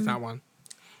that is not one.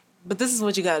 But this is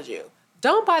what you gotta do.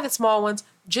 Don't buy the small ones.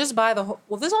 Just buy the whole.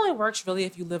 Well, this only works really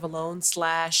if you live alone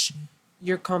 /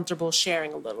 you're comfortable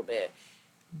sharing a little bit.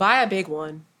 Buy a big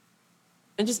one,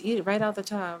 and just eat it right out the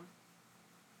top.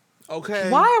 Okay.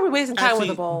 Why are we wasting time with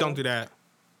a bowl? Don't do that.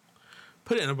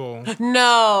 Put it in a bowl.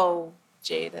 No,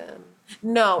 Jaden.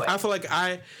 No. I feel like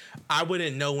I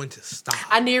wouldn't know when to stop.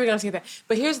 I knew you were gonna say that.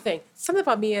 But here's the thing. Something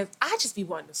about me is I just be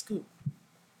wanting to scoop.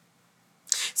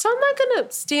 So I'm not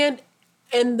gonna stand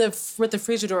with the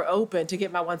freezer door open to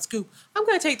get my one scoop. I'm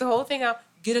gonna take the whole thing out,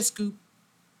 get a scoop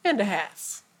and a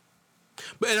half.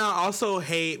 But and I also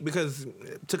hate, because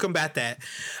to combat that,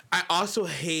 I also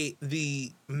hate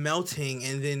the melting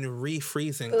and then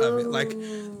refreezing of it. Like,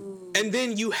 and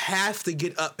then you have to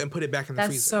get up and put it back in the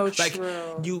freezer. That's so like,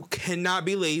 true. You cannot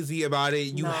be lazy about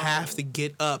it. You have to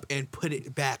get up and put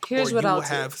it back. Here's or what you I'll will do.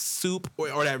 have soup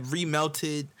or that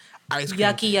remelted ice cream.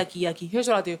 Yucky, yucky, yucky. Here's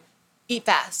what I'll do. Eat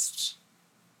fast.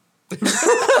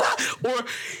 Or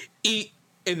eat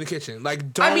in the kitchen.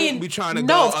 Like, don't be trying to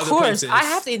go other places. No, of course. I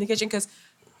have to eat in the kitchen because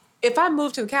if I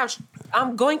move to the couch,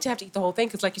 I'm going to have to eat the whole thing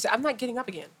because, like you said, I'm not getting up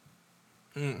again.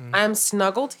 I'm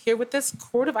snuggled here with this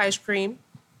quart of ice cream.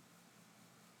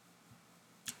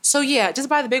 So, yeah, just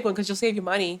buy the big one because you'll save you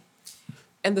money.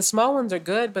 And the small ones are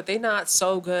good, but they're not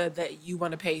so good that you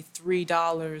want to pay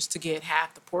 $3 to get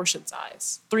half the portion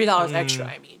size. $3 extra,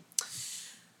 I mean.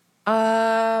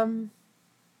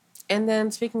 And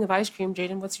then speaking of ice cream,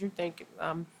 Jaden, what's your thank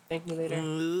me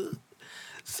later?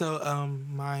 So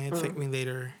my thank me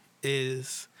later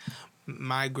is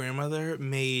my grandmother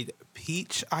made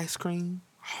peach ice cream,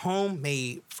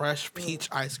 homemade fresh peach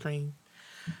ice cream.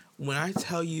 When I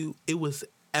tell you it was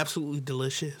absolutely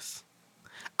delicious.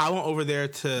 I went over there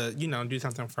to, do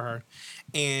something for her.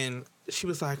 And she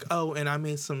was like, oh, and I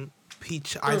made some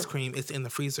peach ice cream. It's in the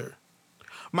freezer.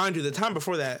 Mind you, the time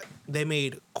before that, they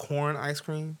made corn ice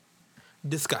cream.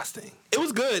 Disgusting. It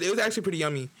was good. It was actually pretty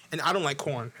yummy. And I don't like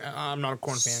corn. I'm not a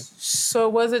corn fan. So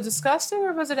was it disgusting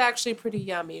or was it actually pretty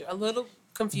yummy? A little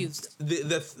confused.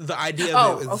 The idea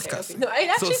of it was disgusting. Okay.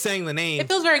 No, so saying the name. It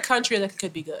feels very country that it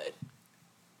could be good.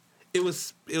 It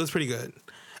was pretty good.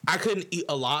 I couldn't eat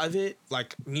a lot of it.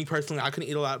 Like, me personally, I couldn't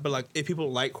eat a lot. But, like, if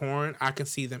people like corn, I can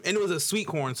see them. And it was a sweet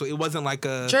corn, so it wasn't like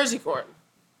a... Jersey corn.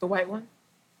 The white one?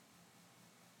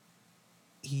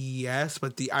 Yes,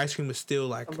 but the ice cream was still,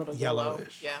 like, a little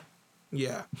yellowish. Yellow.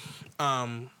 Yeah.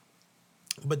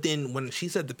 But then when she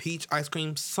said the peach ice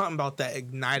cream, something about that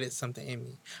ignited something in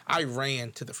me. I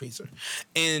ran to the freezer.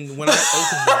 And when I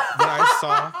opened it, what I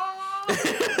saw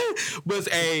was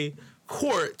a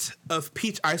quart of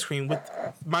peach ice cream with,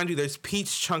 mind you, there's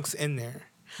peach chunks in there.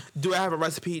 Do I have a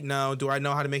recipe? No. Do I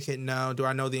know how to make it? No. Do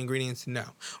I know the ingredients? No.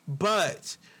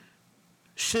 But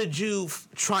should you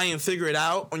try and figure it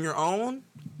out on your own?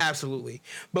 Absolutely.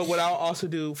 But what I'll also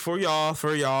do for y'all,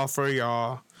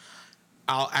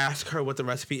 I'll ask her what the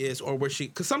recipe is or where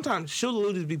because sometimes she'll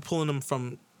literally be pulling them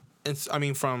from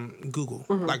Google.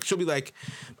 Like, she'll be like,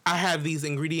 I have these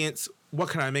ingredients. What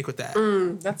can I make with that?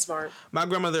 That's smart. My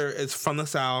grandmother is from the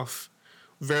South,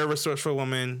 very resourceful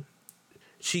woman.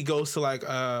 She goes to like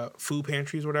food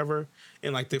pantries or whatever,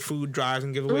 and like the food drives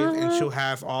and giveaways, and she'll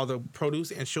have all the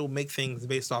produce, and she'll make things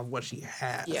based off what she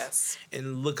has. Yes.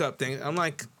 And look up things. I'm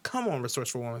like, come on,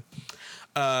 resourceful woman.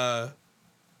 But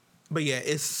yeah,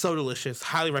 it's so delicious.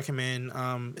 Highly recommend.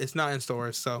 It's not in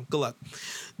stores, so good luck.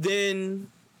 Then,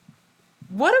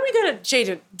 what are we gonna,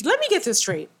 Jaden? Let me get this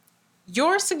straight.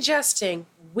 You're suggesting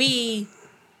we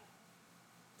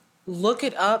look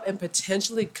it up and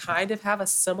potentially kind of have a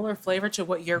similar flavor to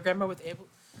what your grandma was able.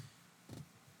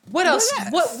 What else?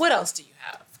 Yes. What else do you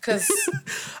have? Because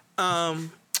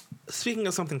speaking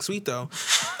of something sweet though,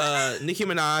 Nicki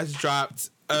Minaj dropped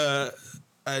a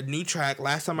new track.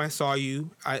 Last Time I Saw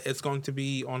You. It's going to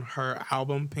be on her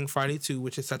album Pink Friday 2,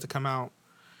 which is set to come out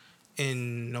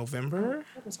in November.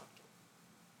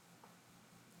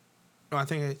 No, I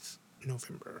think it's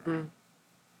November.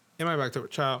 It might be October.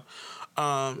 Child.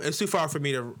 It's too far for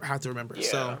me to have to remember. Yeah.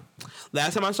 So,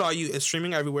 Last Time I Saw You is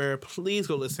streaming everywhere. Please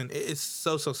go listen. It is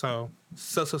so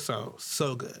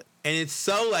good. And it's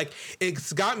so, like,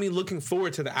 it's got me looking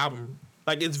forward to the album.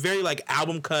 Like, it's very, like,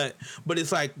 album cut, but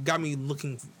it's, like, got me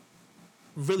looking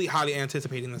really highly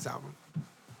anticipating this album.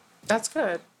 That's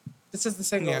good. This is the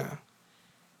single. Yeah.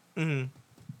 Mm-hmm.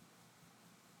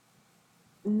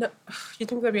 No, you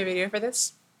think there'll be a video for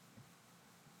this?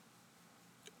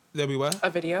 There'll be what? A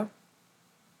video?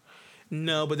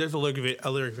 No, but there's a lyric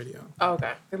video. Oh,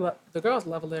 okay. The girls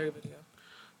love a lyric video.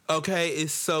 Okay,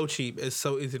 it's so cheap. It's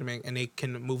so easy to make, and they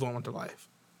can move on with their life.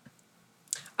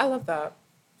 I love that.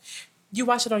 You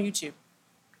watch it on YouTube.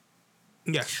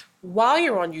 Yes. While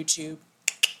you're on YouTube,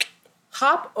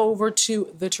 hop over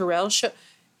to The Terrell Show.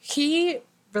 He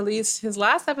released, his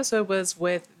last episode was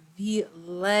with the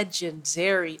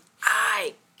legendary,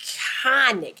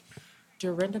 iconic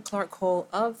Dorinda Clark Cole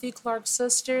of the Clark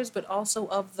Sisters, but also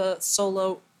of the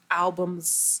solo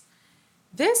albums.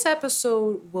 This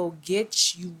episode will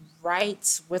get you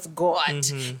right with God.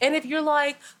 Mm-hmm. And if you're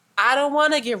like, I don't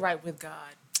want to get right with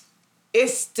God,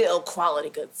 it's still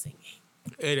quality good singing.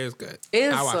 It is good.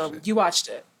 It is. You watched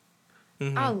it.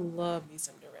 Mm-hmm. I love me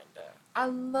some Dorinda. I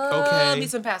love me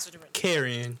some Pastor Dorinda.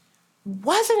 Carrying.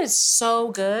 Wasn't it so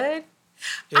good?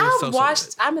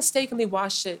 I mistakenly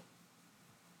watched it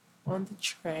on the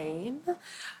train.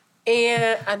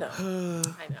 And I know.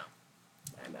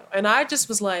 And I just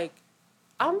was like,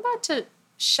 I'm about to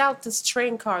shout this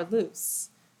train car loose.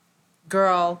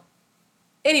 Girl.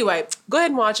 Anyway, go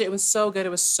ahead and watch it. It was so good. It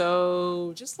was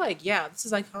so just like, yeah, this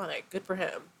is iconic. Good for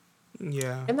him.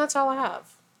 Yeah. And that's all I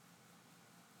have.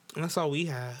 And that's all we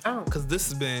have. Oh. Because this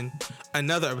has been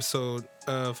another episode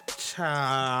of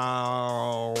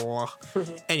Ciao.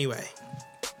 Anyway.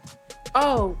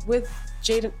 Oh, with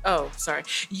Jaden. Oh, sorry.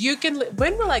 You can.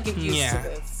 When will I get used to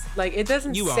this? Like, it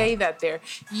doesn't say that there.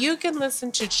 You can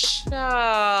listen to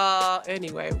Ciao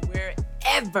anyway,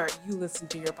 wherever you listen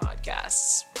to your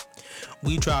podcasts.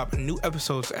 We drop new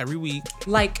episodes every week.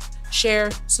 Like,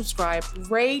 share, subscribe,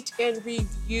 rate, and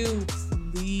review,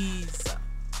 please.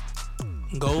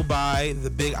 Go buy the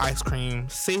big ice cream.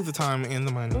 Save the time and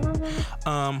the money.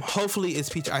 Hopefully it's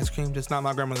peach ice cream, just not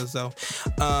my grandmother's though.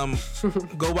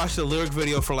 Go watch the lyric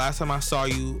video for Last Time I Saw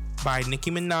You by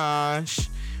Nicki Minaj.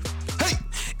 Hey!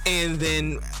 And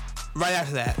then right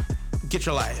after that, get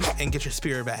your life and get your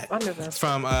spirit back.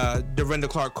 From Dorinda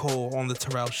Clark Cole on The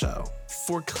Terrell Show.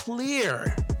 For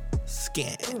clear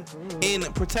skin.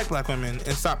 And protect black women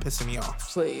and stop pissing me off.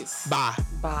 Please. Bye.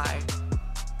 Bye.